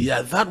 Lindsay,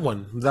 yeah, that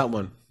one. That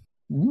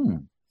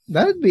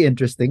would be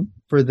interesting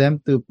for them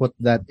to put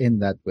that in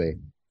that way.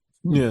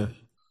 Yeah,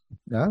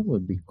 that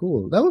would be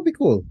cool.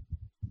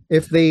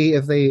 If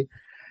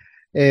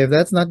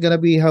that's not gonna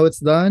be how it's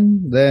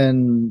done,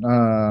 then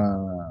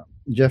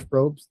Jeff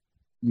Probst,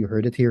 you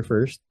heard it here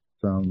first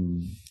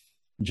from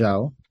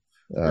Zhao.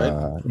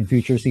 Right. In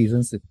future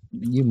seasons,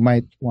 you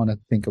might want to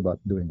think about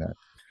doing that.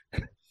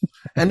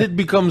 And it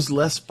becomes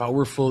less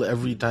powerful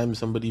every time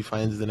somebody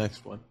finds the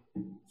next one.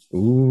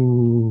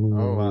 Ooh!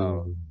 Oh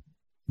wow!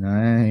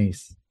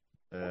 Nice.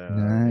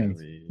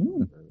 Nice.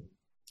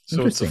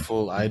 So it's a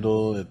full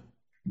idol.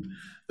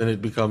 Then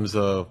it becomes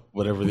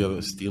whatever the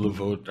other steal a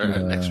vote or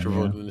an extra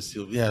vote and a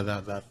steal. Yeah,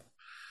 that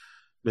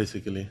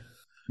basically.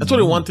 That's what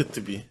I want it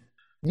to be.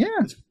 Yeah.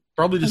 It's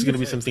probably just going to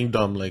be something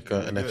dumb like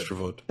an extra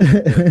vote.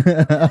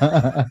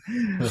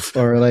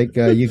 Or like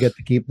you get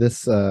to keep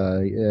this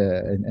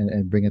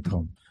and bring it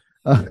home.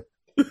 All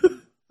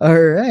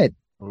right.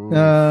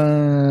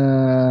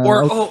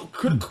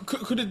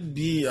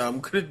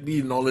 Could it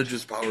be knowledge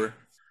is power?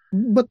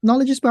 But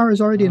knowledge is power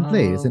is already in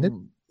play, isn't it?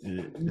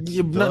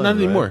 Yeah, not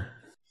anymore.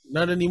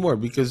 Not anymore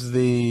because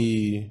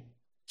they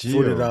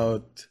voted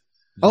out.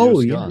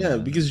 Gio's yeah,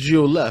 because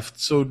Gio left.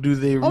 So do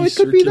they recirculate it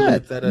could be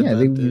that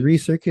advantage? they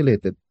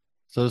recirculate it.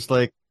 So it's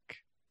like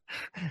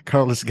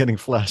Carl is getting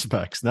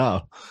flashbacks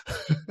now.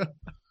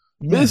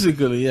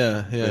 Basically,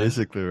 yeah.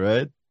 Basically,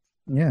 right?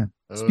 Yeah.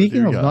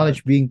 Speaking of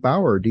knowledge being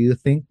power, do you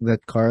think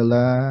that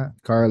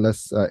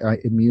Carla's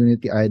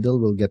immunity idol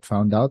will get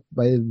found out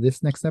by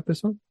this next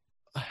episode?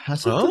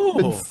 Has it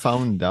been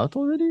found out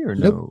already or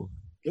no?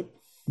 Yep.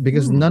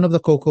 Because none of the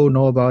Coco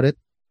know about it.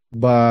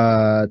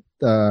 But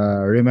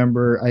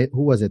remember,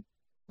 who was it?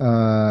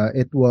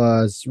 It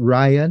was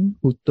Ryan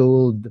who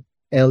told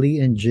Ellie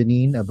and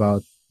Janine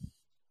about.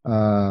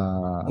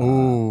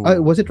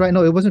 Was it Ryan?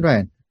 No, it wasn't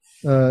Ryan.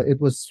 It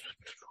was.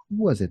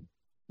 Who was it?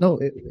 No,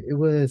 it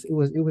was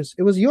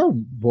your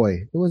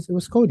boy. It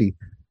was Cody.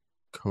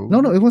 Cody?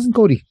 No, it wasn't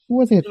Cody. Who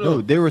was it?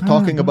 No, they were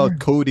talking about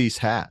Cody's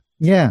hat.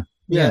 Yeah.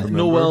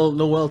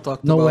 Noel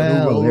talked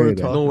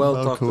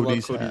about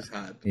Cody's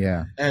hat.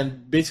 Yeah.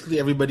 And basically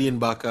everybody in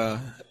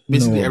Baka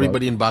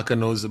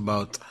knows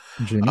about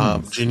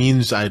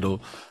Janine's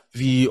idol.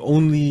 The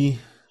only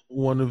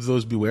one of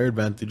those beware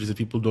advantages that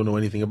people don't know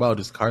anything about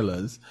is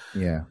Carla's.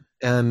 Yeah.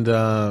 And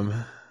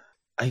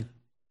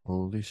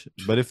holy shit.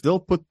 But if they'll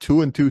put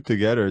 2 and 2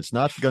 together, it's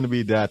not going to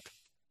be that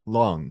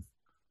long.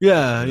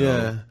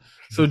 Yeah.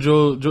 So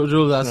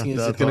Joel's asking,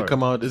 is it going to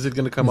come out? Is it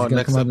going to come out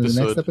next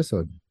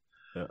episode?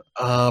 Yeah.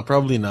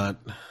 Probably not.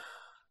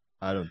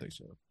 I don't think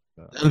so.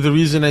 And the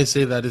reason I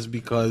say that is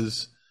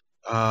because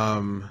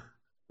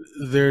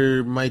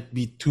there might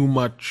be too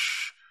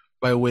much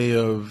by way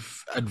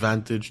of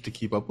advantage to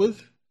keep up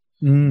with.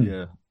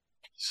 Yeah.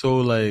 So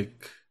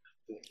like,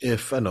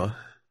 if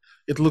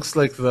it looks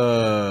like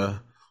the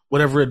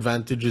whatever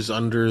advantage is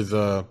under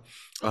the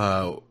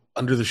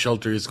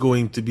shelter is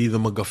going to be the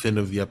MacGuffin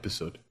of the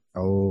episode.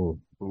 Oh.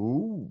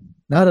 Ooh.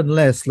 Not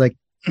unless like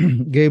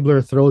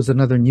Gabler throws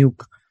another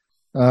nuke.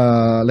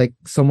 Like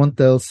someone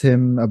tells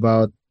him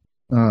about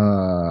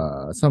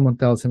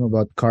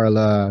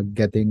Carla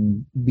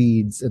getting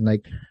beads, and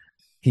like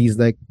he's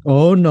like,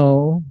 oh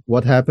no,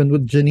 what happened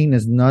with Janine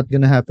is not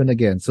gonna happen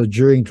again. So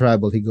during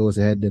tribal, he goes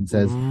ahead and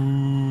says,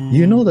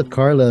 you know that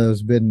Carla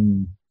has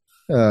been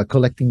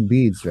collecting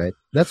beads, right?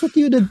 That's what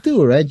you did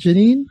too, right,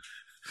 Janine?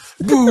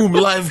 Boom!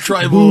 Live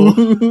tribal.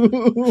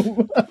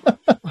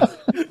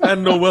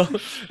 and Noel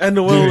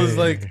was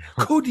like,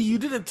 Cody, you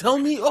didn't tell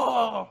me.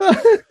 Oh,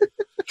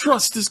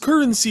 trust is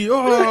currency.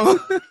 Oh.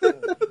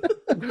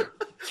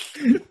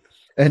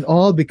 And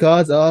all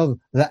because of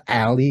the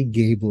Ellie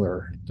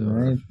Gabler.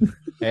 Right?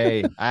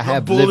 Hey, I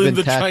have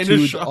living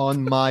tattooed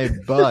on my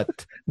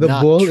butt. The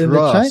bull in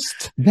the China.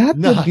 That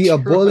would be a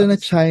bull in a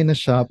China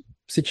shop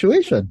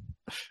situation.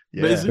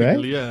 Yeah.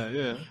 Basically, right?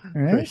 yeah.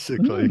 Right?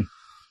 Basically.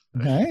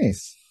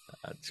 Nice.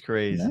 That's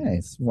crazy.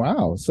 Nice.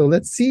 Wow. So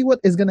let's see what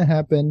is going to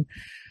happen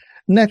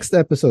next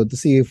episode to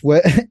see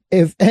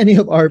if any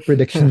of our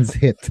predictions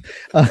hit.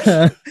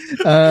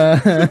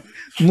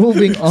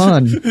 Moving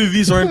on.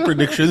 These aren't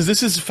predictions.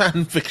 This is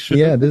fan fiction.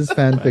 Yeah, this is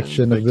fan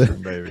fiction of the.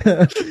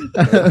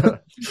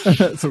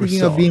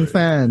 Speaking of being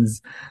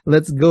fans,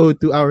 let's go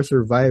to our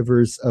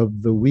survivors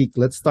of the week.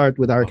 Let's start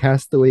with our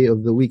castaway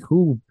of the week.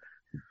 Who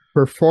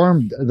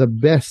performed the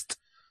best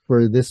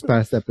for this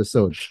past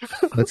episode?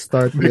 Let's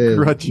start with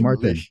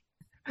Martin.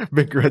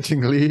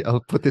 Begrudgingly, I'll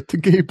put it to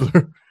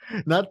Gabler.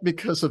 Not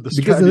because of the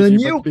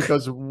strategy, but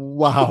because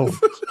wow.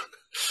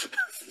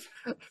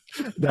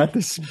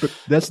 That's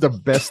the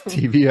best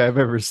TV I've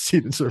ever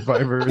seen in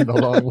Survivor in a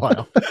long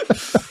while.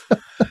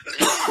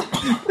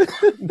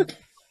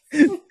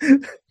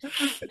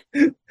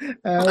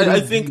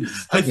 I think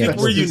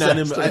we're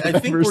unanimous. I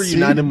think we're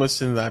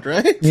unanimous in that,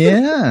 right?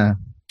 Yeah,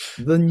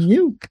 the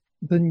nuke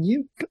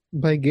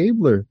by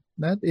Gabler.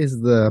 That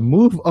is the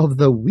move of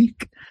the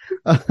week.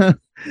 All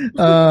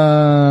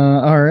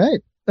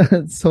right.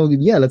 So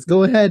yeah, let's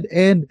go ahead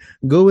and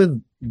go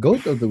with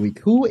goat of the week.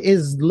 Who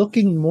is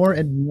looking more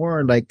and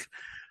more like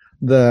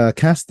the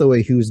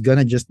castaway who's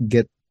gonna just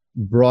get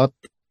brought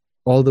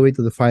all the way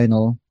to the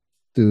final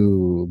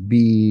to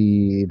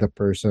be the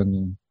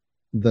person,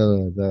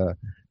 the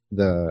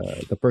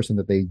person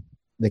that they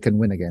can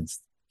win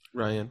against?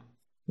 Ryan.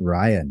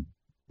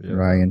 Yeah.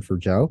 Ryan for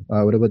Joe.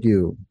 What about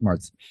you,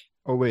 Martz?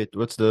 Oh wait,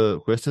 what's the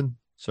question?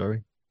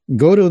 Sorry.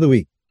 Goat of the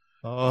week.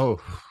 Oh,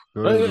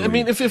 I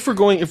mean, if we're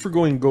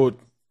going goat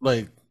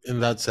like in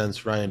that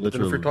sense, Ryan. But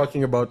then if we're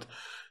talking about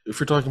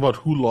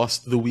who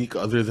lost the week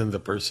other than the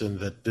person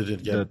that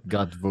didn't get that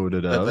got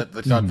voted out,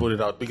 that got voted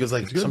out, because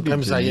like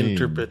sometimes I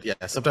interpret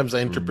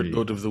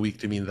goat of the week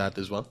to mean that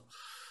as well.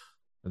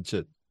 That's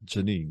it,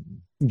 Janine.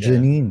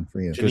 Janine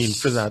for you. Janine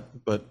for that,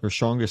 but her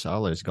strongest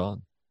ally is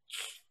gone.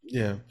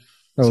 Yeah.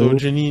 So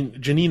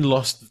Janine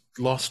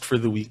lost for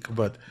the week,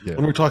 but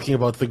when we're talking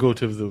about the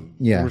goat of the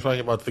when we're talking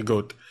about the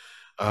goat,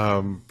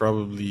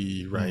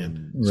 probably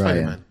Ryan.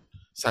 Spider-Man.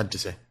 Sad to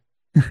say.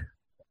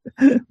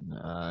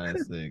 I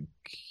think.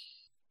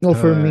 Well,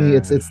 for me,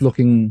 it's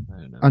looking.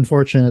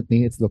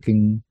 Unfortunately, it's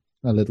looking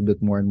a little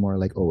bit more and more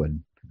like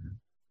Owen.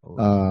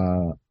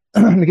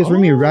 Because for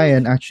me,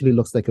 Ryan actually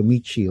looks like a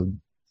meat shield.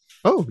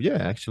 Oh yeah,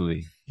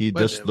 actually, he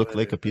does look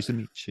like a piece of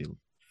meat shield.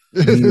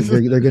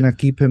 They're gonna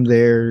keep him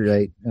there,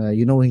 right?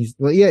 He's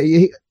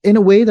in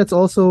a way that's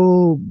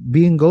also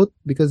being goat,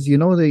 because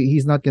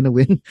he's not gonna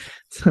win,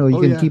 so you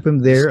can keep him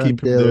there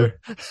until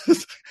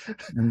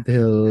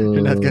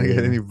you're not gonna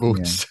get any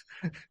votes.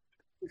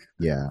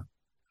 Yeah.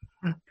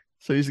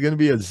 So he's gonna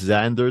be a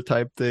Xander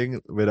type thing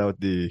without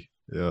this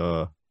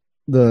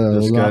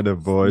kind of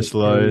voice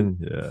line.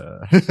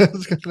 Yeah,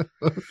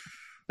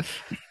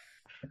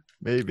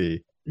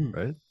 maybe,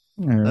 right?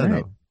 All right. I don't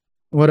know.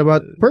 What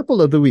about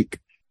purple of the week?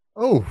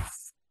 Oh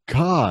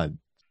God!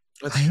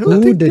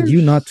 Who did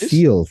you not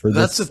feel for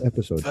this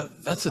episode?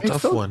 That's a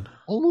tough one.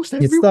 Almost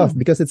everyone. It's tough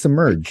because it's a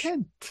merge.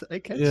 I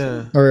can't.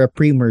 Yeah. Or a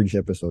pre-merge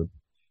episode.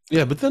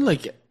 Yeah, but then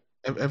like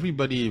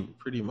everybody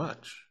pretty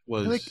much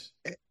was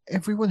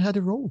everyone had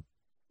a role.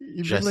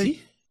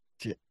 Jesse?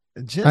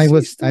 I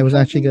was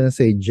actually gonna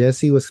say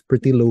Jesse was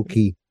pretty low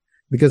key,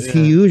 because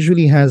he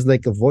usually has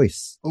like a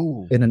voice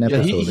in an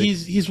episode. Yeah,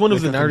 he's one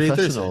of the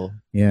narrators.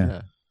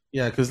 Yeah,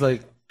 because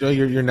like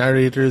your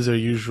narrators are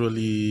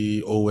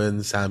usually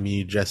Owen,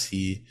 Sammy,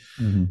 Jesse,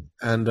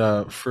 and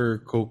for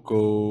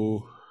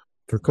Coco.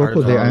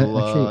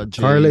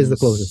 Carla is the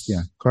closest.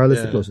 Yeah, Carla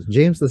is the closest.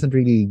 James doesn't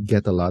really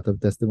get a lot of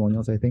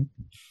testimonials, I think.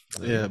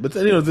 Yeah, but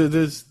then,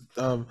 there's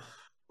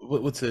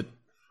what's it?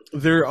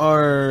 There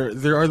are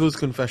those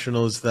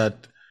confessionals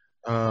that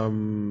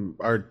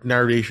are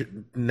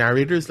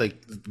narrators,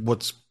 like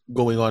what's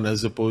going on,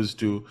 as opposed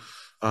to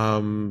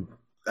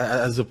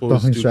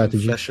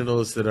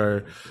confessionals that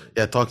are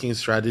talking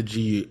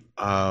strategy,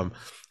 and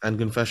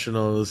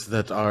confessionals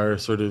that are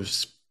sort of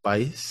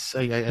spice.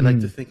 I like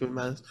to think of them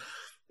as,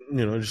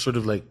 just sort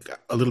of like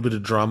a little bit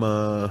of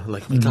drama,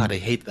 like, my God, I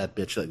hate that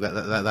bitch, like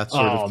that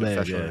sort of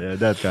confessional. Yeah,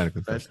 that kind of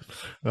confession.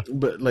 Right?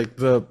 But like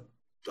the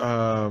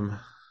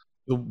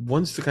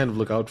ones to kind of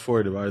look out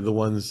for are the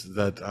ones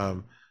that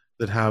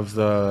have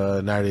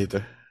the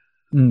narrator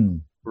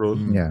role.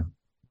 Yeah,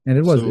 and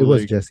it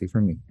was Jesse for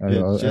me.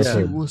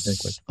 Jesse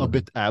was a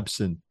bit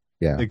absent.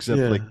 Yeah, except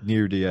like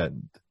near the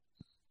end.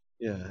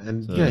 Yeah,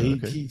 and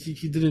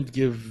he didn't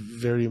give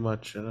very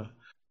much.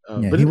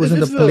 But he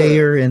wasn't a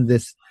player in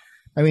this.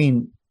 I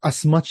mean,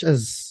 as much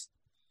as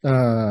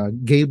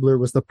Gabler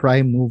was the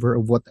prime mover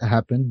of what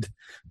happened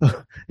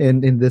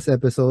in this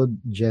episode,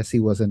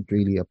 Jesse wasn't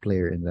really a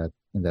player in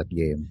that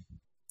game.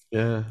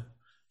 Yeah.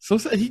 So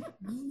he,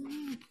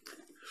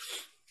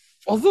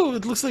 although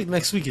it looks like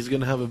next week he's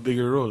going to have a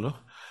bigger role, no?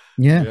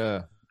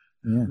 Yeah.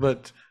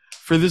 But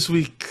for this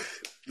week,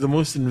 the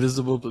most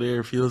invisible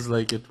player feels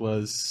like it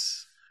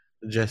was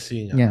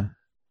Jesse. Yeah.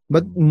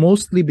 But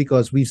mostly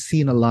because we've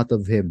seen a lot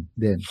of him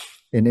then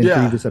in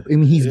previous episodes. I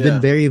mean, he's been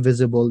very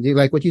visible.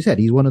 Like what you said,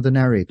 he's one of the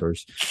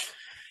narrators.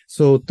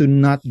 So to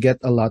not get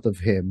a lot of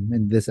him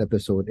in this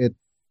episode,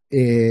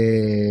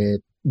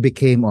 it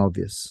became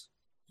obvious.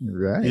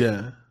 Right?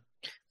 Yeah.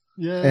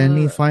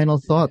 Any final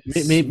thoughts?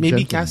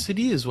 Maybe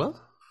Cassidy as well?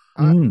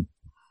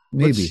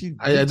 Maybe.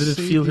 I didn't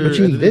feel her. But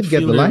she did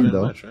get the line,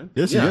 though. Much, right?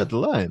 Yes, she got the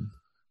line.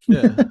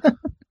 Yeah.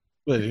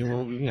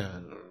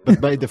 But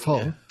by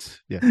default.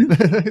 Yeah.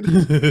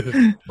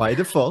 By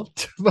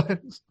default. Right.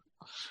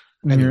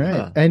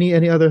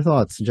 Any other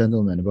thoughts,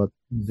 gentlemen, about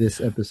this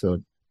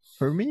episode?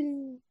 For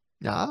me,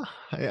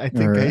 I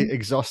think I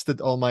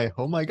exhausted all my,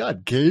 oh my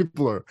God,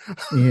 Gabler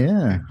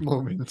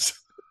moments.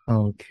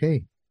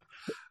 Okay.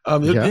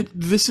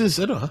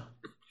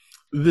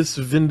 This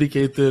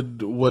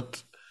vindicated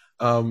what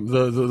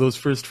those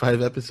first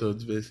 5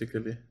 episodes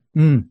basically.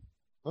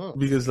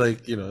 Because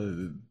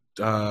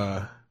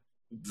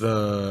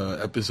the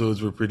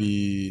episodes were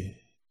pretty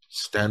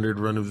standard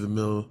run of the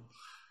mill,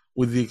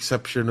 with the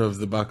exception of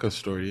the Baka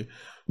story.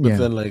 But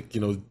then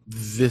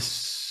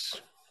this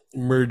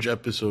merge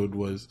episode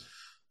was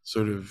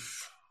sort of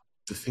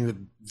the thing that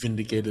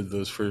vindicated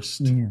those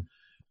first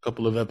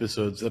couple of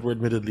episodes that were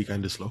admittedly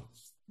kind of slow.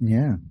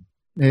 Yeah.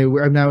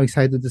 I'm now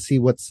excited to see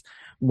what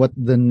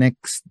the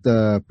next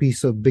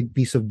big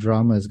piece of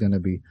drama is going to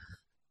be.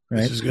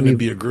 Right? This is going to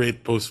be a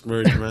great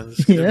post-merge, man.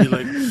 It's going to be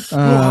like,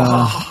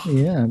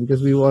 yeah,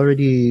 because we've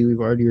already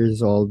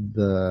resolved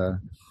the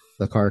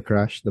car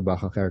crash, the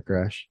Baka car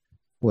crash.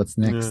 What's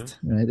next?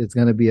 Right? It's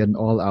going to be an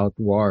all-out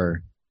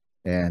war,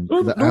 and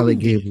the Ellie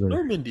Gabler.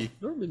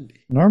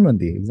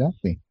 Normandy,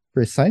 exactly,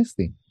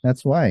 precisely.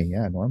 That's why,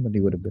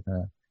 Normandy would have been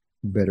a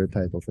better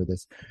title for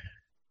this.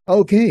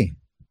 Okay,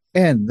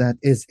 and that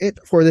is it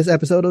for this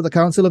episode of the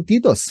Council of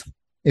Titos.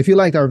 If you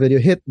liked our video,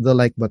 hit the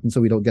like button so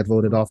we don't get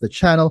voted off the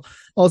channel.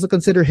 Also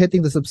consider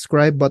hitting the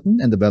subscribe button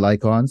and the bell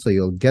icon so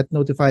you'll get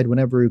notified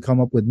whenever we come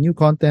up with new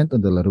content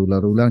on the Laro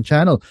Laro Lang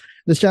channel.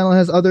 This channel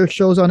has other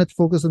shows on it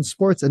focused on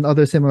sports and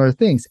other similar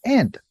things.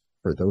 And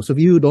for those of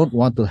you who don't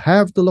want to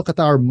have to look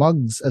at our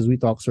mugs as we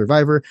talk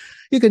Survivor,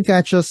 you can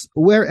catch us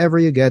wherever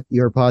you get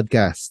your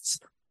podcasts.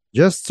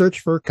 Just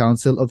search for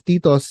Council of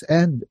Titos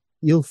and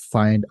you'll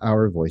find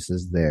our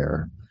voices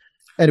there.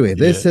 Anyway,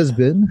 this has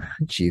been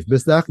Chief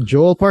Bisdak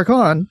Joel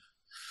Parkon.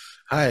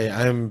 Hi,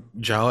 I'm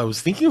Jal. I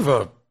was thinking of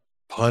a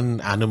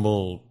pun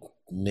animal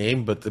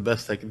name, but the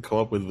best I could come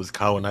up with was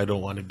cow, and I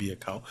don't want to be a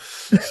cow.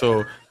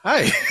 So,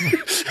 hi.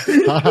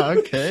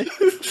 Okay.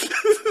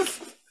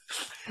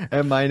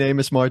 And my name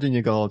is Martin.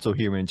 You can also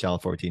hear me on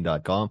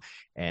channel14.com.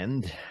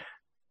 And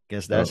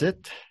guess that's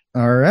it.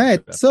 All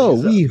right. So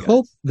we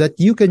hope that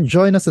you can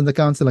join us in the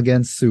council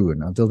again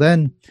soon. Until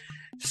then,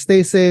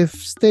 stay safe,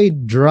 stay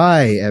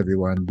dry,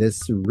 everyone.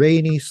 This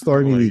rainy,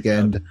 stormy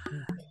weekend.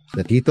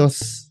 The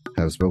Titos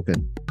have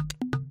spoken.